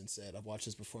performance in set. I've watched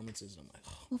his performances and I'm like,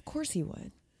 oh, Well, of course he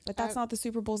would. But that's not the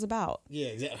Super Bowl's about. yeah,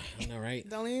 exactly. I know, right?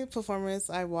 The only performance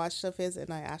I watched of his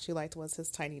and I actually liked was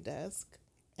his Tiny Desk.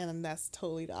 And that's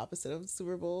totally the opposite of the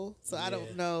Super Bowl. So I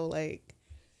don't know, like,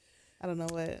 I don't know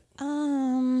what.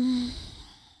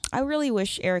 I really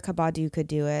wish Erykah Badu could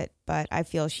do it, but I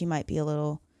feel she might be a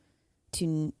little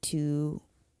too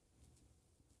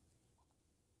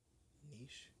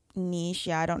niche.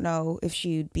 Yeah, I don't know if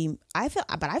she'd be. I feel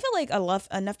like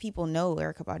enough people know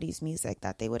Erykah Badu's music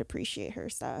that they would appreciate her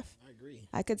stuff. I agree.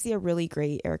 I could see a really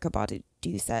great Erykah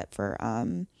Badu set for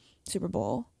Super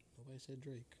Bowl. Nobody said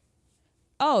Drake.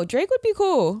 Oh, Drake would be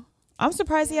cool. I'm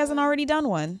surprised he hasn't already done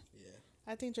one.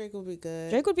 I think Drake will be good.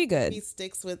 Drake would be good. He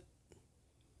sticks with,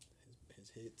 His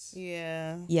hits.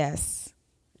 yeah. Yes.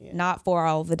 Yeah. Not for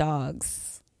all the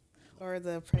dogs Or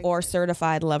the pregnant. or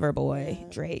certified lover boy Yeah.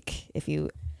 Drake. If you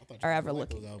I thought you are guys ever would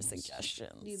like looking those for albums.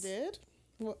 suggestions, You did?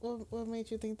 What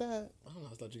made you think that? I don't know.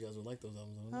 I thought you guys would like those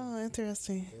albums. I don't know. Oh,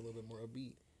 interesting. They're a little bit more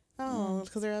upbeat. Oh,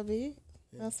 because they're upbeat?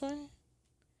 Yeah. That's why?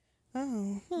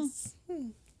 Oh,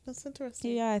 that's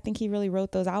interesting. Yeah, I think he really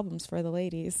wrote those albums for the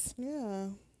ladies. Yeah.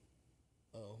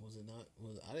 Oh, was it not?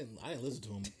 I didn't listen to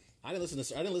him. I didn't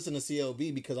listen to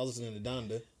CLB because I was listening to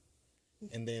Donda.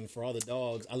 And then for all the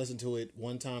dogs, I listened to it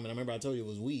one time, and I remember I told you it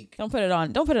was weak. Don't put it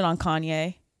on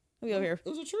Kanye. We over here. It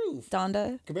was the truth.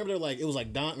 Donda. Remember, it was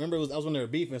like Don. Remember, that was when they were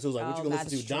beefing. So it was like, what you gonna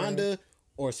listen to, Donda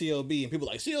or CLB? And people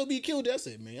were like, CLB killed it. I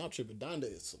said, man, y'all tripping. Donda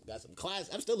got some class.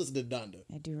 I'm still listening to Donda.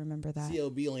 I do remember that.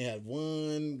 CLB only had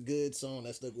one good song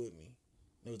that stuck with me.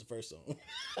 It was the first song.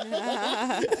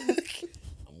 I'm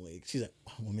like, she's like,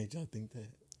 oh, what made y'all think that?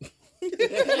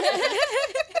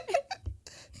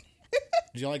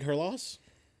 Did y'all like Her Loss?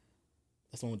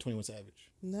 That's the one with 21 Savage.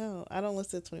 No, I don't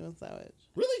listen to 21 Savage.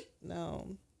 Really?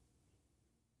 No.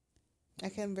 I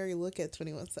can't very look at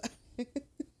 21 Savage.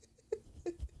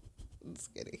 I'm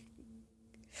just kidding.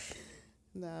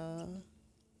 No.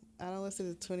 I don't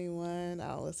listen to 21. I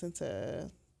don't listen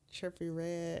to Trippie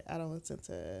Redd. I don't listen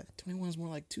to... 21 is more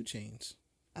like 2 Chainz.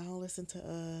 I don't listen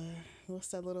to... what's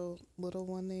that little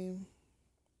one name?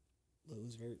 Lil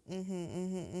Uzi Vert.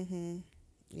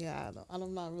 Yeah,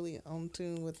 I'm not really on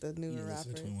tune with the newer Yeah,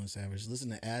 listen rappers. to 21 Savage.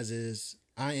 Listen to As Is.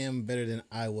 I Am Better Than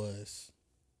I Was.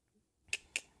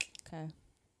 Okay.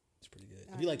 It's pretty good.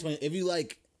 If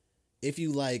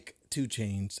you like 2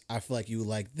 Chainz, I feel like you would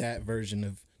like that version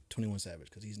of 21 Savage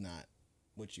because he's not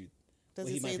what you. Does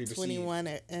what he might say be perceived. 21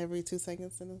 every 2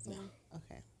 seconds in the song?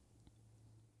 Okay.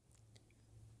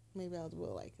 Maybe I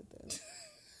will like it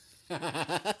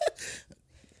then.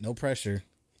 No pressure.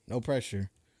 No pressure.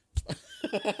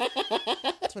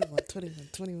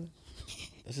 21.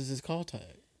 This is his call tag.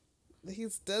 He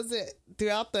does it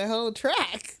throughout the whole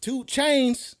track. 2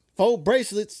 chains, 4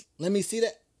 bracelets. Let me see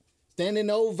that. Standing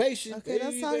ovation. Okay,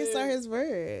 that's how he baby. started his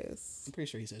verse. I'm pretty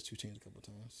sure he says 2 chains a couple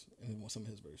times in some of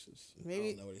his verses. Maybe-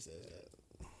 I don't know what he says.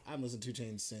 I haven't listened to 2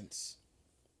 Chains since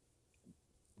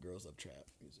Girls Love Trap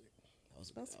music. That was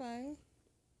a good That's album. fine.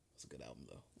 That's a good album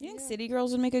though. You think City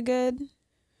Girls would make a good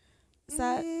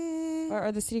set? Mm, Or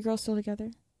are the City Girls still together?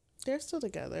 they're still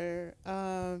together.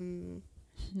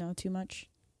 No, too much.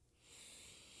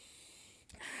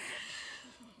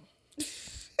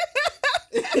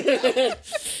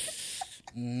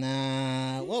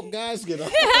 Nah. Well, guys, get up.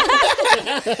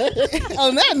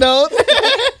 On that note,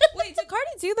 Wait, did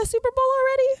Cardi do the Super Bowl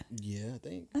already? Yeah, I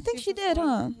think I think she did,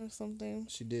 huh? or something.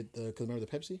 she did. Cause remember the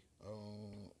Pepsi?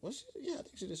 Was she? Yeah, I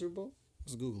think she did Super Bowl.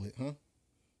 Let's Google it, huh?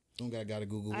 Don't gotta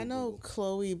Google. I know Google.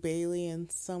 Chloe Bailey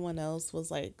and someone else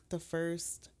was like the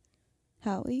first.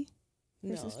 Hallie? Her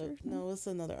No, sister? no, it's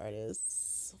another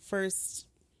artist. First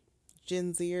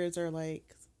Gen Zers or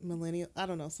like millennial, I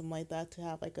don't know, something like that, to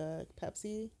have like a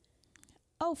Pepsi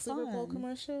Oh, Super Bowl fun.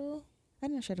 commercial. I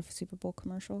didn't know she had a Super Bowl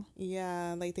commercial.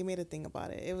 Yeah, like they made a thing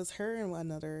about it. It was her and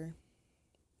another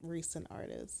recent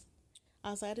artist.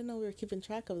 I was like, I didn't know we were keeping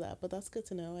track of that, but that's good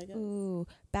to know, I guess. Ooh,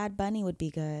 Bad Bunny would be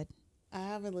good. I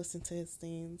haven't listened to his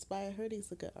things, but I heard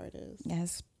he's a good artist. Yeah,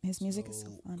 his music is so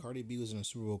So, fun. Cardi B was in a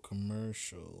Super Bowl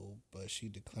commercial, but she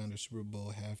declined her Super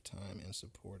Bowl halftime in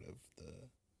support of the.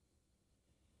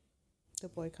 The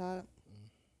boycott.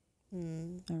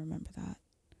 Mm. I remember that.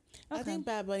 I think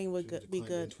Bad Bunny would She be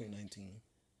declined it in good. 2019.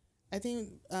 I think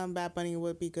Bad Bunny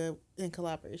would be good in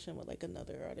collaboration with like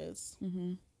another artist.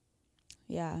 Mm-hmm.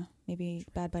 Yeah, maybe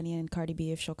Bad Bunny and Cardi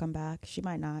B if she'll come back. She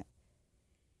might not.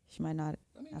 She might not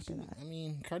I mean, after that. I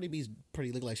mean, Cardi B's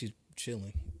pretty. Look like she's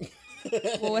chilling.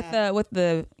 Well, with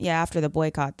the after the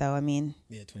boycott though, I mean,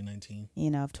 Yeah,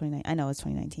 2019. of 29. I know it's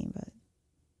 2019, but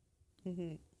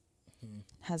Mm-hmm.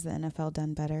 has the NFL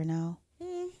done better now?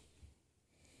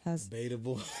 Has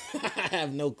Debatable. I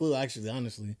have no clue, actually,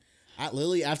 honestly.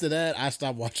 Literally, after that, I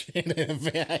stopped watching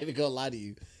NFL. I ain't even gonna lie to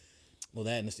you. Well,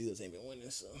 that and the Steelers ain't been winning,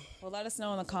 so well, let us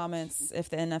know in the comments if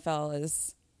the NFL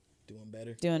is doing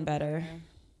better. doing better.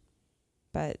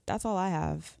 But that's all I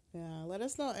have. Yeah, let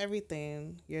us know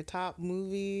everything. Your top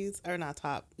movies, or not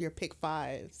top, your pick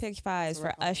fives. Pick fives for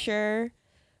Wrap up. Usher,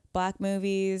 Black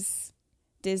movies,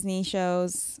 Disney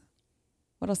shows.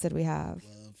 What else did we have?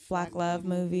 Black love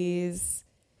movies.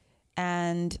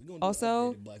 And We gonna do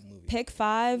also updated Black movie. pick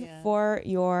 5 Yeah. for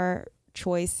your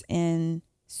choice in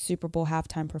Super Bowl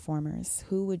halftime performers.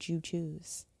 Who would you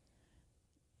choose?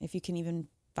 If you can even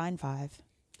find 5.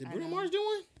 Did Bruno Mars do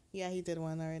one? Yeah, he did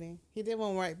one already. He did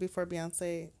one right before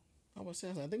Beyonce. I was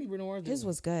saying, I think Bruno Mars did His one.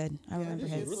 was good. I remember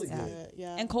his his. was really yeah. good.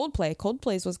 Yeah. And Coldplay.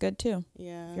 Coldplay's was good too.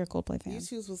 Yeah. If you're a Coldplay fan.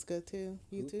 YouTube's was good too.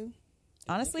 You too? Linkin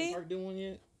Honestly, Park did one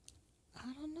yet?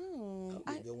 I don't know.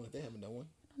 That'd be a good one if they haven't done one.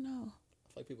 I don't know.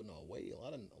 I feel like people know a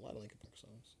lot of Linkin Park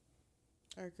songs.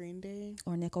 Or Green Day.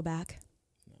 Or Nickelback.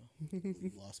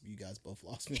 You guys both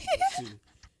lost me. Too.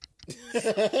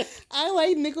 I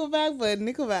like Nickelback, but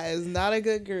Nickelback is not a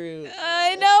good group.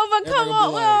 I know, but Everyone come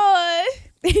on.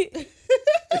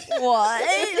 What?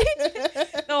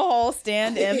 The whole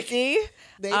stand empty.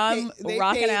 I'm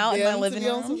rocking paid out in my them to living be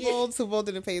on room. Super Bowl. Super Bowl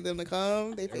didn't pay them to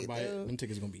come. They paid Everybody, them. them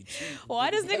tickets gonna be cheap.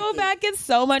 Why does Nickelback get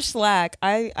so much slack?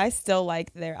 I still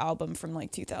like their album from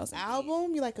like 2000.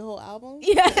 Album? You like a whole album?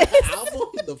 Yes. Album?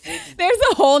 The full There's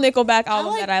a whole Nickelback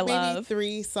album like that I maybe love.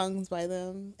 3 songs by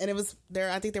them, and it was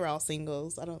there. I think they were all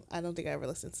singles. I don't think I ever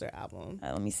listened to their album.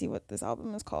 Let me see what this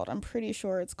album is called. I'm pretty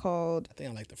sure it's called I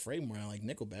think I like the Fray more. I like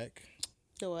Nickelback.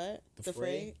 The what? The Fray?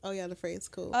 Fray? Oh yeah, the Fray is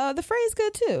cool. The Phrase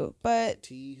good too, but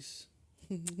Tees.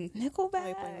 I like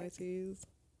Nickelback. Plain White Tees.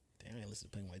 Damn, I ain't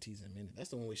listened to Plain White Tees in a minute. That's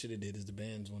the one we should have did is the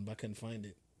band's one, but I couldn't find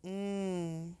it.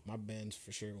 My band's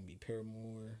for sure gonna be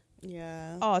Paramore.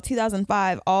 Yeah. Oh,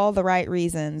 2005, All the Right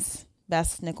Reasons.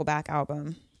 Best Nickelback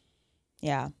album.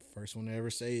 Yeah. First one to ever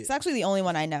say it. It's actually the only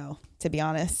one I know, to be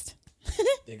honest.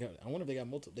 I wonder if they got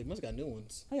multiple. They must got new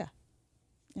ones. Oh yeah.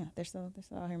 Yeah, they're still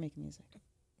out here making music.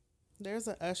 There's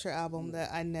an Usher album that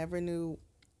I never knew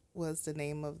was the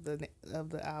name of the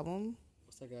album.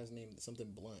 What's that guy's name?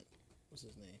 Something Blunt. What's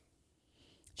his name?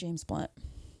 James Blunt. I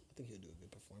think he'll do a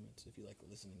good performance if you like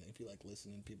listening. If you like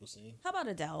listening to people sing. How about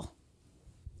Adele?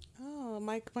 Oh,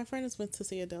 my friend just went to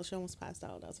see Adele. She almost passed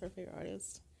out. That's her favorite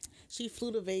artist. She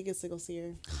flew to Vegas to go see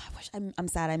her. I wish I'm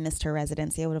sad I missed her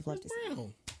residency. I would have loved to see.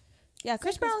 Brown. Yeah,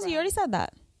 Chris Brown's. You Brown. already said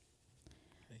that.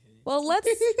 Well, let's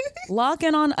lock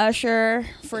in on Usher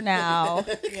for now.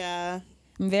 Yeah.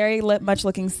 I'm very much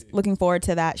looking forward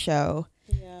to that show.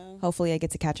 Hopefully I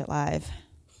get to catch it live.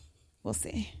 We'll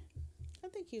see. I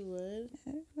think you would.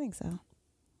 I think so.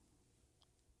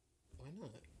 Why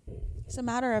not? It's a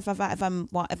matter of if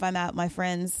I'm at my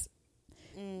friend's,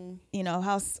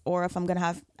 house, or if I'm gonna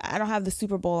have. I don't have the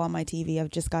Super Bowl on my TV. I've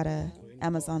just got a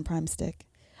Amazon Prime stick.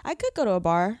 I could go to a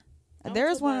bar.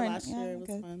 There's one right last now. year. Yeah, It was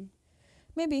okay. fun.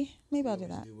 Maybe I'll do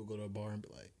that. We'll go to a bar and be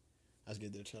like, I just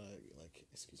get there trying to like,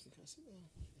 excuse me, can I sit down?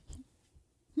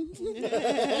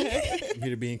 I'm here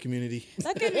to be in community.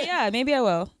 That could be. Yeah, maybe I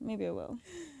will.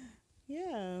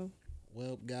 Yeah.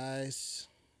 Well, guys,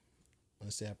 I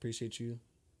want to say I appreciate you.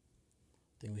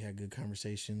 I think we had good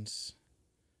conversations.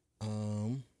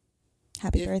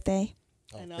 Happy birthday.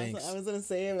 I know. Thanks. I was gonna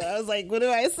say it, but I was like, "What do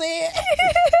I say?"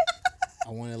 I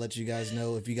want to let you guys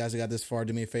know, if you guys got this far,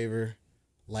 do me a favor,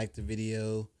 like the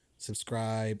video,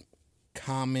 subscribe,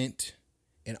 comment,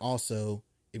 and also,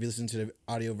 if you listen to the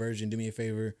audio version, do me a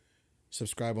favor,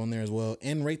 subscribe on there as well,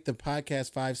 and rate the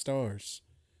podcast 5 stars.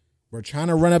 We're trying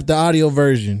to run up the audio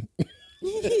version.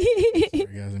 Sorry, guys, I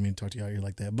didn't mean to talk to you out here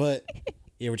like that, but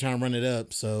yeah, we're trying to run it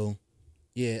up. So,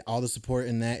 yeah, all the support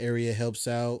in that area helps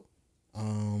out. I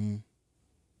forgot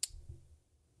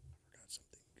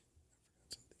something.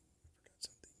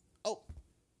 Oh,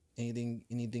 anything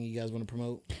you guys want to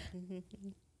promote?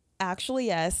 Actually,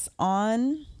 yes.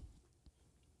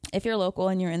 If you're local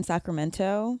and you're in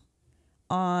Sacramento,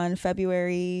 on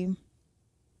February,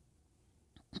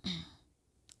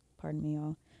 pardon me,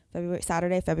 y'all,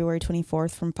 Saturday, February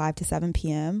 24th from 5 to 7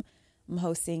 p.m., I'm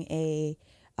hosting a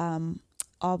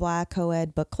all-black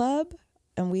co-ed book club.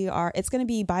 And it's going to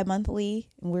be bi-monthly,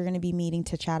 and we're going to be meeting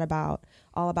to chat about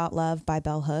All About Love by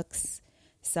Bell Hooks.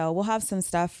 So we'll have some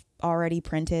stuff already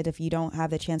printed if you don't have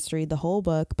the chance to read the whole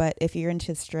book. But if you're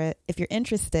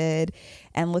interested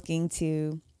and looking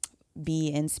to be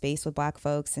in space with Black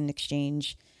folks and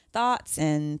exchange thoughts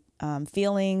and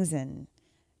feelings and,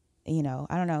 I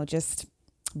don't know, just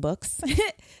books,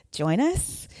 join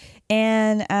us.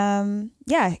 And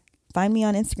find me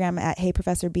on Instagram at Hey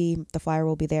Professor B. The flyer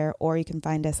will be there, or you can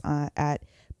find us at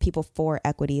People for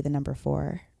Equity, the number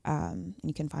 4.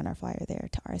 You can find our flyer there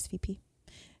to RSVP.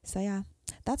 So yeah,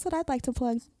 that's what I'd like to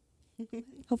plug.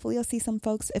 Hopefully you'll see some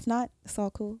folks. If not, it's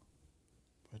all cool.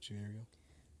 What about you, Ariel?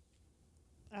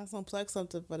 I was gonna plug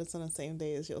something, but it's on the same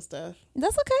day as your stuff.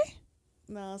 That's okay.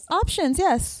 No, it's, Options,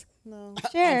 yes. no,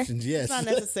 Share. Options, yes. it's not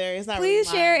necessary. It's not. Please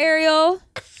really share, mine. Ariel.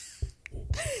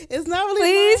 It's not really.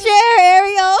 Please mine. share,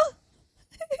 Ariel.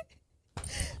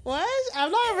 What?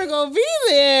 I'm not ever gonna be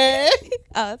there.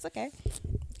 Oh, that's okay.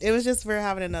 It was just for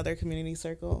having another community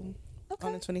circle Okay.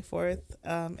 on the 24th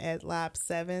at Lab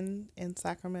 7 in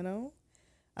Sacramento.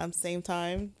 Same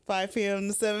time, 5 p.m.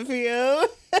 to 7 p.m.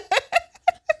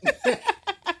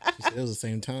 She said it was the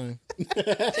same time.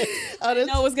 on the,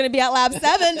 No, it was going to be at Lab 7,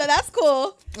 but that's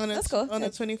cool. That's cool. On the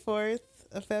 24th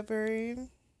of February.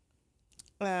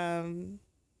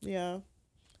 Yeah.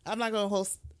 I'm not going to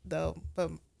host, though,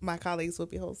 but my colleagues will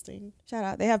be hosting. Shout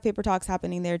out. They have paper talks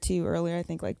happening there too earlier, I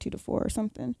think like 2 to 4 or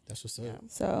something. That's what's up. Yeah.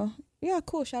 So, yeah,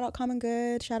 cool. Shout out Common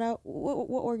Good. Shout out,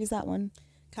 what org is that one?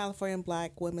 California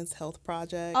Black Women's Health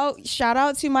Project. Oh, shout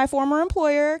out to my former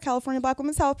employer, California Black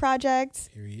Women's Health Project,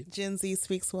 Period. Gen Z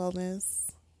Speaks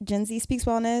Wellness. Gen Z Speaks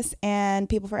Wellness, and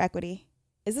People for Equity.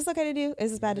 Is this okay to do?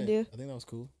 Is this bad to do? I think that was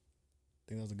cool. I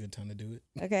think that was a good time to do it.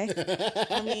 Okay.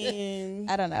 I mean,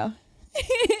 I don't know.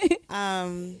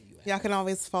 y'all can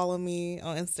always follow me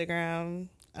on Instagram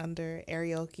under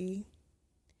Arioki.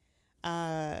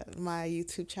 My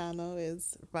YouTube channel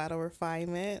is Vital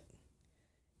Refinement.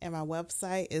 And my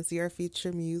website is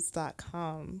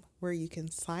yourfuturemuse.com, where you can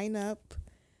sign up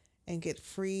and get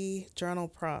free journal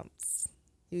prompts.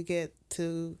 You get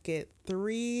to get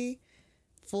 3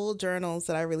 full journals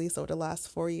that I released over the last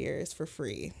 4 years for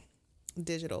free,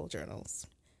 digital journals.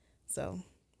 So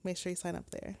make sure you sign up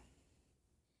there.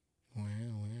 Wow.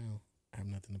 I have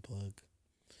nothing to plug.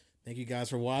 Thank you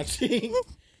guys for watching.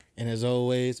 And as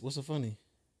always, what's so funny?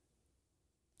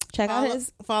 Check out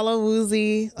his. Follow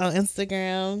Woozy on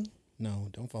Instagram. No,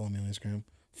 don't follow me on Instagram.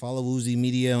 Follow Woozy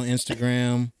Media on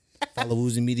Instagram. Follow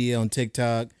Woozy Media on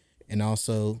TikTok. And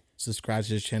also subscribe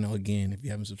to this channel again if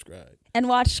you haven't subscribed. And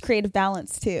watch Creative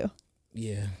Balance too.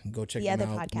 Yeah, go check The them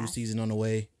other out. New podcast. season on the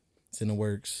way. It's in the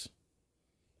works.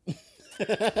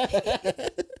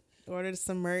 Order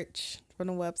some merch from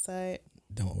the website.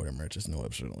 Don't order merch. There's no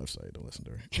website on the website. Don't listen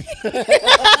to her.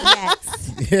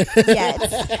 Yes. Yes.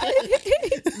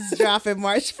 It's dropping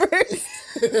March 1st.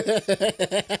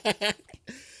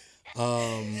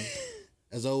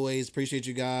 As always, appreciate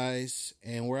you guys.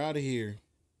 And we're out of here.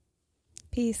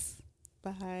 Peace.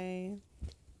 Bye.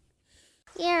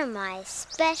 You're my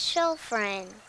special friend.